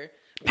older.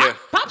 Yeah.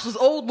 Pops was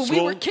old when we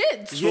Swoon. were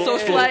kids. Yeah. So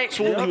it's like,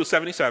 Swoon, he was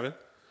 77.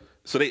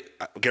 So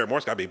Garrett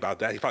Morris got to be about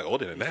that. He's probably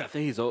older than I that.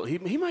 think he's old.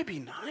 He might be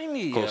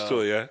 90. Close to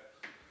it, yeah.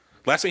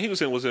 Last thing he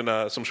was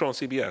in some show on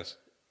CBS.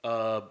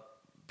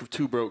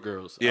 Two Broke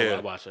Girls. Yeah, I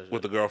watched that shit.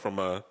 with the girl from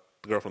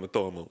the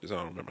Thor movies. I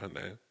don't remember her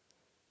name.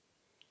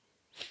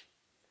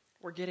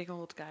 we're getting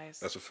old, guys.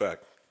 That's a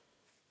fact.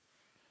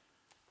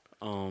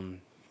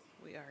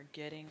 We are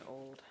getting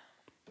old.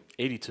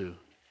 82.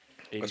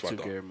 That's what I 82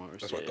 thought. Garrett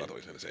Morris. That's what I yeah. thought he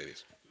was in his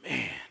 80s.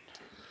 Man.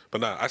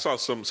 But nah, I saw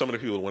some of the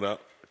people that went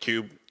up.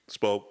 Cube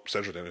spoke.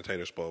 Cedric the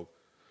Entertainer spoke.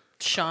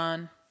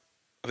 Sean.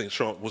 I think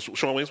Sean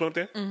Williams went up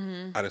there?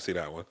 Mm-hmm. I didn't see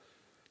that one.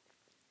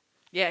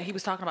 Yeah, he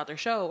was talking about their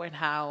show and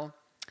how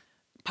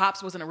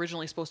Pops wasn't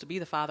originally supposed to be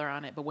the father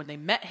on it, but when they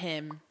met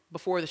him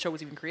before the show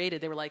was even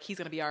created, they were like, he's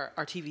going to be our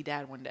TV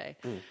dad one day.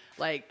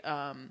 Like,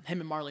 him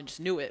and Marlon just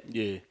knew it.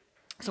 Yeah.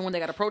 So when they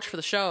got approached for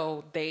the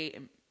show, they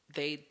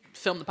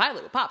filmed the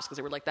pilot with Pops because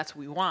they were like, that's what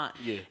we want.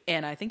 Yeah.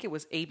 And I think it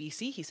was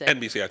ABC, he said.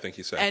 NBC, I think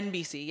he said.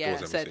 NBC,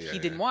 yeah, was said NBC, yeah, he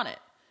didn't want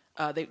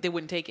it. They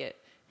wouldn't take it.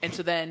 And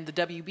so then the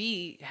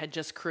WB had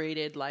just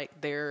created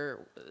like their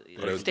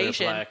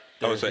station. Black.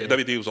 I was saying,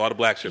 WD was all the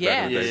black shit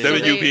Yeah. back in the day.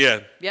 Yeah. So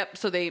WUPN. Yep.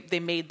 So they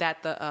made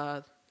that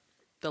the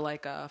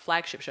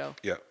flagship show.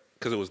 Yeah.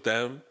 Because it was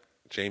them,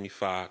 Jamie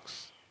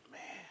Foxx. Man.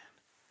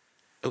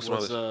 It was, some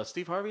Was other-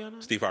 Steve Harvey on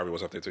it? Steve Harvey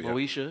was up there too, yeah.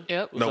 Moesha?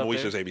 Yep. was No, up Moesha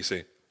there? was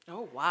ABC.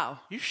 Oh wow.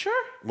 You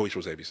sure? Moesha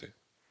was ABC.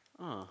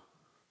 Oh.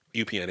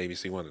 UPN,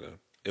 ABC, one of them.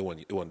 It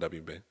wasn't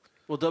WB.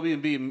 Well,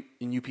 W&B and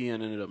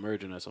UPN ended up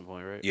merging at some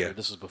point, right? Yeah. Or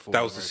this was before.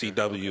 That was merger.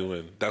 the CW,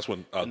 and that's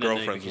when And then they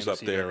Girlfriends was became up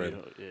the there, CW,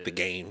 and yeah. The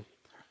Game.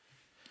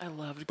 I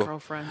loved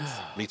Girlfriends.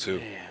 Me too.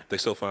 Man. They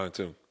still fine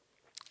too.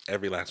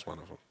 Every last one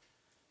of them.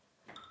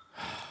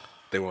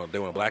 They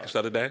were Blackish the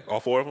other day.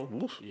 All four of them.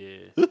 Woof.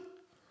 Yeah.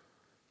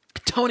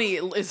 Tony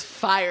is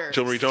fire.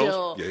 Jill Marie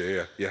still.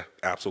 Jones. Yeah.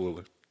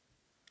 Absolutely.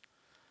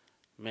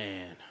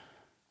 Man.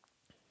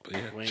 But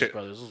yeah. Wayans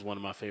Brothers was one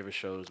of my favorite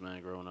shows,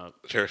 man, growing up.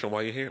 Cherish them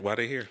while you're here. Why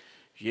they here?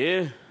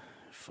 Yeah.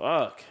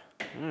 Fuck.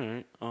 All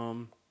right.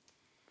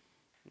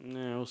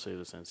 We'll say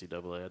this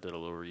NCAA. I did a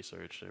little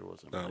research. There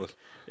wasn't. Nah, like,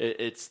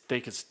 it's they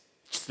could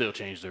still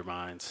change their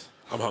minds.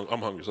 I'm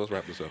hungry. So let's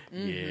wrap this up.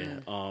 Yeah.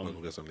 Let's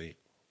go get something to eat.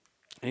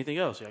 Anything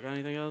else? Y'all got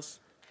anything else?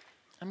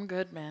 I'm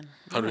good, man.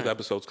 100th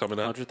episode's coming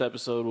up. 100th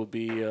episode will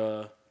be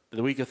the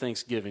week of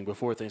Thanksgiving,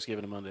 before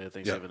Thanksgiving and Monday of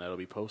Thanksgiving. Yep. That'll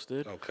be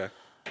posted. Okay.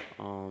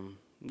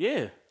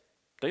 Yeah.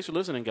 Thanks for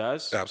listening,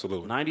 guys.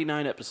 Absolutely.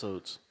 99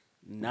 episodes.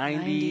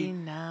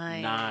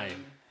 99.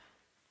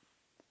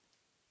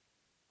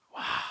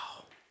 Wow.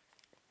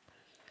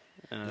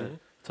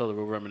 Totally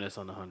we'll reminisce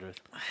on the 100th.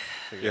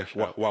 Yeah.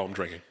 While I'm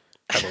drinking.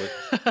 Heavily.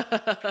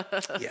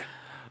 Yeah.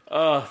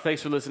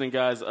 Thanks for listening,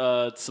 guys.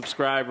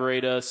 Subscribe,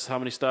 rate us. How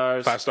many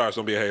stars? 5 stars.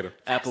 Don't be a hater.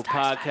 Apple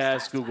Five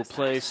stars, Podcasts, Google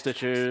Play,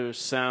 Stitcher,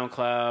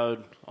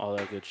 SoundCloud, all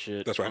that good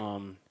shit. That's right.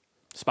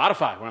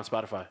 Spotify. We're on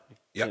Spotify.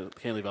 Yep.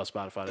 Can't leave out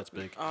Spotify. That's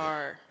big.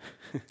 R.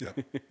 Yeah.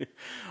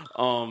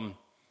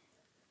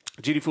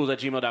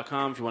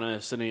 gdfools@gmail.com if you want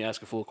to send any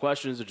Ask a Fool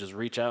questions or just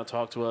reach out and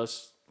talk to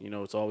us. You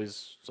know, it's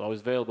always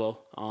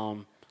available.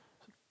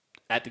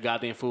 At the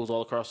Goddamn Fools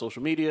all across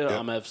social media. Yep.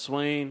 I'm Ev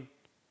Swain.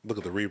 Look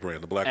at the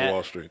rebrand. The Black At-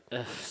 Wall Street.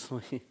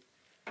 Swain.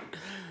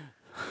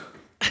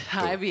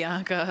 Hi,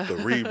 Bianca. The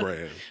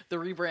rebrand. The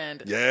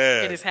rebrand.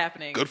 Yeah. It is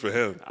happening. Good for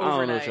him. I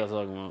don't know what Overnight. y'all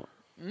talking about.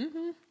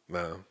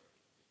 No.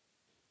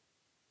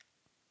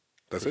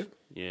 That's it?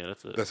 Yeah,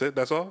 that's it. That's it?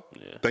 That's all?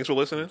 Yeah. Thanks for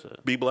listening. That's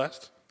it. Be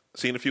blessed.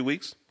 See you in a few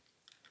weeks.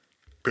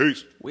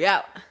 Peace. We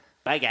out.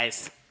 Bye,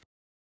 guys.